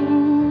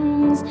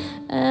wings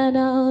and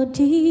I'll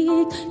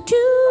dig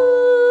to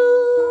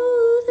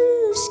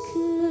the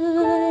sky.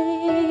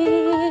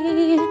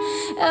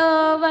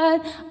 Oh,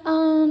 but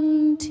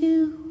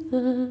until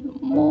the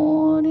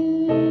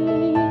morning,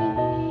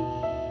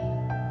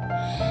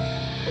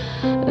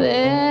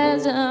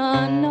 there's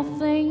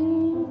nothing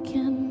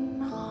can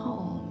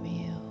harm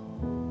you.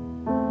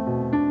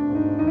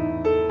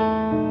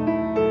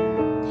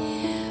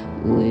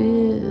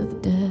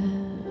 With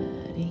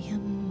Daddy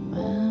and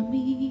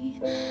Mommy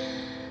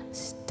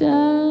standing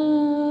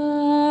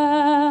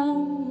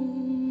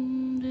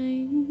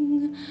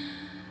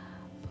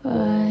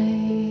by.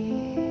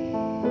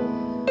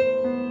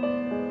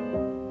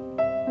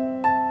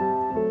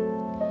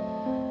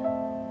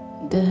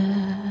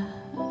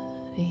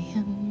 Daddy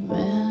and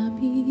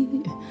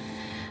Mommy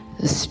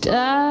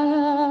standing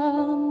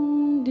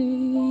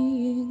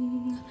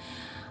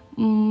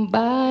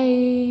by.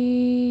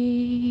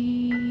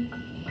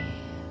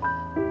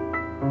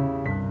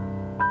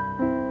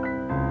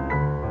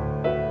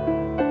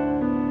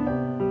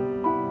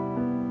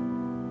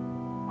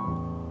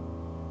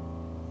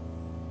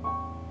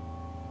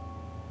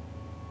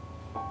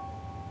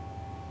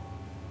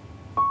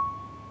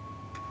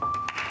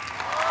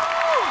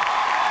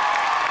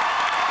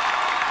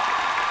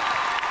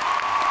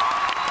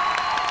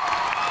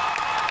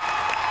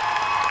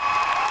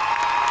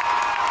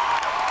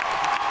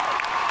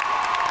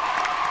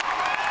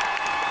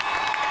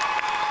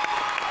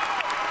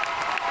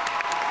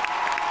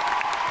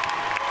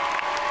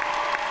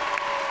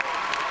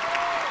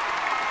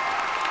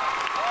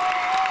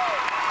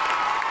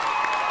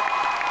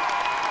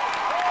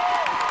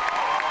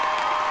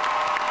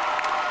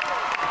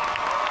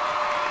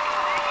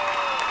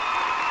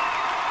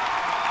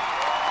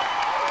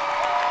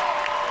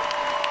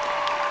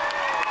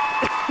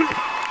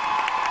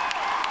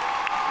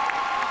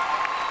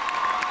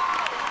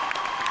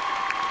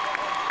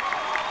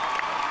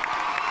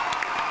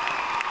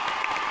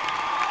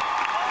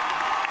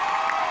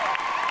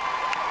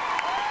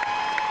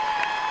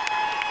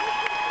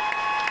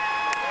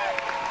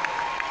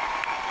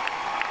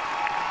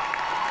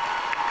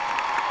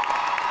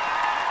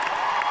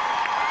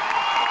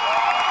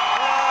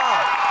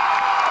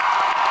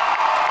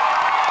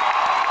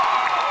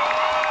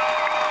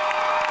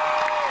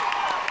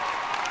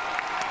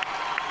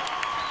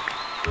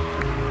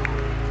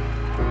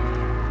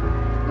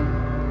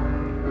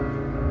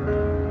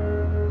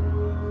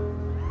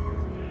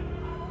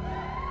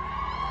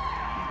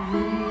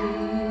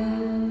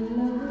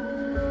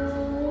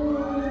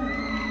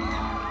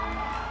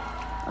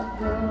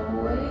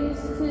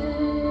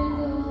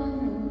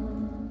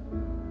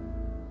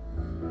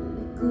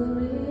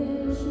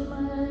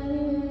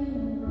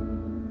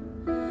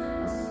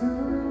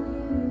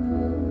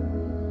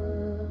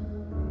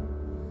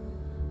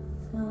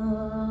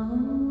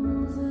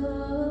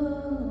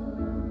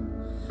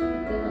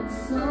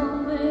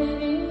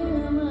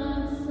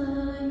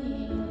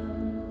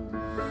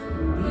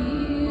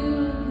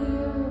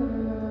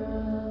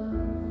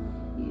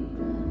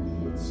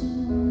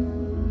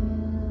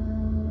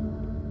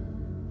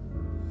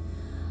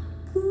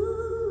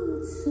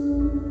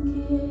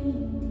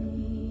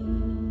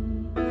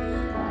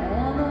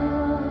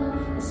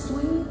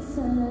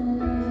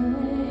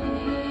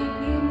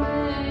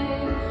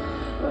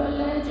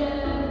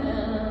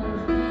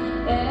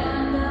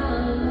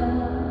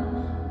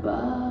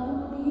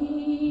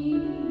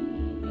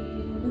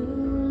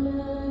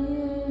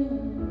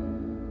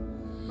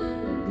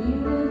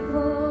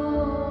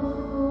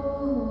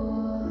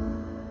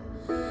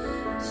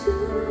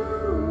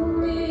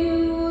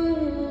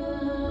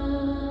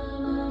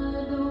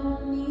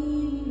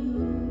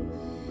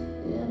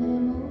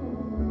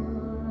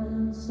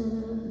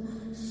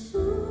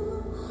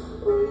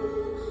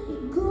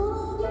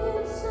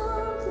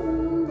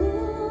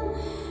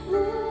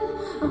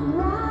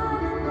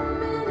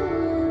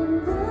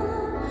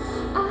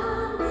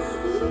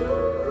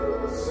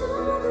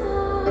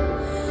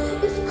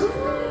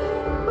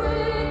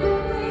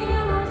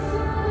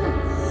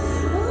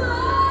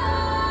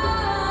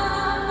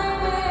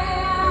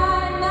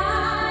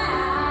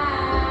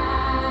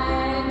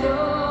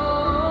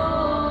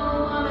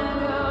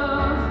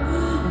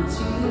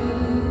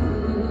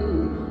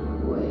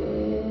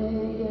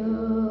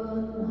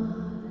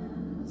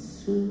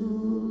 so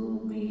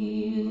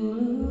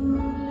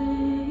beautifully.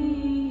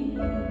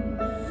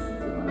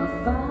 Gonna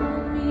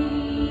find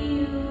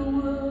me a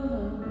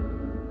world,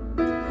 a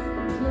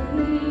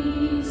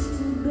place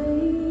to be.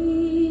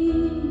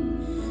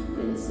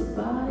 There's a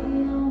body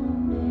on a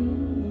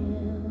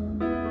man,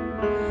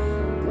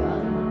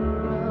 got a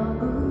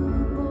rubber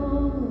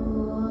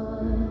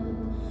board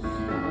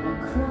and a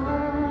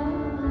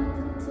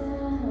crocodile.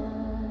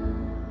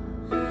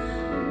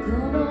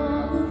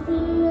 Gonna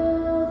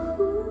float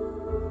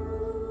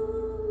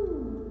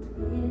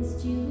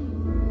past you.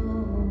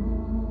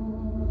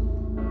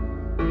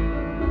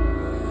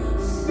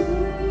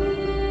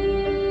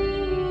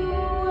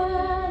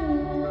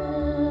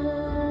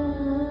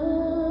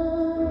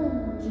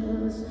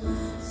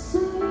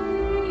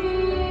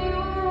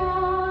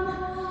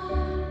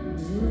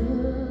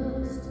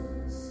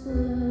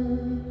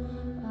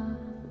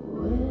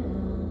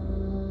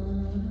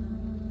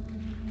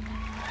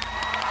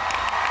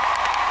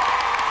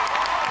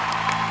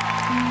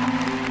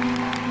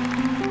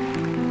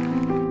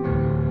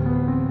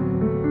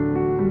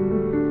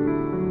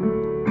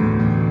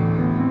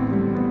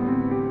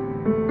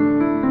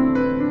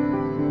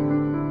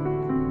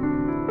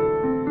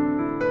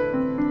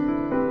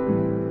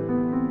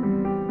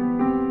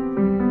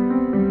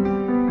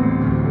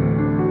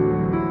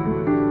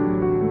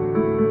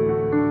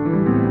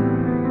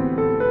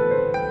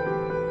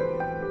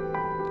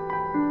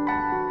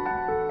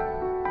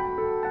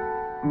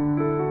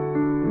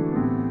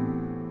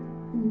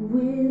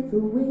 With a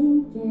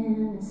wink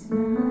and a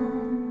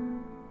smile,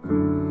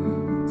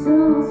 you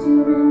toss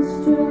your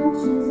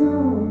instructions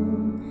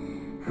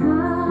on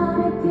how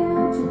to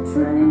catch a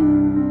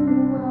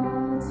train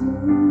while it's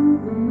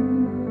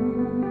moving.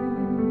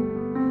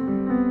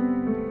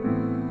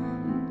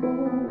 You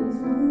always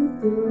were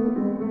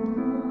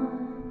the one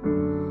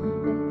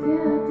that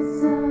kept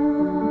us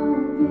all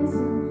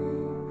guessing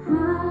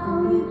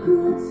how you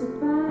could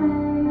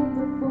survive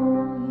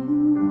before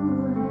you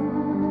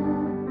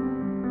had.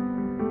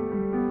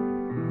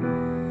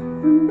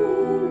 From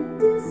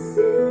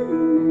medicine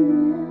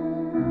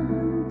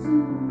to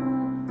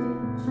my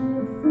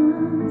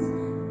difference,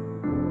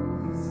 all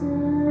of a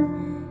sudden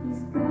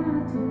he's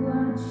got to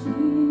watch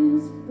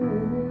his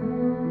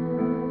back.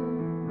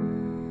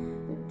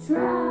 The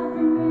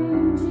driving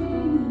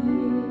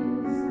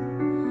ranges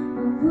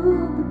are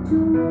open to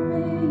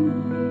me,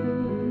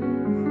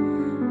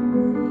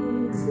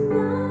 but it's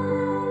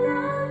not. I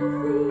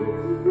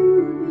think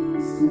you'd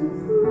be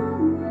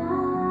surprised.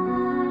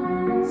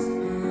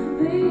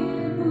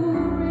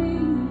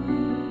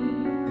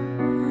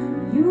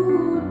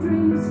 Your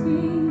dreams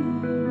fade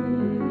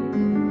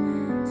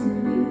till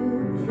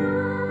you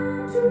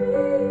can't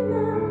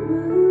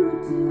remember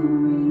to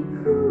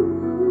recall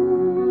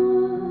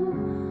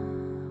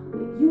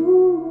where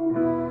your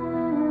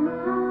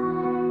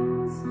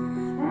eyes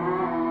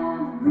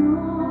have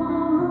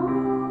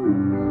gone.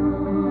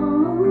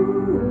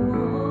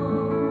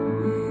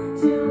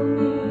 Tell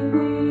me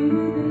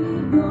where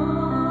they've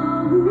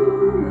gone.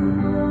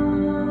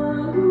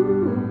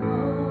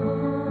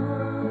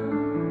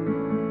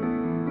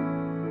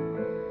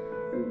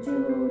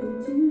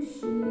 Jordan to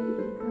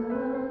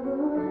Chicago,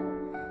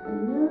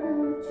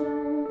 another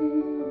child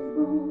is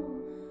born.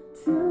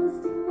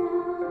 Trusting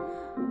God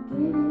we'll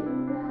get it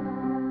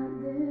right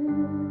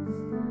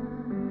this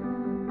time.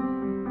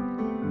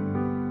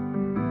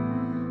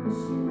 I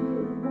should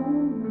have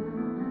worn my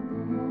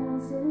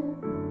glasses.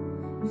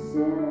 You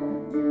said I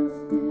just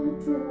did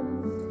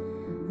trust.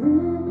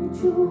 Then you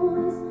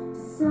chose to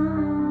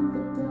sign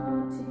the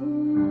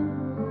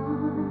dotted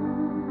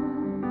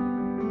line.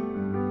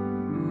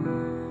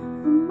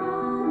 From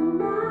modern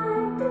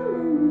night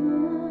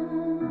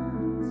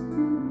deliriums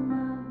to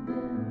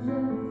modern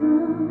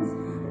difference,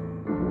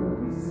 all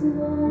of a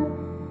sudden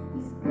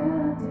he's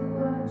got to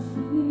watch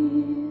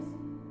his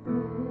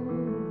back.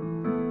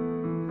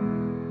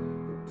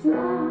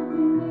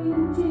 Dropping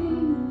in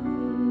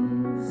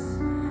dreams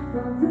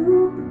while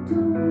looping to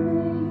me,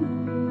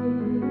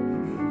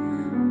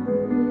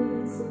 but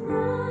it's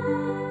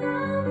not. I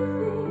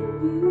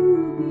think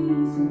you'd be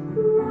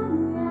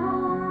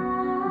surprised.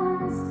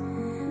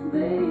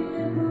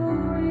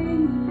 Baby,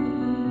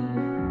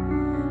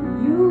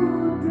 your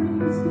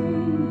dreams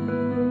fade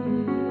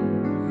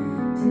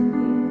till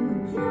you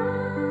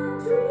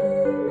can't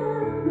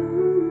remember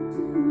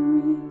to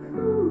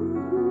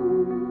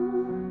recall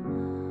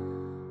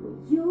where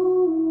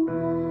your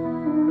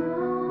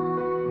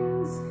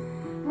eyes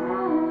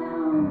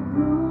have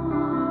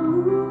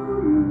gone.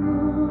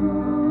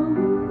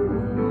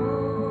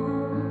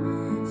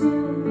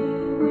 Tell me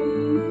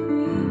where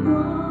they've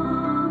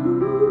gone.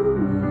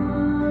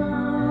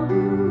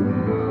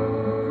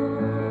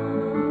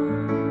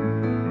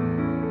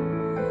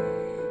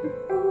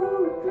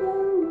 Before I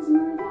close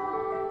my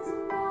eyes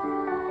at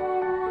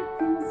night, I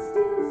can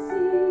still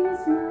see you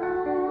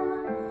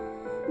smile.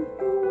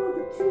 Before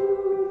the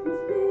truth was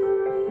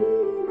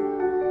buried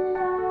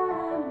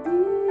alive,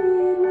 did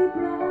we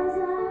rise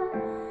up?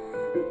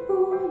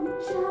 Before you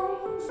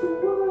changed the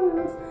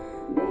world,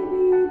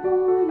 maybe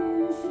boy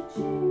you should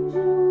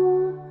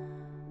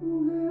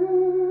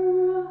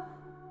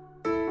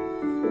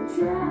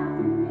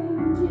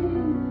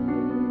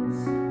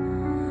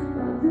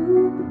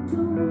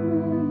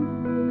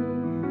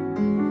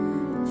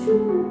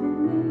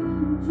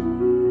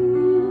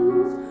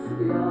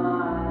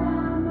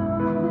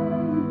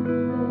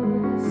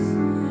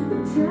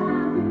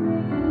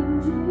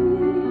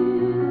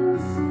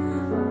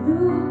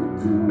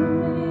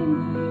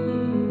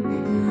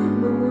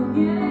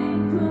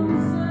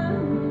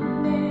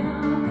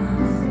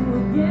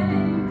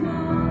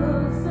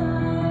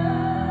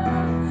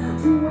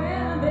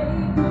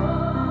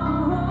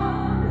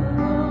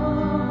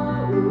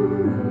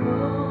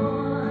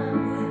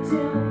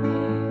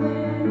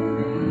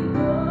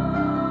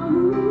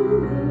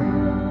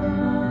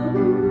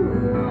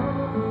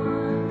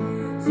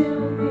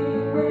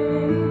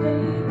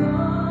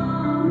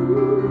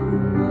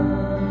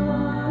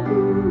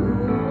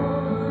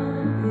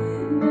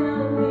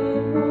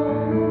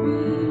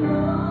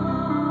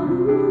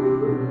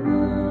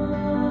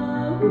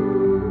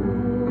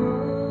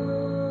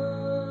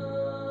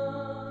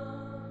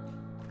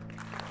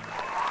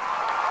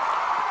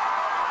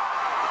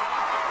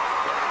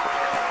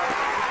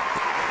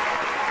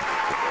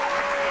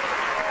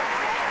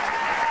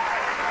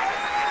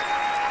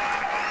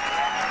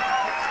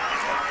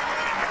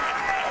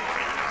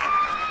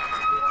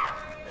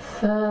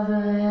 5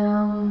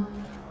 a.m.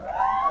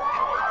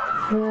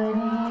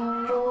 Friday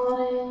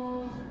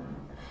morning,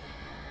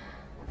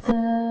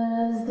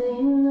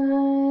 Thursday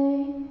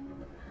night,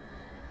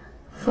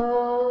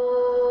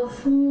 far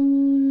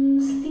from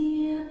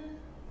sleep,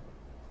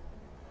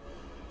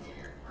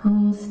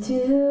 I'm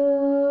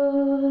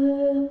still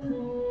up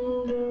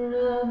and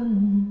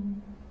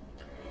driving,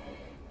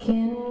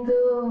 can't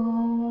go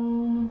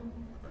home,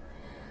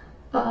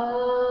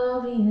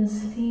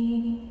 obviously.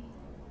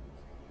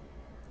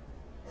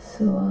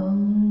 So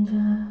I'll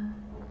drive,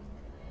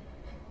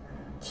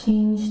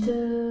 change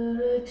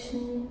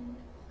direction,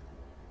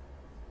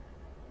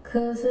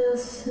 'cause I'll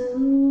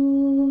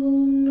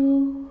soon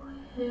know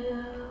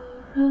where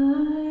I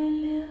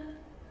live.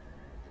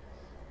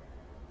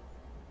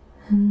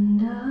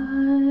 And I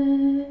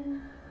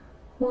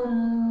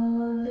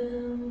wanna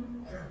live,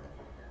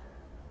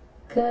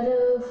 got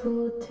a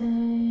full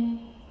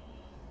tank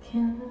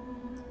and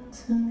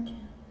some gas.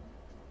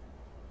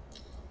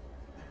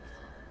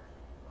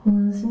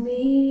 Was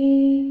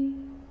me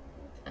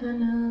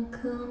and a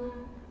gun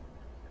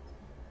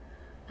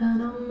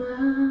and a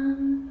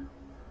man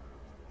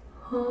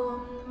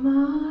on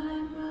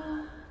my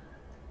back,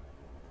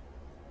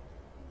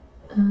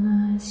 and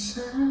I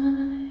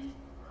sang,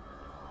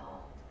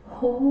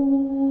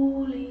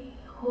 holy,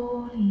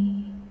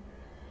 holy,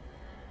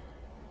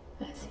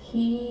 as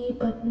he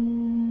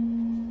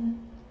buttoned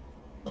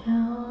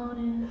down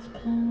his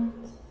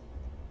pants.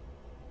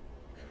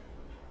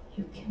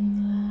 You can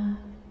laugh,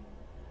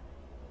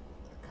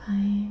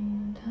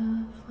 kind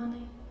of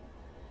funny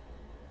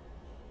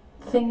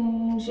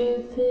things you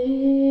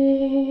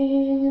think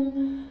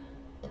in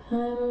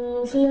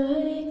times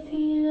like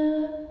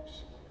these,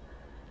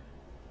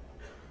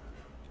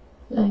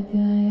 like I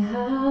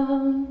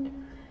haven't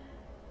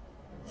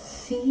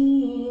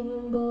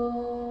seen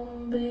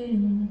Bombay,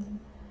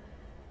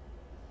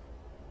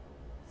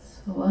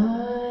 so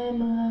I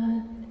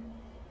might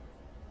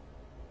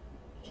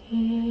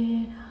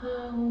get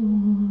out.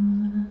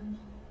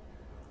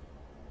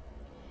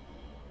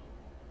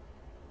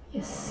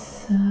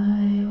 Yes, I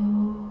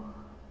owe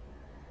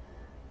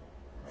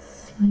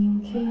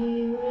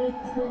slinky red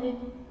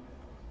thing.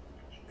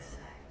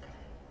 Exactly.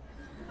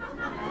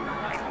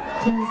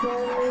 Does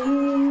that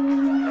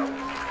mean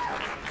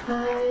I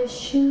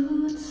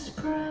should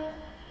spread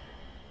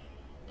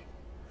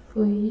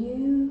for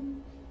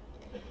you,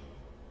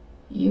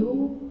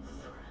 your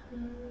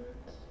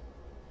friends,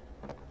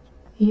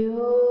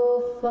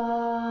 your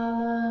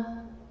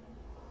father,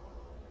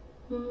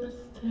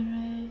 Mr.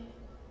 A?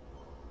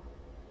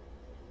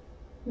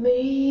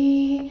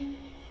 Me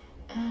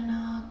and a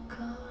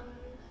gun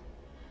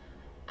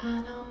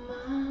and a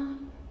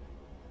man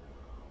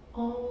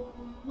on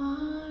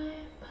my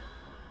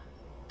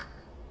back,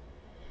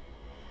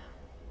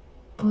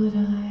 but I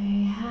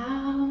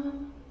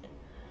haven't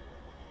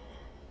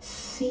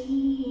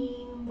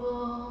seen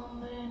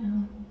Bombay,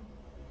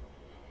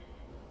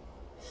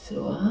 so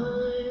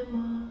I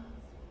must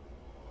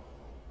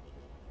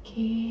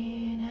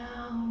get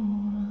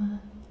out.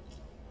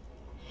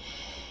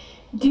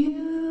 Do you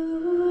know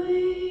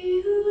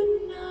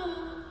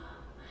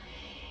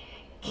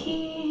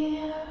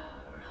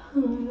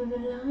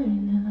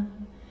Carolina,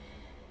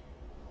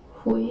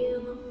 where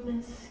the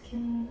mist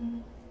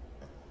can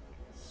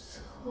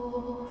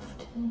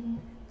soft and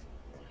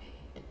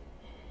sweet?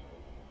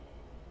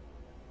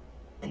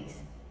 These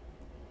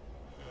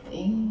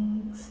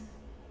things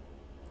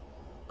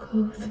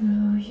go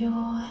through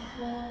your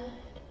head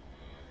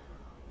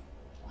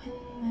when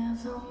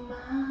there's a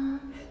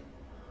man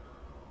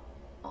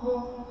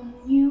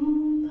on your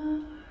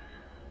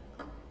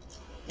back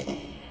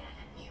and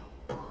you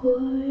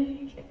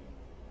put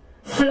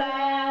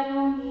flat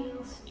on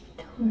your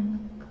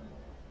stomach.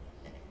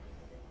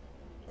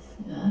 It's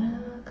not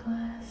a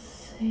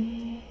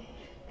classic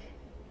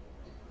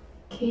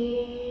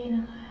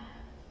Cadillac.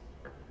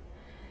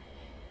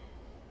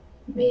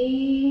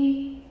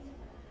 Me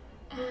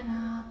and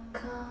a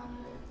gun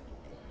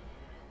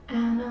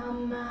and a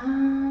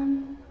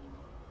man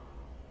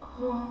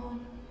on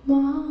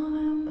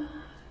my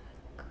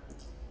back.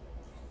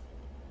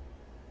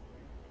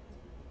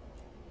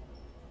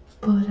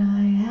 But I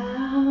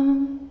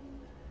haven't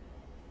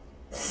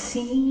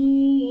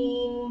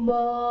seen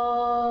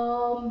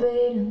Barbados,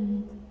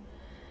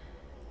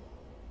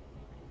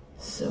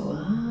 so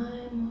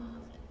I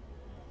must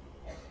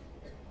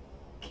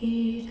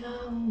get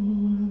out.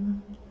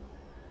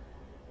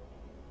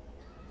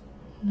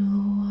 No,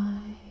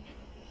 I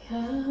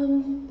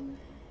haven't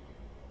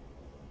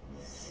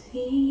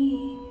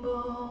seen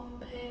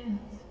Barbados,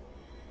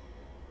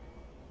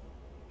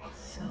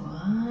 so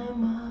I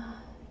must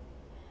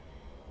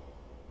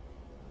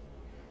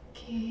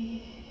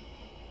get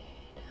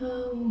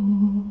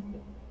out.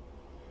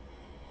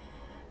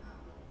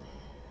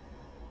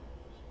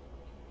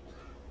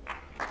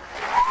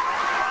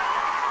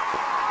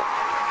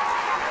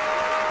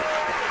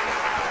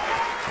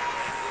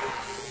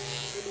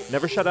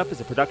 Never Shut Up is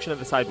a production of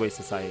the Sideways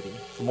Society.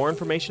 For more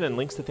information and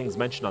links to things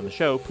mentioned on the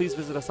show, please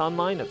visit us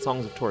online at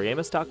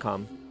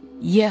songsoftoriamos.com.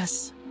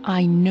 Yes,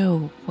 I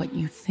know what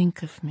you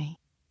think of me.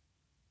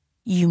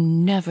 You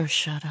never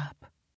shut up.